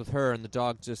gun fights with her, and the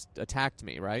dog just attacked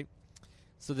me, right?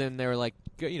 So then they were like,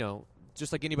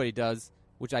 just like anybody does,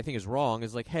 which I think is wrong,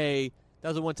 is like, hey, that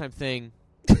was a one-time thing.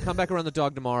 Come back around the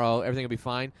dog tomorrow. Everything will be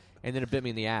fine. And then it bit me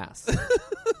in the ass.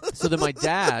 So then my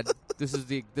dad, this is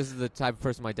the type of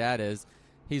person my dad is.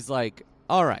 He's like,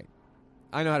 all right,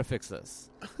 I know how to fix this.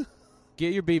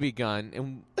 Get your BB gun,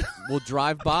 and we'll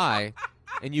drive by,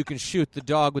 and you can shoot the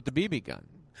dog with the BB gun.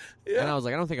 Yeah. And I was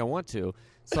like, I don't think I want to.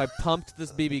 So I pumped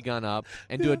this BB gun up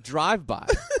and do a drive-by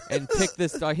and pick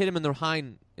this dog. I hit him in the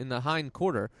hind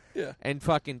quarter, and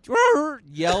fucking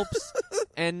yelps.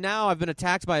 And now I've been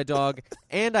attacked by a dog,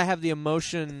 and I have the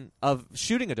emotion of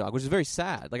shooting a dog, which is very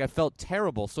sad. Like, I felt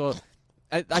terrible. So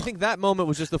I think that moment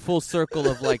was just the full circle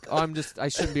of like, I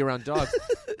shouldn't be around dogs.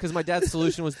 Because my dad's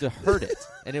solution was to hurt it,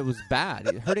 and it was bad.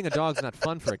 Hurting a dog's not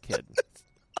fun for a kid.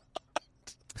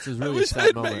 This is really a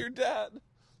sad moment. Met your dad.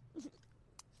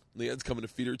 Leanne's coming to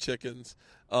feed her chickens.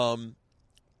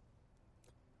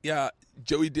 Yeah,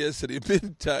 Joey Diaz said he'd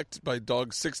been attacked by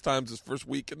dogs 6 times his first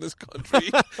week in this country.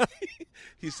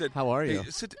 He said, "How are you? Hey,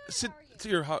 sit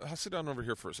down over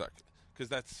here for a sec,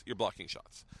 because you're blocking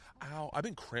shots." Ow, I've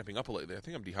been cramping up lately. I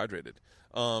think I'm dehydrated.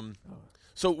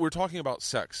 So we're talking about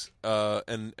sex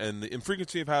and the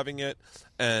infrequency of having it,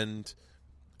 and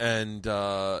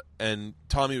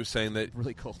Tommy was saying that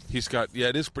really cold. He's got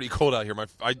it is pretty cold out here.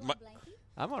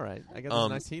 I'm all right. I got a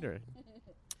nice heater.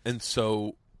 And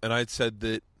I had said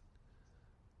that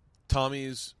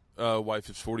Tommy's wife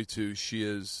is 42.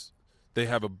 They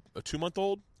have a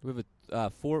 2-month-old. We have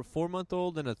a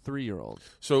 4-month-old and a 3-year-old.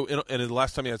 So, and the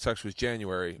last time he had sex was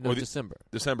January. No, December.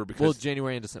 December, because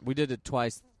January and December. We did it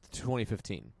twice.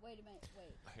 2015. Wait a minute.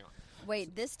 Hang on.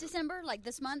 Wait, this December, like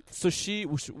this month? So she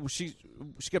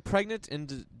got pregnant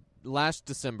in last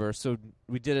December. So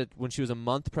we did it when she was a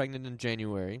month pregnant in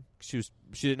January. She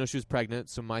didn't know she was pregnant.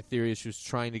 So my theory is she was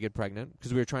trying to get pregnant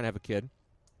because we were trying to have a kid.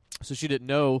 So she didn't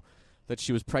know that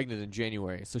she was pregnant in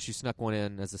January. So she snuck one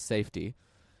in as a safety.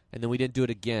 And then we didn't do it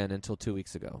again until 2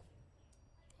 weeks ago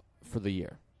for the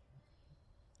year.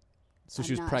 So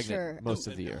she was pregnant most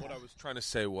of the year. What I was trying to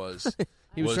say was...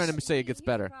 he was trying to say it gets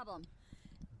better. Problem.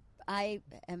 I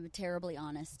am terribly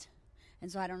honest.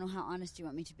 And so I don't know how honest you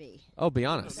want me to be. Oh, be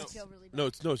honest.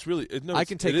 It's really... I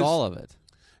can take all of it.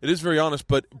 It is very honest,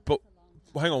 but well,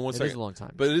 hang on one second. It is a long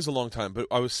time. But it is a long time. But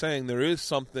I was saying there is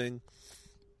something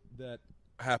that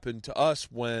happened to us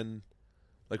when...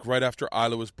 like right after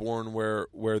Isla was born,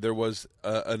 where there was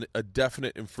a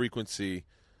definite infrequency,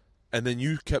 and then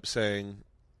you kept saying,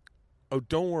 "Oh,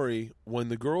 don't worry. When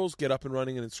the girls get up and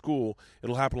running and in school,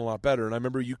 it'll happen a lot better." And I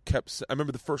remember I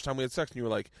remember the first time we had sex, and you were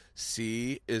like,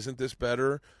 "See, isn't this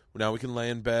better? Now we can lay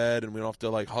in bed, and we don't have to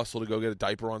like hustle to go get a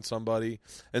diaper on somebody."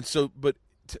 And so, but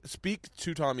speak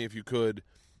to Tommy if you could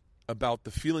about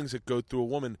the feelings that go through a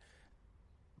woman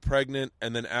pregnant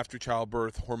and then after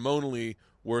childbirth hormonally.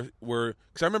 Where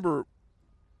because I remember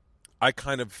I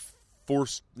kind of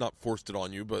not forced it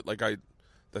on you, but like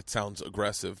that sounds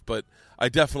aggressive, but I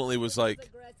definitely was like...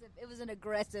 It was an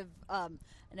aggressive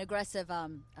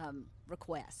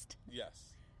request.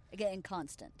 Yes. Again,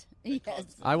 constant.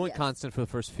 Yes. I went constant for the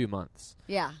first few months.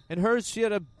 Yeah. And hers, she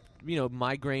had a,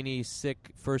 migraine-y,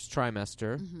 sick first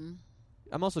trimester. Mm-hmm.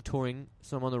 I'm also touring,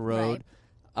 so I'm on the road.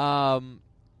 Right.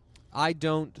 I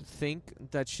don't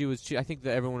think that she was I think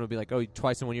that everyone would be like, oh,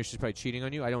 twice in 1 year she's probably cheating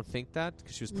on you. I don't think that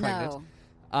because she was pregnant.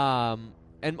 No.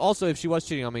 And also, if she was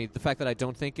cheating on me, the fact that I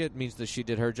don't think it means that she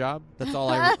did her job. That's all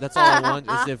I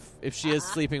want is if she is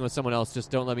sleeping with someone else,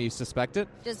 just don't let me suspect it.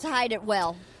 Just hide it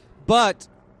well. But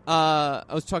I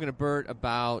was talking to Bert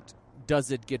about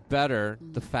does it get better,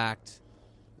 the fact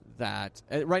that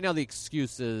right now the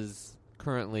excuse is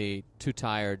currently too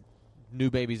tired, new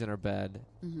baby's in her bed,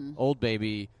 old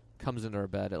baby comes into our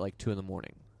bed at like 2 a.m. So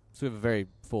we have a very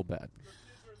full bed.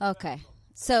 Okay.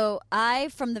 So I,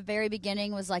 from the very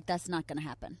beginning, was like, that's not going to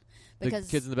happen. Because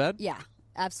the kids in the bed? Yeah,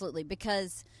 absolutely.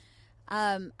 Because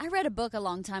I read a book a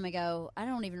long time ago. I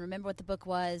don't even remember what the book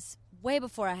was. Way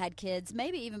before I had kids,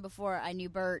 maybe even before I knew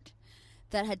Bert,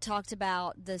 that had talked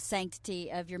about the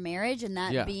sanctity of your marriage and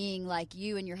that being like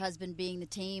you and your husband being the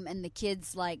team and the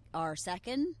kids like are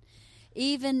second.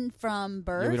 Even from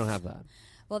birth. Yeah, we don't have that.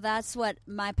 Well, that's what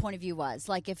my point of view was.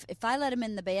 Like, if I let them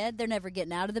in the bed, they're never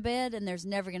getting out of the bed, and there's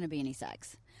never going to be any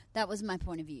sex. That was my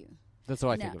point of view. That's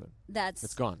how I think of it.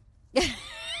 It's gone.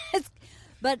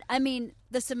 But, I mean,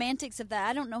 the semantics of that,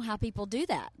 I don't know how people do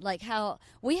that. Like, how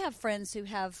we have friends who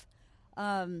have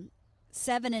 7-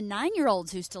 and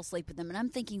 9-year-olds who still sleep with them, and I'm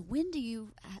thinking, when do you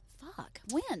fuck?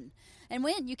 When? And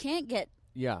when? You can't get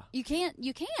Yeah. You can't.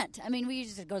 I mean, we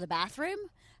just go to the bathroom.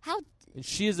 How? And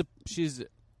she's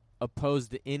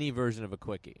opposed to any version of a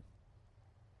quickie.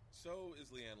 So is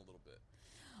Leanne a little bit.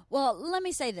 Well, let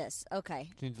me say this. Okay.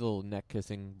 She needs a little neck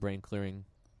kissing, brain clearing,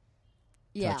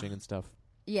 Yeah. touching and stuff.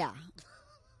 Yeah.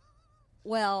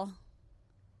 Well,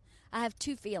 I have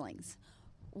two feelings.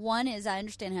 One is I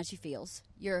understand how she feels.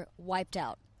 You're wiped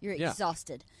out. You're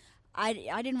exhausted. I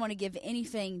didn't want to give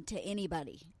anything to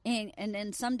anybody.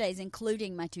 And some days,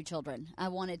 including my two children, I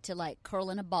wanted to like curl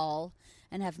in a ball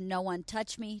and have no one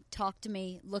touch me, talk to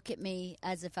me, look at me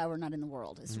as if I were not in the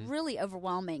world. It's really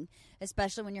overwhelming,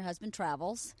 especially when your husband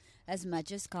travels as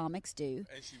much as comics do.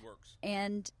 And she works.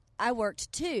 And I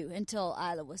worked too until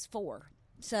Isla was 4.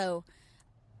 So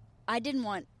I didn't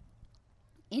want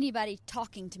anybody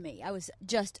talking to me. I was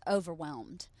just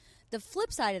overwhelmed. The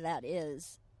flip side of that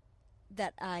is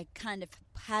that I kind of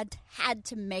had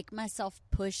to make myself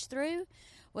push through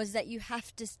was that you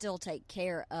have to still take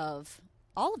care of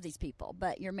all of these people,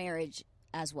 but your marriage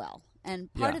as well.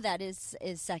 And part of that is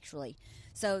sexually.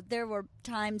 So there were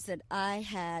times that I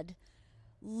had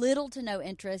little to no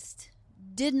interest,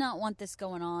 did not want this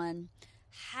going on,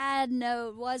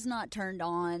 was not turned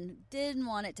on, didn't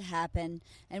want it to happen,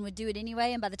 and would do it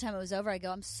anyway. And by the time it was over, I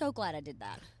go, I'm so glad I did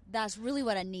that. That's really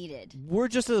what I needed. We're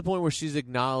just at the point where she's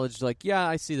acknowledged, like, yeah,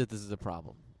 I see that this is a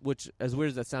problem. Which, as weird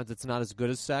as that sounds, it's not as good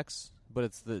as sex, but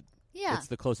it's the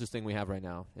closest thing we have right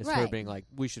now. It's her being like,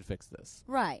 we should fix this.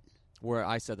 Right. Where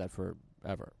I said that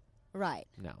forever. Right.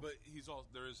 No. But he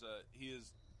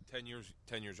is 10 years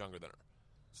younger than her.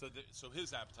 So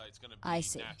his appetite's going to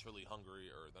be naturally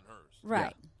hungrier than hers.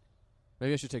 Right. Yeah.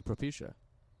 Maybe I should take Propecia.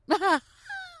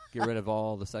 Get rid of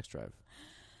all the sex drive.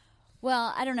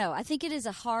 Well, I don't know. I think it is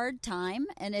a hard time,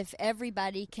 and if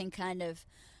everybody can kind of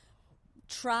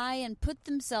try and put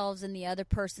themselves in the other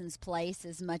person's place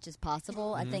as much as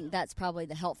possible, I think that's probably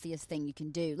the healthiest thing you can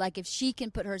do. Like if she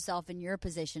can put herself in your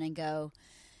position and go,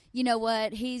 you know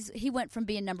what, he went from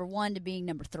being number 1 to being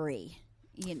number 3,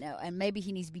 and maybe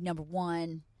he needs to be number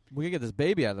 1. We can get this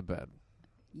baby out of the bed.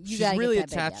 She's really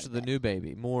attached to the new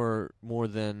baby more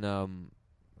than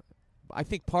I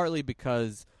think partly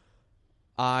because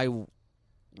I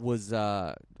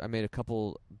made a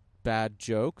couple bad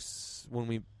jokes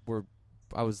when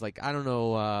I was like, I don't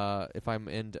know if I'm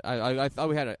in. I thought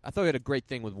we had a great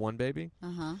thing with one baby.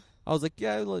 Uh-huh. I was like,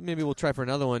 yeah, maybe we'll try for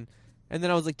another one. And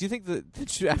then I was like, do you think that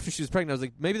after she was pregnant, I was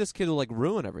like, maybe this kid will like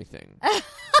ruin everything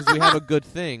because we have a good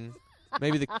thing.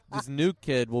 Maybe this new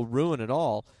kid will ruin it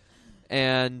all.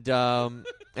 And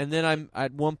then I'm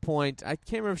at one point, I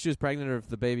can't remember if she was pregnant or if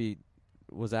the baby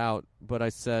was out, but I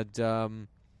said,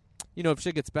 if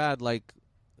shit gets bad, like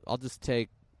I'll take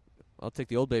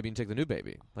the old baby and take the new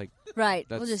baby. Like right,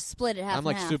 we'll just split it half. I'm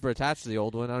like and half. super attached to the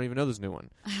old one. I don't even know this new one.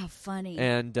 How funny!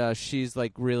 And she's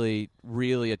like really,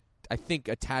 really, I think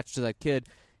attached to that kid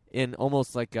in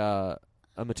almost like a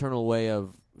maternal way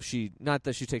of not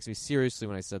that she takes me seriously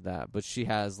when I said that, but she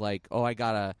has like,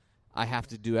 I have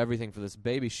to do everything for this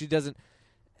baby. She doesn't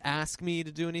ask me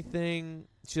to do anything.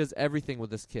 She does everything with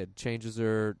this kid. Changes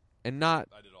her and not.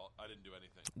 I didn't do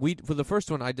anything. For the first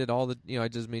one, I did all the. I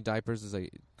just made diapers as I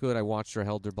could. I watched her,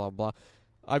 held her, blah blah.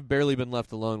 I've barely been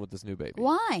left alone with this new baby.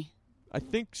 Why? I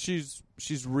think she's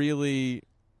really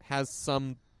has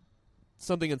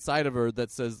something inside of her that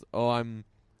says, I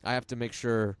have to make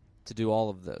sure to do all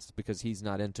of this because he's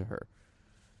not into her.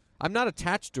 I'm not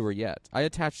attached to her yet. I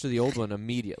attached to the old one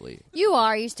immediately. You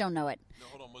are. You just don't know it. No,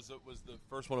 hold on. Was the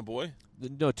first one a boy?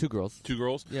 No, 2 girls. 2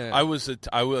 girls? Yeah. I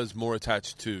was more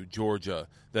attached to Georgia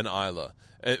than Isla,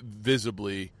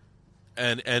 visibly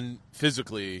and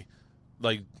physically.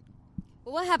 Like,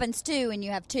 What happens too when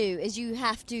you have 2 is you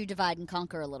have to divide and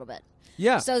conquer a little bit.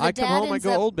 Yeah. So the I come dad home, I ends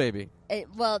go, up- old baby.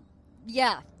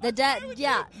 Yeah, the dad.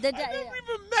 Yeah, the I dad. never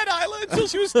even met Isla until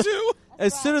she was 2.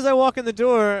 As soon as I walk in the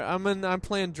door, I'm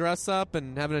playing dress up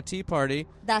and having a tea party,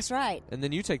 That's right. and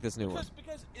then you take this new one.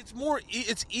 Because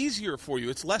it's easier for you.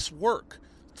 It's less work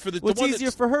for the Well, it's one easier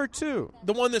that's, for her too.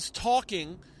 the one that's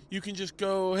talking. You can just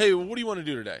go, hey, what do you want to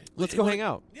do today? Let's go hang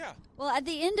out. Yeah. Well, at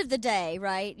the end of the day,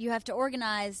 right, you have to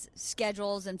organize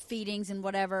schedules and feedings and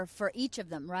whatever for each of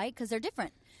them, right? Because they're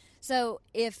different. So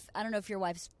I don't know if your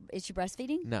wife's, is she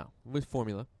breastfeeding? No, with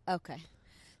formula. Okay.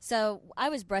 So I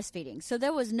was breastfeeding. So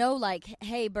there was no like,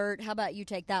 hey, Bert, how about you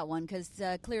take that one? Because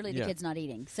clearly the kid's not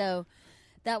eating. So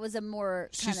that was a more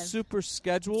kind She's of. super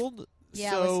scheduled.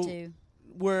 Yeah, so I was too.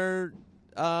 Where,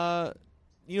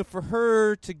 for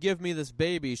her to give me this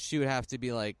baby, she would have to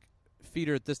be like, feed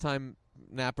her at this time,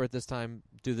 nap her at this time,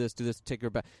 do this, take her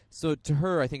back. So to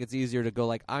her, I think it's easier to go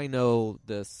like, I know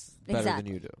this better Exactly.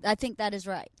 than you do, I think that is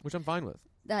right. which I'm fine with.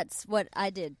 That's what I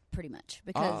did pretty much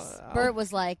because Bert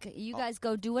was like, "You guys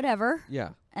go do whatever."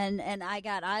 Yeah. And I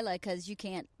got Isla because you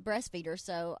can't breastfeed her,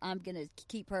 so I'm gonna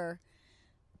keep her.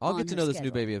 I'll on get to her know this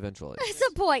schedule. new baby eventually. At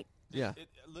some point. Yeah.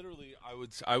 Literally,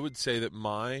 I would say that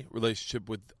my relationship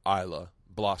with Isla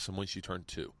blossomed when she turned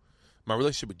 2. My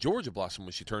relationship with Georgia blossomed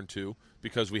when she turned 2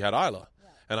 because we had Isla,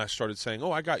 and I started saying,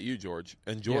 "Oh, I got you, George."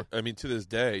 And George, I mean, to this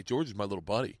day, George is my little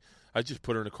buddy. I just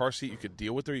put her in a car seat. You could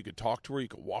deal with her. You could talk to her. You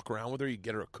could walk around with her. You could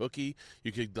get her a cookie.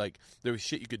 You could, like, there was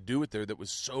shit you could do with her that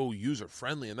was so user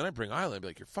friendly. And then I bring Isla and be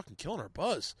like, "You're fucking killing our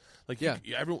buzz." Like,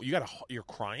 you're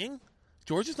crying.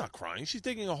 George is not crying. She's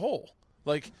digging a hole.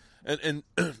 Like, and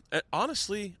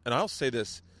honestly, and I'll say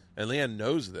this, and Leanne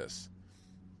knows this.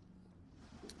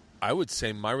 I would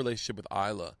say my relationship with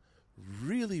Isla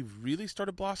really, really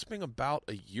started blossoming about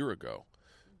a year ago.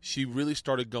 She really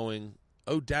started going,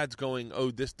 "Oh, Dad's going,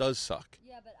 oh, this does suck."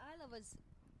 Yeah, but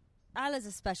Isla's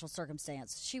a special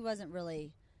circumstance. She wasn't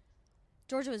really.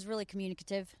 Georgia was really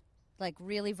communicative, like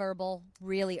really verbal,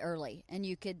 really early, and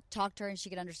you could talk to her and she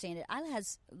could understand it. Isla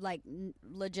has like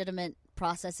legitimate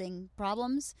processing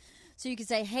problems, so you could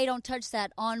say, "Hey, don't touch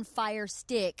that on fire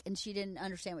stick," and she didn't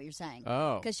understand what you're saying.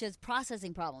 Oh. Because she has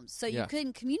processing problems, so you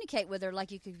couldn't communicate with her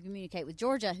like you could communicate with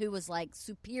Georgia, who was like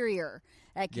superior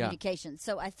at communication.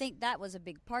 So I think that was a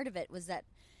big part of it, was that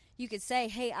you could say,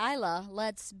 "Hey, Isla,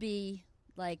 let's be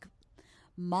like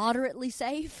moderately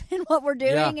safe in what we're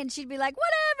doing," and she'd be like,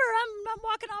 "Whatever, I'm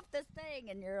walking off this thing,"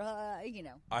 and you're,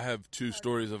 I have 2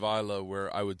 stories of Isla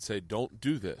where I would say, "Don't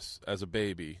do this" as a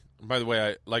baby. And by the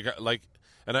way,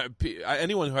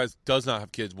 anyone who does not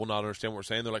have kids will not understand what we're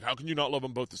saying. They're like, "How can you not love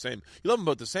them both the same?" You love them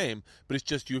both the same, but it's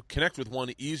just you connect with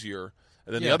one easier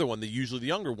than the other one. Usually the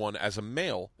younger one, as a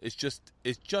male, it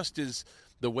just is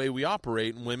the way we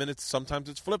operate. And women, sometimes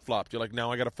it's flip flopped. You're like,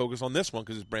 now I got to focus on this one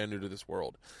because it's brand new to this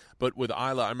world. But with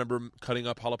Isla, I remember cutting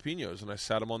up jalapenos and I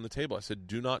sat them on the table. I said,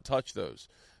 "Do not touch those,"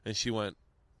 and she went,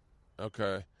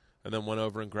 "Okay." And then went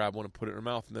over and grabbed one and put it in her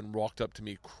mouth, and then walked up to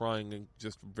me crying and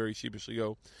just very sheepishly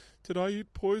go, "Did I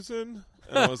eat poison?"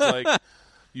 And I was like,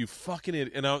 "You fucking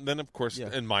idiot." And then, of course,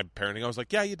 in my parenting, I was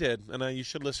like, "Yeah, you did. And you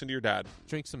should listen to your dad.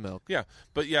 Drink some milk." Yeah.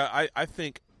 But, yeah, I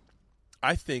think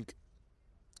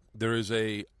there is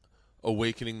a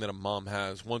awakening that a mom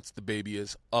has once the baby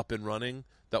is up and running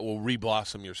that will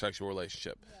re-blossom your sexual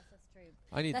relationship. Yes, that's true.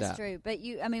 I need that. That's true. But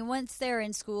once they're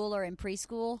in school or in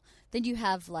preschool, then you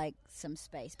have like some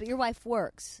space. But your wife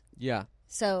works. Yeah.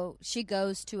 So she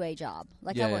goes to a job.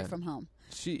 Like I work from home.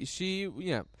 She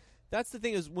That's the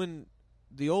thing, is when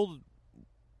the old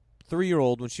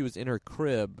 3-year-old, when she was in her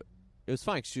crib, it was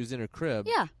fine 'cause she was in her crib.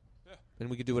 Yeah. And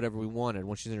we could do whatever we wanted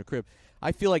when she's in her crib.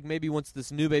 I feel like maybe once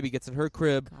this new baby gets in her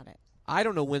crib, Got it. I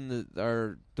don't know when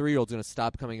our 3-year-old's going to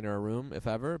stop coming into our room, if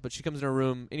ever, but she comes in our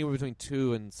room anywhere between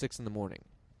 2 and 6 in the morning.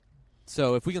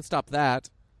 So if we can stop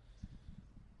that.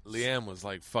 Leanne was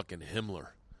like fucking Himmler.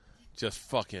 Just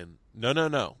fucking,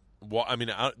 no. Well,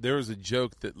 there was a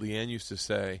joke that Leanne used to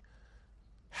say,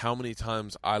 how many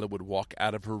times Isla would walk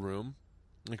out of her room.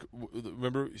 Like,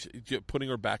 remember putting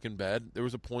her back in bed? There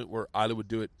was a point where Isla would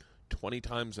do it 20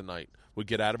 times a night. Would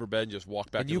get out of her bed and just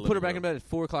walk back. And you put her back in bed at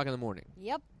 4 o'clock in the morning.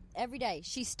 Yep, every day.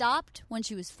 She stopped when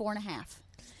she was 4.5.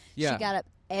 Yeah. She got up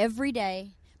every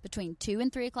day between 2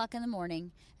 and 3 o'clock in the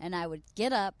morning, and I would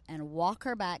get up and walk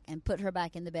her back and put her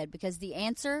back in the bed because the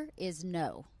answer is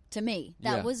no. To me,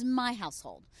 that was my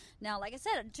household. Now, like I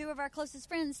said, 2 of our closest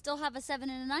friends still have a 7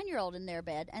 and a 9-year-old in their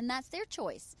bed, and that's their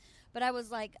choice. But I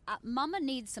was like, Mama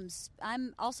needs some.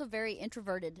 I'm also very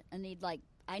introverted.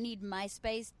 I need my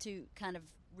space to kind of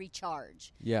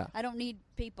recharge. Yeah. I don't need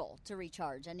people to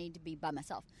recharge. I need to be by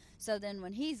myself. So then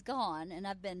when he's gone and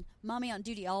I've been mommy on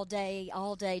duty all day,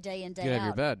 day in, day Get out out, of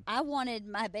your bed. I wanted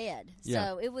my bed. Yeah.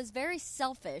 So it was very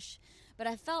selfish, but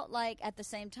I felt like at the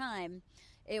same time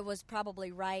it was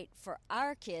probably right for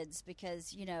our kids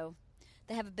because,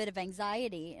 they have a bit of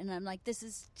anxiety, and I'm like, this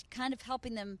is kind of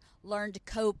helping them learn to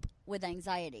cope with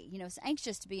anxiety. It's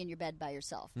anxious to be in your bed by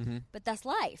yourself, but that's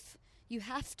life. You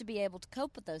have to be able to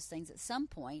cope with those things at some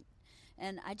point,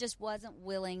 and I just wasn't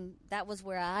willing. That was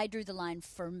where I drew the line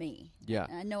for me. Yeah.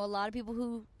 And I know a lot of people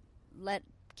who let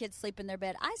kids sleep in their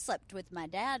bed. I slept with my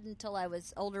dad until I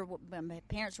was older. When my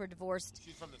parents were divorced.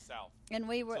 She's from the South. And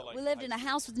we lived in a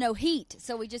house with no heat,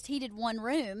 so we just heated one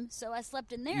room. So I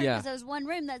slept in there because there was one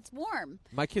room that's warm.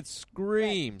 My kid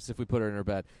screams if we put her in her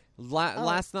bed.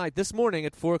 Last night, this morning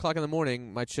at 4 o'clock in the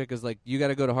morning, my chick is like, "You got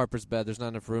to go to Harper's bed. There's not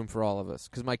enough room for all of us."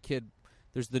 Because my kid,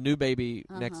 there's the new baby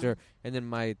next to her, and then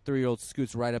my 3-year-old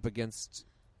scoots right up against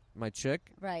my chick.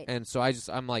 Right. And so I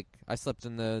slept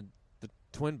in the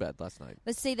twin bed last night.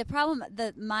 But see, the problem,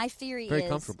 my theory Very is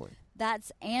comfortably.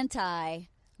 that's anti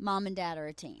mom and dad are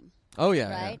a team. Oh yeah,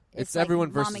 Right? yeah. It's like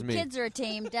everyone versus mom and me. kids are a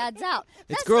team, dad's out.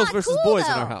 It's That's girls not versus cool, boys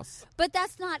in though. our house. But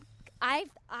that's not. I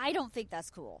don't think that's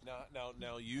cool.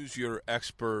 Now, use your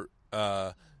expert.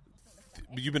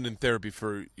 You've been in therapy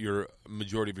for your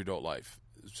majority of your adult life,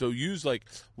 so use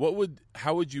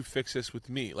how would you fix this with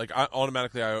me? Like, I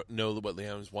know what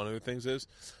Leanne's one of the things is.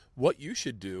 What you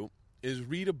should do is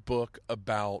read a book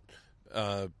about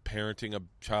parenting a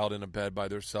child in a bed by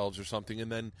themselves or something,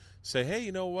 and then say, hey,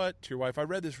 you know what, to your wife, I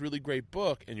read this really great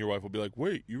book, and your wife will be like,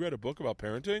 wait, you read a book about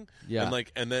parenting? Yeah.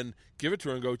 And then give it to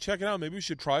her and go, check it out, maybe we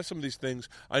should try some of these things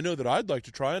I know that I'd like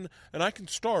to try, and I can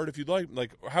start if you'd like.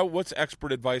 What's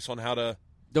expert advice on how to...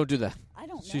 Don't do that. I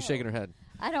don't know. She's shaking her head.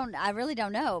 I really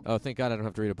don't know. Oh, thank God I don't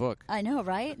have to read a book. I know,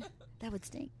 right? That would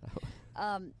stink.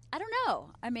 I don't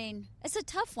know. I mean, it's a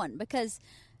tough one because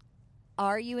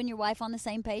are you and your wife on the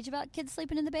same page about kids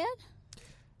sleeping in the bed?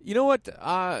 You know what?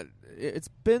 It's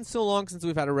been so long since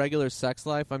we've had a regular sex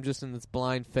life. I'm just in this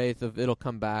blind faith of it'll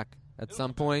come back at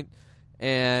some point.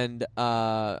 And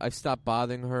I've stopped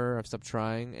bothering her. I've stopped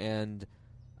trying. And,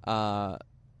 I'm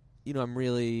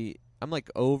like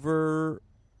over...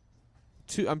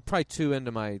 I'm probably 2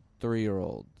 into my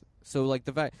 3-year-old. So, like,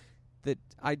 the fact that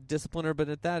I discipline her, but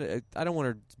at that, I don't want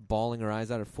her bawling her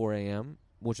eyes out at 4 a.m.,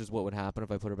 which is what would happen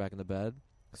if I put her back in the bed.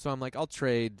 So I'm like, I'll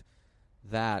trade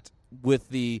that with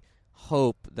the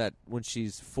hope that when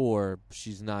she's 4,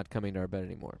 she's not coming to our bed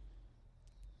anymore.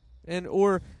 And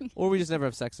or we just never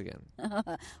have sex again.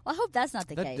 Well, I hope that's not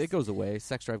the case. It goes away.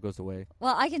 Sex drive goes away.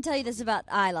 Well, I can tell you this about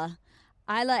Isla.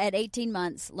 Isla, at 18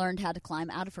 months, learned how to climb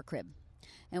out of her crib.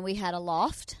 And we had a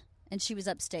loft, and she was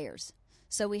upstairs.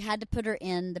 So we had to put her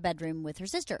in the bedroom with her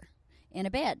sister in a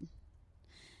bed.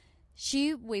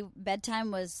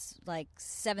 Bedtime was like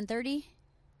 7:30.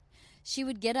 She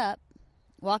would get up,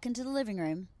 walk into the living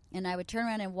room, and I would turn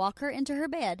around and walk her into her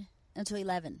bed until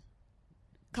 11.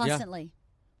 Constantly. Yeah.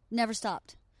 Never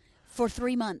stopped. For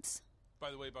 3 months. By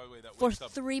the way, that for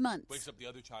 3 months. Wakes up the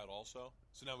other child also.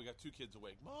 So now we got 2 kids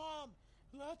awake. Mom,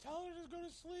 tell her to go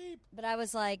to sleep. But I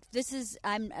was like,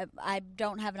 I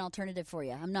don't have an alternative for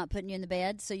you. I'm not putting you in the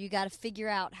bed, so you got to figure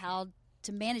out how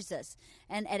to manage this.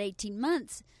 And at 18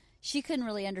 months, she couldn't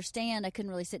really understand. I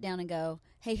couldn't really sit down and go,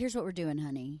 hey, here's what we're doing,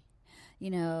 honey.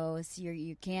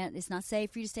 You can't, it's not safe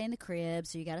for you to stay in the crib,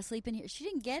 so you got to sleep in here. She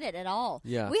didn't get it at all.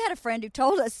 Yeah. We had a friend who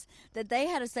told us that they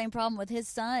had the same problem with his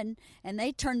son, and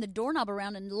they turned the doorknob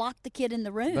around and locked the kid in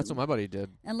the room. That's what my buddy did.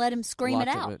 And let him scream it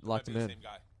out. Locked him in. Same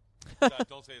guy.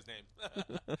 Don't say his name.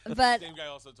 But same guy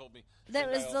also told me. That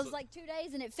was like 2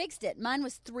 days, and it fixed it. Mine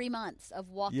was 3 months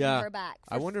of walking her back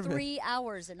for I wonder 3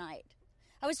 hours a night.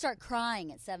 I would start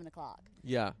crying at 7 o'clock.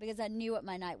 Yeah. Because I knew what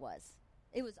my night was.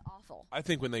 It was awful. I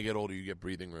think when they get older, you get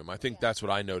breathing room. I think that's what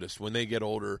I noticed. When they get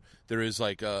older, there is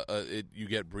like you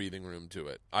get breathing room to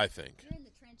it. I think. You're in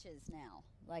the trenches now.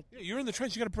 Like you're in the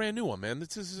trench. You got a brand new one, man.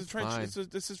 This is a trench. Fine.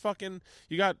 This is fucking.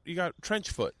 You got trench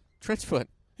foot. Trench foot.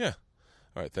 Yeah.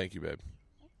 All right. Thank you, babe.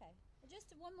 Okay. Just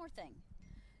one more thing.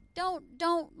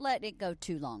 Don't let it go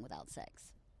too long without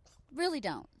sex. Really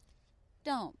don't.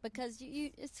 Don't, because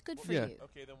it's good for you.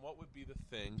 Okay, then what would be the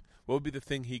thing? What would be the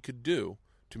thing he could do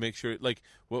to make sure,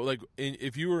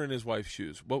 if you were in his wife's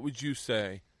shoes, what would you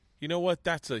say? You know what?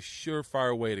 That's a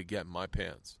surefire way to get in my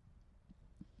pants.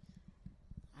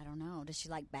 I don't know. Does she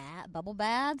like bubble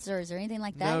baths, or is there anything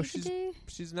like that you could do?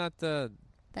 She's not that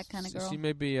kind of girl. She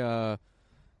may be.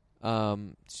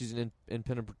 She's an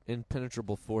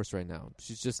impenetrable force right now.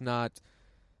 She's just not.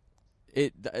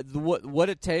 What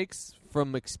it takes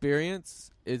from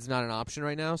experience is not an option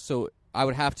right now. So I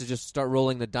would have to just start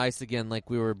rolling the dice again, like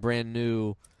we were brand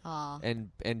new, and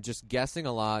just guessing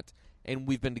a lot. And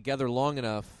we've been together long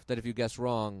enough that if you guess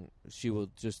wrong, she will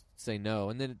just say no.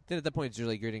 And then at that point, you're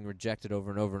like getting rejected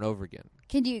over and over and over again.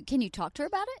 Can you talk to her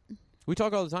about it? We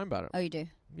talk all the time about it. Oh, you do?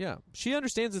 Yeah, she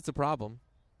understands it's a problem.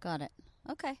 Got it.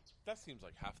 Okay. That seems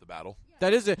like half the battle.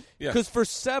 That is it. Yeah. Because for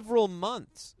several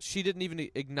months, she didn't even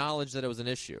acknowledge that it was an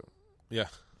issue. Yeah.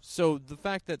 So the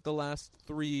fact that the last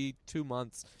 2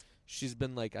 months, she's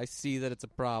been like, I see that it's a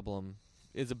problem,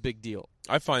 is a big deal.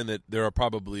 I find that there are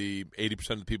probably 80%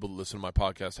 of the people that listen to my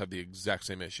podcast have the exact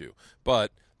same issue.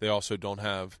 But they also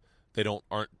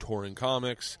aren't touring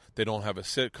comics. They don't have a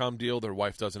sitcom deal. Their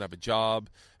wife doesn't have a job.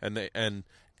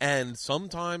 And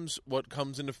sometimes what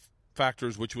comes into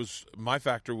factors, which was my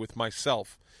factor with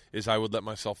myself, is I would let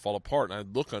myself fall apart and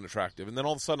I'd look unattractive. And then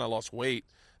all of a sudden I lost weight.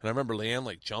 And I remember Leanne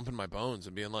like jumping my bones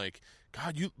and being like,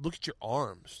 God, you look at your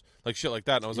arms. Like shit like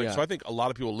that. And I was like, so I think a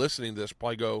lot of people listening to this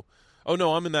probably go, Oh,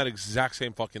 no, I'm in that exact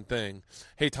same fucking thing.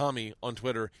 Hey, Tommy, on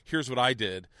Twitter, here's what I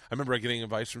did. I remember getting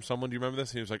advice from someone. Do you remember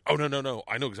this? And he was like, oh, no.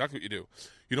 I know exactly what you do.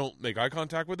 You don't make eye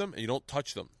contact with them, and you don't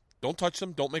touch them. Don't touch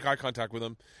them. Don't make eye contact with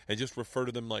them, and just refer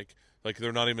to them like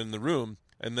they're not even in the room.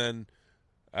 And then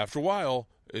after a while,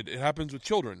 it happens with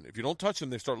children. If you don't touch them,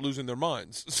 they start losing their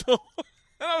minds. So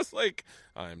and I was like,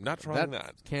 I'm not trying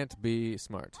that. Can't be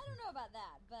smart. I don't know about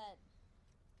that, but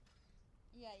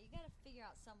yeah, you got to figure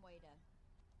out some way to,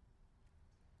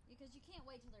 because you can't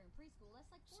wait till they're in preschool.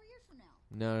 That's like 4 years from now.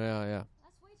 No, yeah.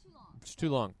 That's way too long. It's too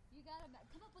long. You got to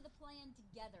come up with a plan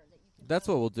together that you can. That's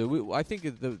what we'll do. I think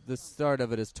the start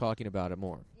of it is talking about it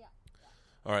more. Yeah.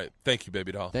 All right. Thank you,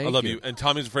 baby doll. Thank I love you. you. And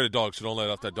Tommy's afraid of dogs, so don't let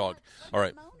out that dog. All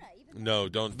right. No,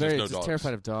 don't. There's no just dogs.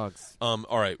 terrified of dogs. All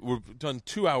right. We've done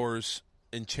 2 hours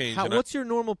and change. And What's your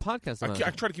normal podcast amount? I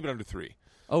try to keep it under 3.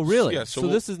 Oh, really? Yeah, so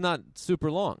this is not super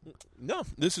long. No,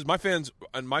 this is my fans.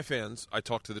 And my fans, I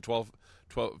talked to the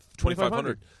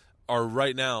 2,500 are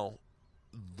right now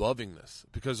loving this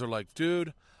because they're like,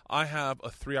 dude, I have a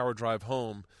 3-hour drive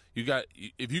home.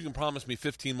 If you can promise me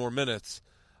 15 more minutes,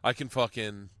 I can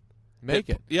fucking make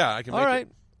it. Yeah, I can. All make right.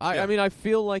 it. I mean, I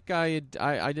feel like I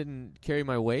didn't carry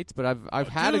my weight, but I've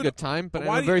had a good time. But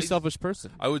I'm a very selfish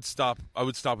person. I would stop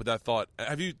with that thought.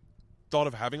 Have you thought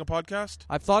of having a podcast?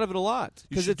 I've thought of it a lot.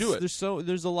 You should do it.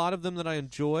 There's a lot of them that I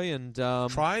enjoy, and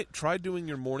try doing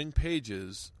your morning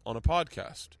pages on a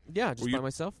podcast. Yeah, just by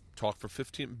myself. Talk for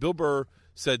 15. Bill Burr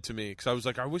said to me, because I was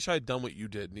like, I wish I had done what you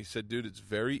did, and he said, dude, it's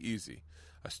very easy.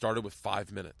 I started with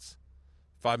 5 minutes.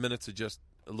 5 minutes of just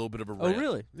a little bit of a rant. Oh,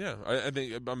 really? Yeah, I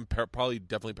think I'm probably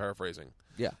definitely paraphrasing.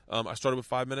 Yeah. I started with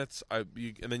 5 minutes, and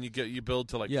then you build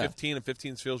to like 15, and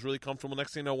 15 feels really comfortable.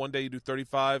 Next thing you know, one day you do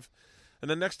 35,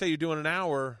 and then next day you're doing an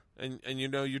hour, and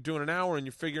you're doing an hour, and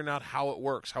you're figuring out how it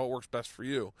works best for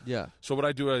you. Yeah. So what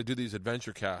I do these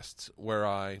adventure casts where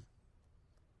I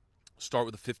start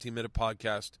with a 15-minute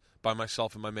podcast by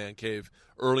myself in my man cave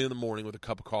early in the morning with a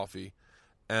cup of coffee.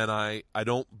 And I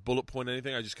don't bullet point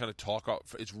anything. I just kind of talk.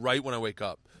 It's right when I wake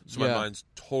up, so my mind's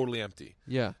totally empty.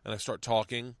 Yeah. And I start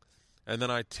talking, and then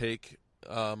I take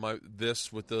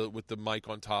this with the mic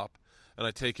on top, and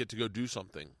I take it to go do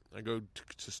something. I go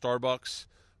to Starbucks,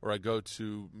 or I go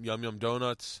to Yum Yum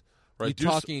Donuts. You're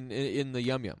talking in the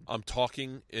Yum Yum. I'm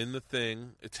talking in the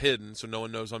thing. It's hidden, so no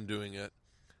one knows I'm doing it.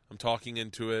 I'm talking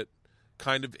into it,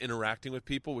 kind of interacting with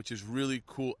people, which is really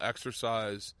cool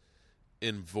exercise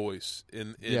in voice,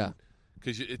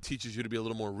 because it teaches you to be a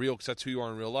little more real, because that's who you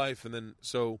are in real life. And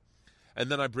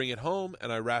then I bring it home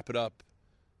and I wrap it up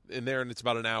in there, and it's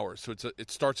about an hour. So it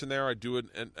starts in there. I do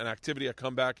an activity. I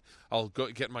come back. I'll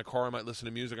go get in my car. I might listen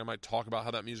to music. I might talk about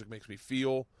how that music makes me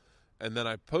feel, and then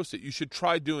I post it. You should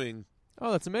try doing.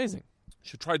 Oh, that's amazing.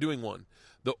 Should try doing one.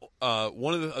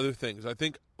 One of the other things, I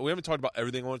think we haven't talked about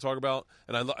everything I want to talk about,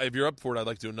 and if you're up for it, I'd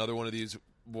like to do another one of these.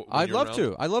 I'd love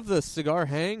to. I love the cigar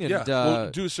hang, and we'll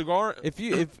do a cigar. If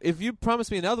you promise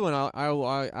me another one, I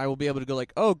will be able to go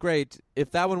like, oh great.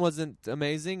 If that one wasn't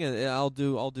amazing, and I'll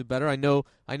do better. I know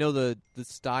the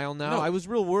style now. No. I was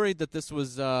real worried that this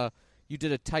was you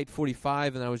did a tight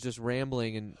 45, and I was just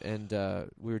rambling, and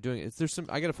we were doing it. There's some.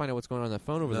 I got to find out what's going on that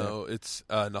phone over there. No, it's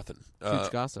nothing.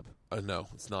 Huge gossip. No,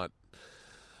 it's not.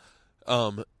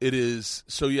 It is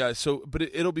but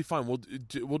it'll be fine. We'll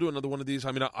do another one of these.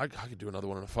 I mean, I could do another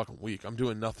one in a fucking week. I'm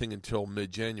doing nothing until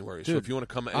mid-January. So if you want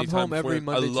to come anytime, I'm home every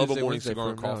Monday, I love Tuesday, a morning Wednesday cigar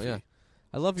and coffee. Yeah.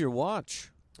 I love your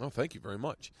watch. Oh, thank you very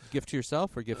much. Gift to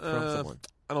yourself or gift from someone?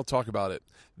 I don't talk about it.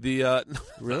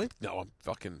 Really? No, I'm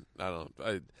fucking. I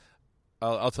don't.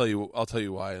 I'll tell you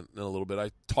why in a little bit.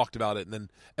 I talked about it, and then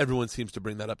everyone seems to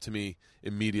bring that up to me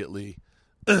immediately.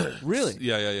 Really?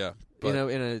 Yeah. But,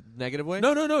 in a negative way?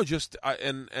 No. Just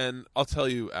and I'll tell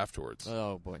you afterwards.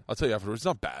 Oh boy, I'll tell you afterwards. It's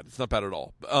not bad. It's not bad at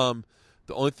all.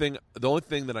 The only thing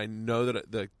that I know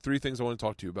the 3 things I want to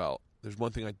talk to you about. There's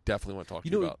one thing I definitely want to talk to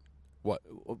you about. What?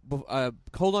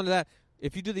 Hold on to that.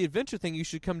 If you do the adventure thing, you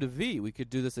should come to V. We could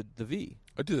do this at the V.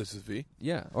 I do this at V.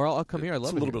 Yeah, or I'll come here. I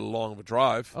love it. It's a little bit long of a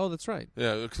drive. Oh, that's right.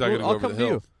 Yeah, because I got to go over the hill.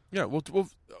 You. Yeah,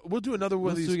 we'll do another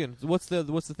one of these. Do again. What's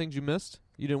the things you missed?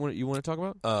 You want to talk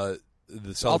about?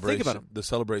 The celebration. I'll think about them. The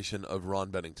celebration of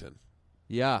Ron Bennington.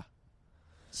 Yeah.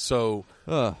 So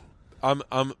I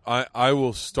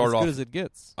will start as off good as it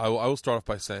gets. I will start off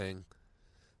by saying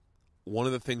one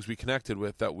of the things we connected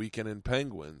with that weekend in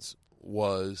Penguins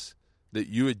was that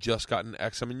you had just gotten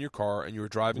XM in your car and you were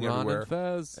driving Ron everywhere. And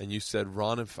Fez. And you said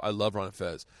I love Ron and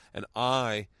Fez. And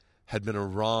I had been a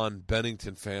Ron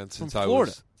Bennington fan since I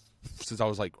was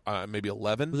like maybe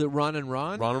 11. Was it Ron and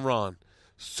Ron? Ron and Ron.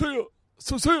 See ya.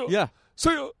 Yeah.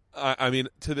 See ya. I mean,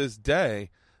 to this day,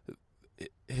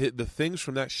 the things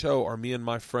from that show are me and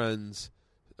my friends'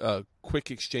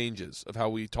 quick exchanges of how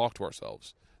we talk to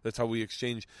ourselves. That's how we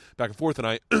exchange back and forth.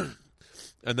 And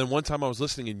and then one time I was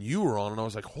listening and you were on, and I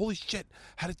was like, holy shit,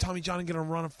 how did Tommy John get on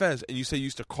Ron and Fez? And you say you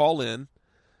used to call in.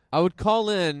 I would call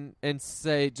in and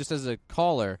say, just as a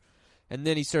caller, and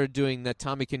then he started doing that,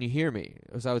 Tommy, can you hear me?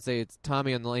 So I would say, it's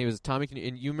Tommy on the line. He was, Tommy, can you,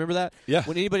 and you remember that? Yeah.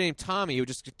 When anybody named Tommy, he would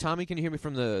just, Tommy, can you hear me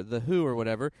from the Who or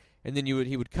whatever? And then he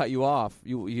would cut you off.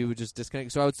 You would just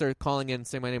disconnect. So I would start calling in and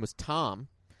say my name was Tom.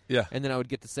 Yeah. And then I would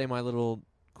get to say my little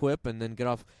quip and then get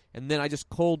off. And then I just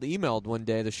cold emailed one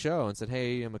day the show and said,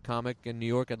 hey, I'm a comic in New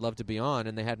York. I'd love to be on.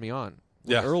 And they had me on.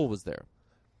 Yeah. Earl was there.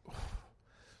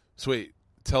 Sweet.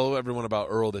 Tell everyone about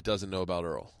Earl that doesn't know about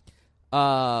Earl.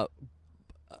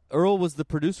 Earl was the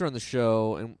producer on the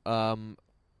show and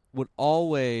would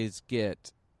always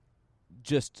get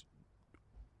just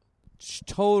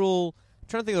total, I'm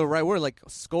trying to think of the right word, like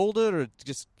scolded or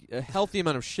just a healthy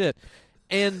amount of shit.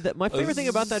 And my favorite thing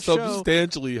about that show,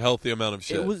 substantially healthy amount of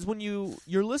shit. it was when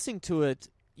you're listening to it,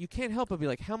 you can't help but be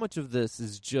like, how much of this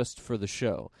is just for the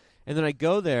show? And then I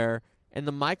go there, and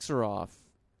the mics are off,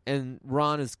 and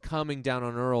Ron is coming down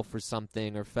on Earl for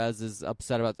something, or Fez is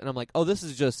upset about, and I'm like, oh, this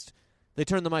is just, they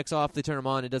turn the mics off, they turn them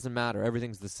on, it doesn't matter,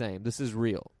 everything's the same. This is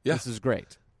real. Yeah. This is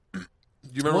great. You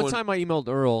remember One time I emailed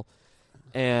Earl,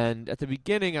 and at the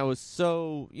beginning I was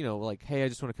so, like, hey, I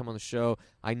just want to come on the show.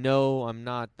 I know I'm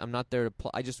not there to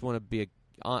I just want to be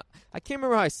I can't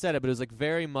remember how I said it, but it was like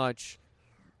very much,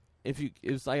 it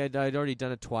was like I'd already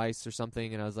done it twice or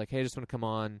something, and I was like, hey, I just want to come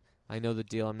on. I know the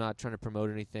deal. I'm not trying to promote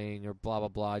anything or blah, blah,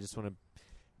 blah. I just want to,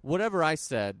 whatever I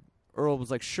said, Earl was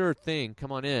like, sure thing,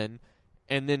 come on in,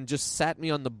 and then just sat me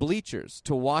on the bleachers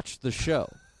to watch the show.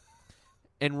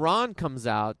 And Ron comes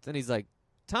out, and he's like,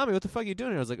 Tommy, what the fuck are you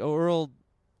doing here? I was like, oh, Earl,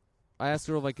 I asked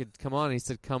Earl if I could come on, and he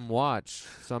said, come watch.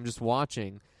 So I'm just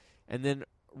watching. And then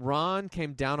Ron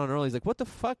came down on Earl. He's like, what the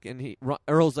fuck? And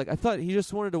Earl's like, I thought he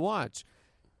just wanted to watch.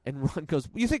 And Ron goes,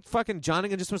 you think fucking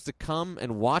Johnagin just wants to come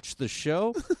and watch the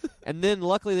show? And then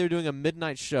luckily they were doing a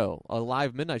midnight show, a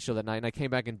live midnight show that night, and I came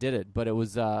back and did it. But it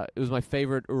was my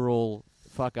favorite Earl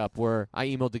fuck up where I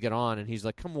emailed to get on, and he's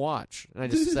like, come watch. And I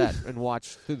just sat and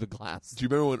watched through the glass. Do you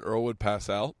remember when Earl would pass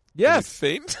out? Yes.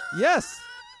 Faint? Yes.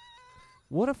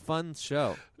 What a fun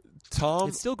show. Tom.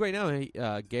 It's still great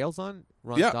now. Gail's on,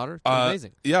 Ron's daughter. It's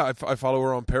amazing. Yeah, I follow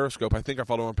her on Periscope. I think I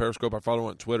follow her on Periscope. I follow her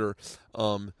on Twitter.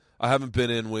 I haven't been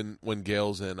in when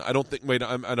Gail's in. I don't think. Wait,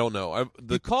 I don't know.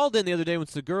 You called in the other day when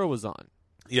Segura was on.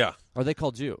 Yeah, or they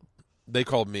called you. They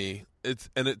called me. It's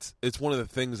one of the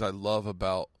things I love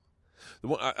about.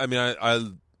 I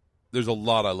there's a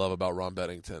lot I love about Ron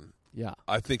Bennington. Yeah,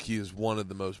 I think he is one of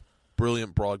the most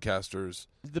brilliant broadcasters.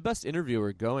 The best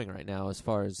interviewer going right now, as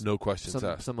far as no questions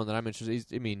asked. Someone that I'm interested.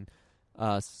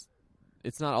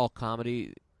 It's not all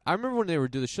comedy. I remember when they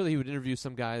would do the show, he would interview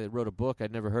some guy that wrote a book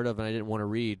I'd never heard of and I didn't want to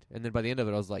read. And then by the end of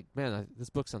it, I was like, man, this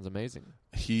book sounds amazing.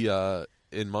 He,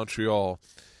 in Montreal,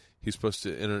 he's supposed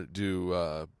to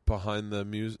do Behind the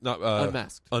Music,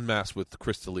 Unmasked with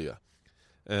Chris D'Elia.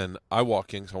 And I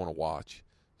walk in because I want to watch.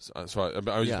 So I just want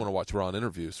to watch Ron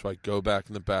interview. So I go back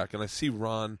in the back and I see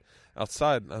Ron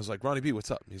outside. And I was like, Ronnie B,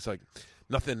 what's up? And he's like,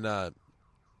 nothing. I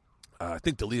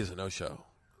think D'Elia's a no-show.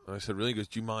 And I said, really? He goes,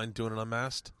 do you mind doing an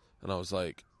Unmasked? And I was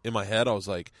like, in my head, I was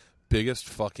like, biggest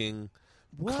fucking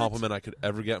compliment I could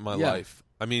ever get in my life.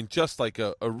 I mean, just like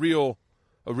a real.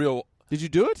 Did you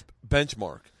do it?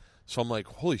 Benchmark. So I'm like,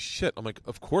 holy shit. I'm like,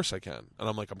 of course I can. And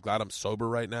I'm like, I'm glad I'm sober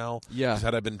right now. Yeah. Because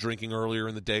had I been drinking earlier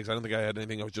in the day, because I don't think I had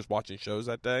anything. I was just watching shows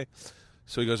that day.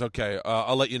 So he goes, okay,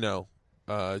 I'll let you know.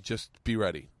 Just be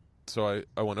ready. So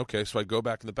I went, okay. So I go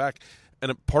back in the back. And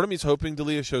a part of me is hoping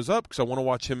D'Elia shows up because I want to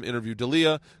watch him interview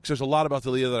D'Elia because there's a lot about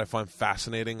D'Elia that I find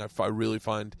fascinating. I really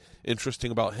find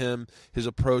interesting about him, his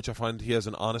approach. I find he has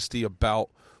an honesty about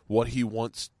what he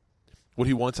wants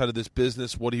out of this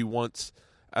business, what he wants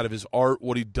out of his art,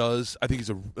 what he does. I think he's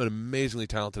an amazingly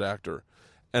talented actor.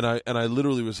 And I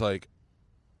literally was like,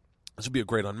 this would be a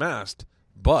great Unmasked,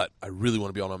 but I really want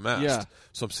to be on Unmasked. Yeah.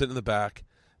 So I'm sitting in the back,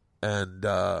 and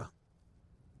they're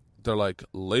like,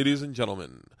 ladies and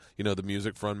gentlemen, the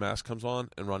music for Unmasked comes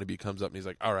on, and Ronnie B comes up, and he's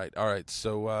like, all right.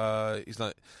 So he's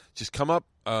not, just come up.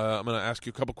 I'm going to ask you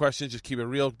a couple questions. Just keep it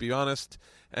real, be honest.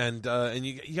 And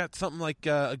you got something like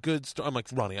a good story. I'm like,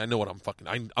 Ronnie, I know what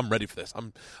I'm ready for this.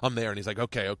 I'm there. And he's like,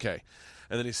 okay.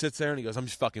 And then he sits there, and he goes, I'm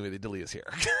just fucking with you. D'Elia's here.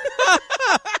 And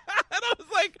I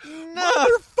was like,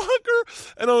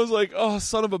 motherfucker. And I was like, oh,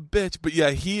 son of a bitch. But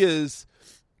yeah, he is.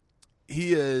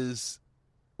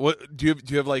 What do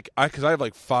you have like? Because I have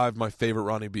like 5 of my favorite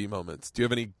Ronnie B moments. Do you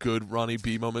have any good Ronnie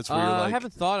B moments where you're like? I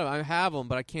haven't thought of. I have them,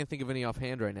 but I can't think of any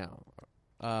offhand right now.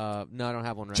 No, I don't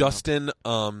have one right Justin,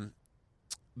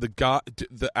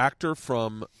 the actor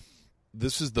from,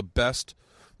 this is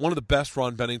one of the best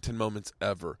Ron Bennington moments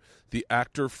ever. The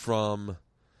actor from,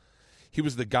 he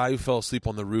was the guy who fell asleep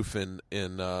on the roof in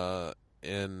The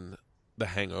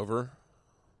Hangover.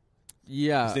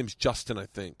 Yeah. His name's Justin, I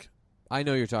think. I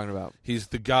know who you're talking about. He's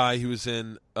the guy who was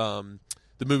in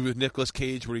the movie with Nicolas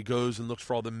Cage where he goes and looks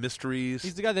for all the mysteries.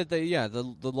 He's the guy that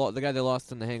the guy they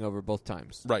lost in The Hangover both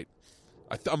times. Right.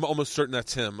 I'm almost certain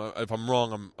that's him. If I'm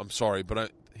wrong, I'm sorry.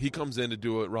 But he comes in to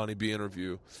do a Ronnie B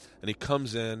interview, and he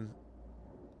comes in,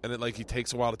 and he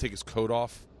takes a while to take his coat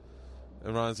off.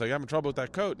 And Ronnie's like, I'm in trouble with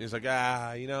that coat. And he's like,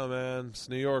 man, it's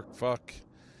New York, fuck.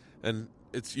 And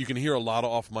you can hear a lot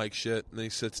of off-mic shit. And then he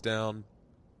sits down,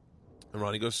 and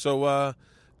Ronnie goes, so,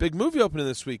 big movie opening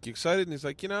this week. You excited? And he's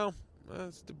like,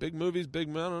 it's the big movies, I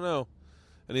don't know.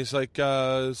 And he's like,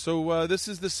 so this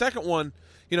is the second one.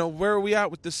 Where are we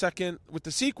at with the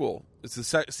sequel? It's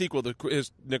the sequel to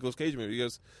his Nicolas Cage movie. He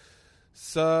goes,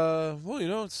 it's a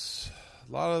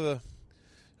lot of the,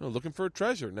 looking for a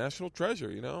treasure, national treasure,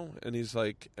 And he's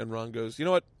like, and Ron goes, you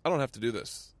know what? I don't have to do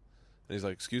this. And he's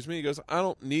like, excuse me? He goes, I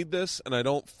don't need this, and I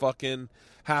don't fucking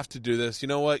have to do this. You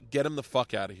know what? Get him the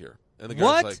fuck out of here. And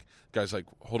the guy's like,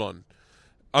 hold on.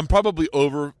 I'm probably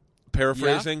over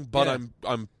paraphrasing, but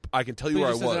I can tell you where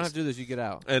I was. I don't have to do this. You get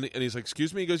out. And he's like,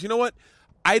 excuse me? He goes, you know what?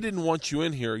 I didn't want you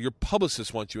in here. Your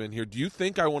publicist wants you in here. Do you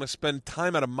think I want to spend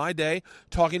time out of my day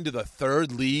talking to the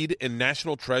third lead in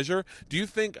National Treasure? Do you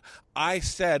think I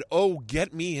said,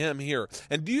 get me him here?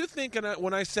 And do you think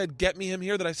when I said, get me him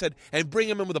here, that I said, and bring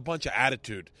him in with a bunch of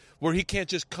attitude, where he can't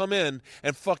just come in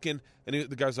and fucking,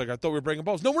 the guy's like, I thought we were breaking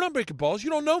balls. No, we're not breaking balls.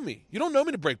 You don't know me. You don't know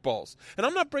me to break balls. And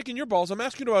I'm not breaking your balls. I'm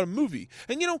asking you about a movie.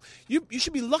 And, you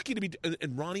should be lucky to be,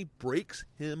 and Ronnie breaks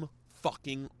him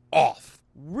fucking off.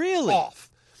 Really? Off.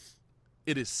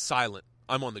 It is silent.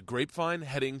 I'm on the Grapevine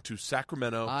heading to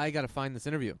Sacramento. I got to find this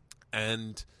interview.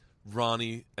 And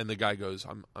Ronnie and the guy goes,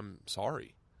 I'm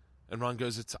sorry. And Ron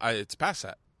goes, it's past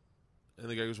that. And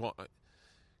the guy goes, well,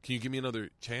 can you give me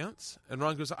another chance? And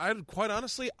Ron goes, quite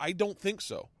honestly, I don't think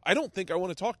so. I don't think I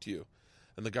want to talk to you.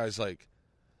 And the guy's like,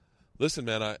 listen,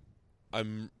 man,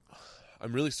 I'm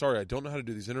really sorry. I don't know how to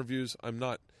do these interviews. I'm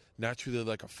not naturally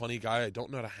like a funny guy. I don't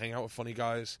know how to hang out with funny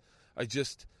guys. I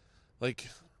just,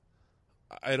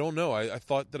 I don't know. I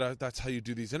thought that that's how you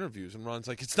do these interviews. And Ron's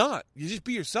like, it's not. You just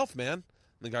be yourself, man. And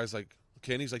the guy's like,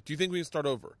 okay. And he's like, do you think we can start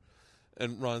over?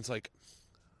 And Ron's like,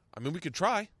 I mean, we could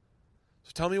try.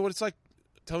 So tell me what it's like.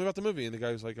 Tell me about the movie. And the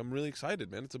guy's like, I'm really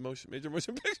excited, man. It's a major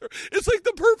motion picture. It's like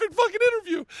the perfect fucking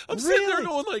interview. I'm sitting there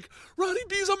going like, Ronnie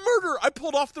B's a murderer. I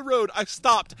pulled off the road. I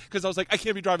stopped because I was like, I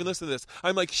can't be driving. Listen to this.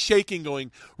 I'm like shaking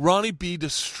going, Ronnie B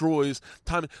destroys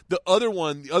time. The other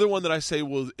one that I say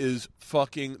is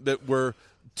fucking, that were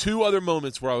two other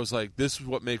moments where I was like, this is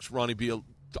what makes Ronnie B. I'm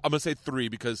going to say three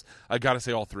because I got to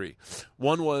say all three.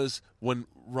 One was when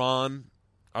Ron,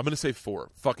 I'm going to say four.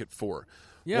 Fuck it, four.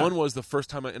 Yeah. One was the first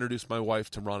time I introduced my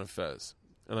wife to Ron and Fez.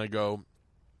 And I go,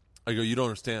 you don't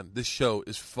understand. This show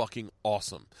is fucking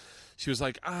awesome. She was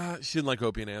like, she didn't like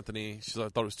Opie and Anthony. She's like, I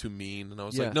thought it was too mean. And I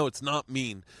was like, no, it's not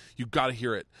mean. You got to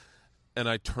hear it. And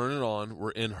I turn it on. We're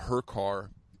in her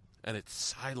car. And it's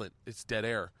silent. It's dead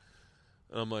air.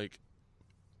 And I'm like,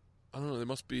 I don't know. There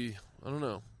must be, I don't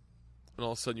know. And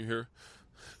all of a sudden you hear,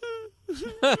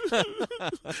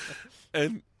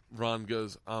 and Ron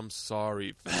goes, I'm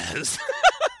sorry, Fez.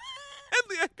 And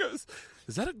the guy goes,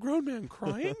 is that a grown man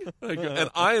crying? And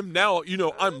I am now,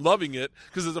 I'm loving it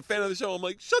because as a fan of the show, I'm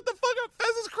like, shut the fuck up, Fez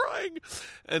is crying.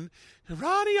 And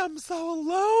Ronnie, I'm so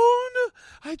alone.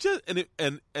 And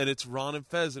it's Ron and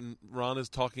Fez, and Ron is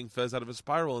talking Fez out of a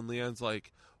spiral, and Leanne's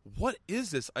like, what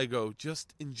is this? I go,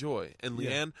 just enjoy. And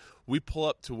Leanne, we pull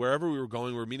up to wherever we were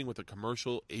going. We were meeting with a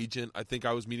commercial agent. I think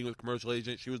I was meeting with a commercial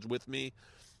agent. She was with me.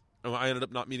 And I ended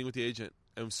up not meeting with the agent.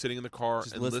 I was sitting in the car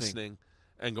just and listening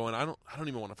and going, I don't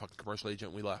even want a fucking commercial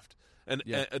agent. We left. And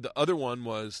the other one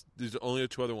was, there's only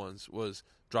two other ones, was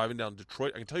driving down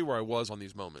Detroit. I can tell you where I was on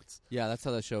these moments. Yeah, that's how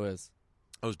that show is.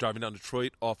 I was driving down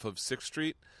Detroit off of 6th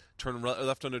Street, turning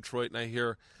left on Detroit, and I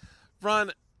hear,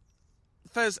 Ron,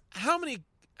 Fez, how many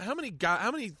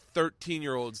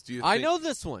 13-year-olds do you think? I know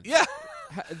this one. Yeah.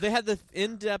 They had the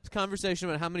in-depth conversation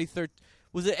about how many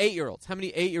was it 8-year-olds? How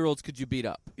many 8-year-olds could you beat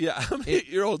up? Yeah, how many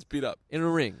 8-year-olds beat up? In a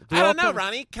ring. I don't know,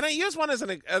 Ronnie. Can I use one as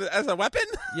a weapon?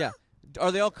 Yeah.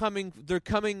 Are they all coming? They're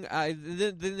coming.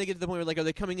 Then they get to the point where, like, are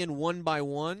they coming in one by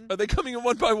one? Are they coming in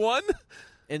one by one?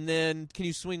 And then, can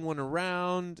you swing one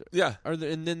around? Yeah.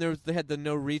 And then they had the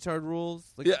no retard rules.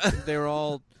 Like, yeah. They were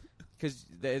all, because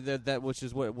that, which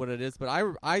is what it is. But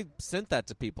I sent that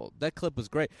to people. That clip was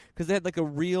great because they had like a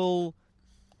real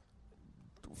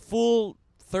full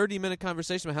 30-minute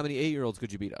conversation about how many 8-year-olds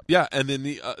could you beat up. Yeah, and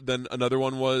then then another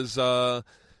one was,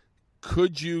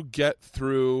 could you get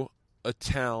through a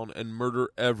town and murder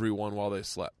everyone while they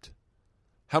slept?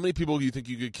 How many people do you think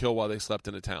you could kill while they slept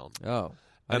in a town? Oh,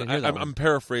 And I'm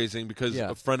paraphrasing because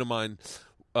Yeah. a friend of mine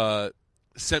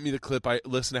sent me the clip. I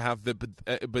listened to half of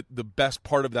it, but the best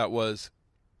part of that was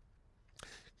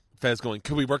Fez going,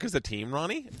 "Could we work as a team,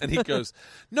 Ronnie?" And he goes,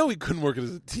 "No, we couldn't work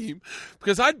as a team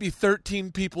because I'd be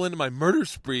 13 people into my murder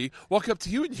spree, walk up to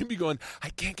you, and you'd be going, I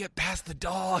can't get past the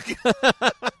dog."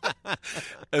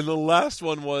 And the last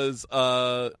one was,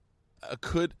 how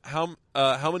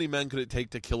many men could it take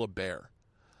to kill a bear?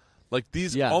 Like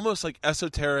these, Yeah. almost like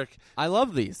esoteric. I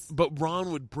love these. But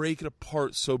Ron would break it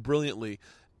apart so brilliantly.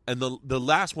 And the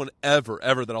last one ever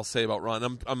that I'll say about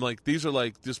Ron, I'm like, these are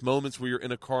like just moments where you're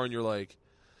in a car and you're like,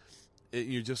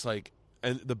 you're just like,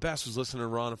 and the best was listening to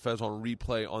Ron and Fez on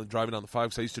replay on driving down the 5,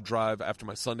 because I used to drive after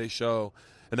my Sunday show,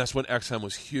 and that's when XM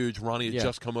was huge. Ronnie had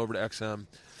just come over to XM,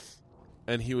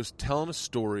 and he was telling a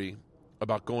story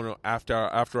about going to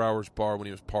after hours bar when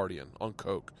he was partying on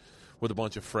coke with a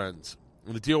bunch of friends.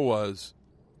 And the deal was,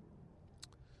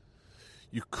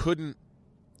 you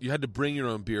had to bring your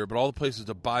own beer, but all the places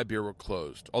to buy beer were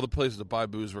closed. All the places to buy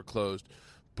booze were closed,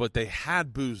 but they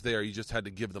had booze there. You just had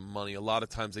to give them money. A lot of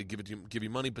times they give you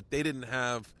money, but they didn't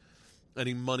have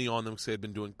any money on them because they had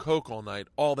been doing coke all night.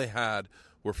 All they had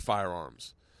were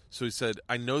firearms. So he said,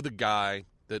 I know the guy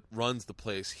that runs the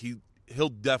place. He'll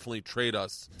definitely trade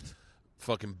us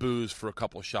fucking booze for a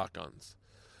couple of shotguns.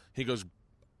 He goes,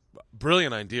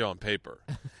 brilliant idea on paper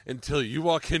until you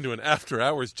walk into an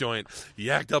after-hours joint,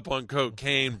 yacked up on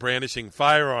cocaine, brandishing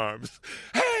firearms.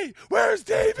 Hey, where's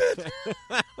David?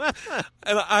 And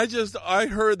I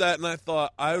heard that and I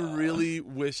thought, I really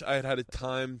wish I had had a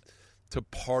time to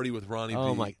party with Ronnie B.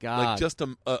 Oh, my God. Like just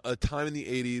a time in the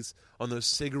 80s on those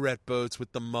cigarette boats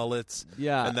with the mullets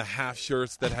and the half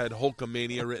shirts that had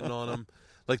Hulkamania written on them.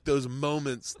 Like those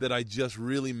moments that I just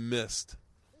really missed.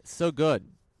 So good.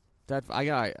 That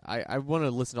I want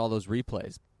to listen to all those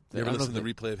replays. You ever listen to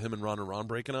the replay of him and Ron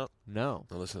breaking up? No.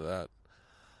 I'll listen to that.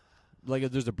 Like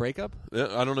if there's a breakup? Yeah,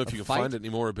 I don't know if you can fight? find it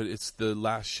anymore, but it's the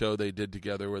last show they did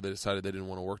together where they decided they didn't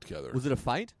want to work together. Was it a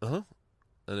fight? Uh-huh.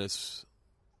 And it's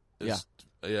yeah.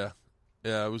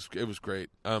 It was great.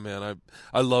 Oh man,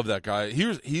 I love that guy.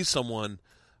 He's someone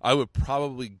I would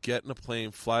probably get in a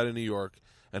plane, fly to New York,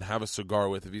 and have a cigar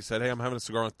with. If he said, "Hey, I'm having a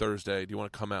cigar on Thursday. Do you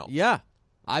want to come out?" Yeah.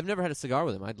 I've never had a cigar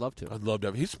with him. I'd love to. I'd love to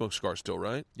have. He smokes cigars still,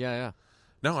 right? Yeah.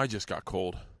 Now I just got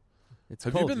cold.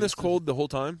 Have cold. you been this cold the whole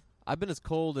time? I've been as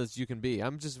cold as you can be.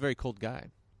 I'm just a very cold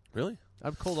guy. Really?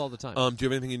 I'm cold all the time. Do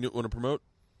you have anything you want to promote?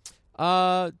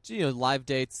 Live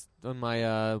dates on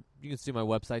my. You can see my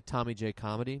website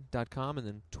TommyJComedy.com, and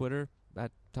then Twitter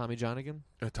at Tommy Johnagin.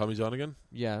 Tommy Johnagin?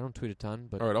 Yeah, I don't tweet a ton,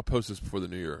 but all right, I'll post this before the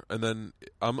new year, and then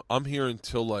I'm here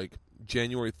until like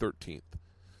January 13th.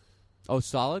 Oh,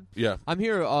 solid. Yeah, I'm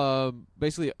here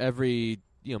basically every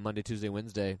Monday, Tuesday,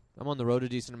 Wednesday. I'm on the road a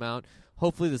decent amount.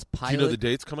 Hopefully, this pilot. Do you know the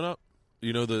dates coming up?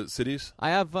 You know the cities? I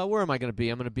have. Where am I going to be?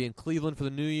 I'm going to be in Cleveland for the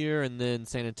New Year, and then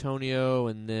San Antonio,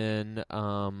 and then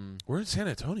we're in San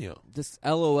Antonio. This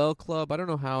LOL club. I don't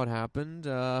know how it happened.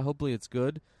 Hopefully, it's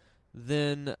good.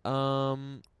 Then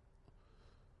Pull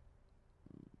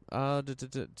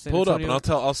it up, and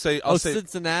I'll say.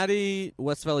 Cincinnati,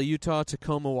 West Valley, Utah,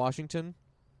 Tacoma, Washington.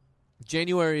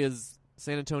 January is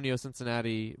San Antonio,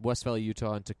 Cincinnati, West Valley,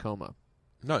 Utah, and Tacoma.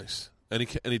 Nice.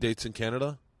 Any dates in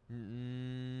Canada?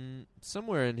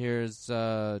 Somewhere in here is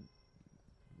not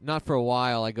for a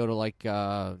while. I go to like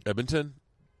Edmonton,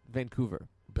 Vancouver.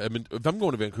 If I'm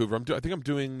going to Vancouver, I think I'm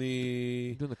doing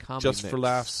the comedy Just mix. for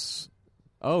Laughs.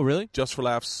 Oh, really? Just for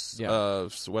Laughs.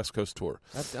 West Coast tour.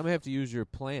 I'm gonna have to use your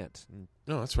plant.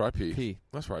 No, that's where I pee.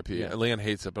 That's where I pee. Yeah. And Leanne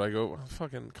hates it, but I go,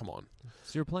 fucking come on.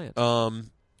 It's your plant.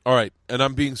 All right, and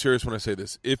I'm being serious when I say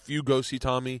this. If you go see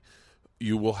Tommy,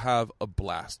 you will have a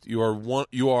blast. You are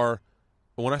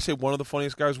when I say one of the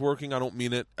funniest guys working, I don't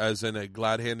mean it as in a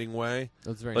glad-handing way.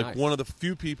 That's very nice. Like one of the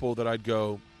few people that I'd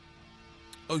go,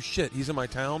 oh shit, he's in my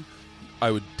town. I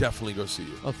would definitely go see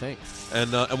you. Oh, thanks.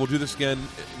 And we'll do this again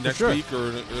next week or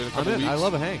in a couple of weeks. I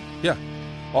love a hang. Yeah,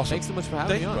 awesome. Thanks so much for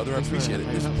having me on. Brother. I appreciate it.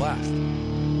 It was a blast.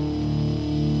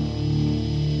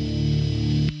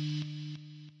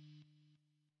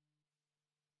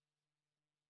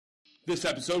 This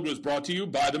episode was brought to you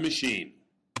by The Machine.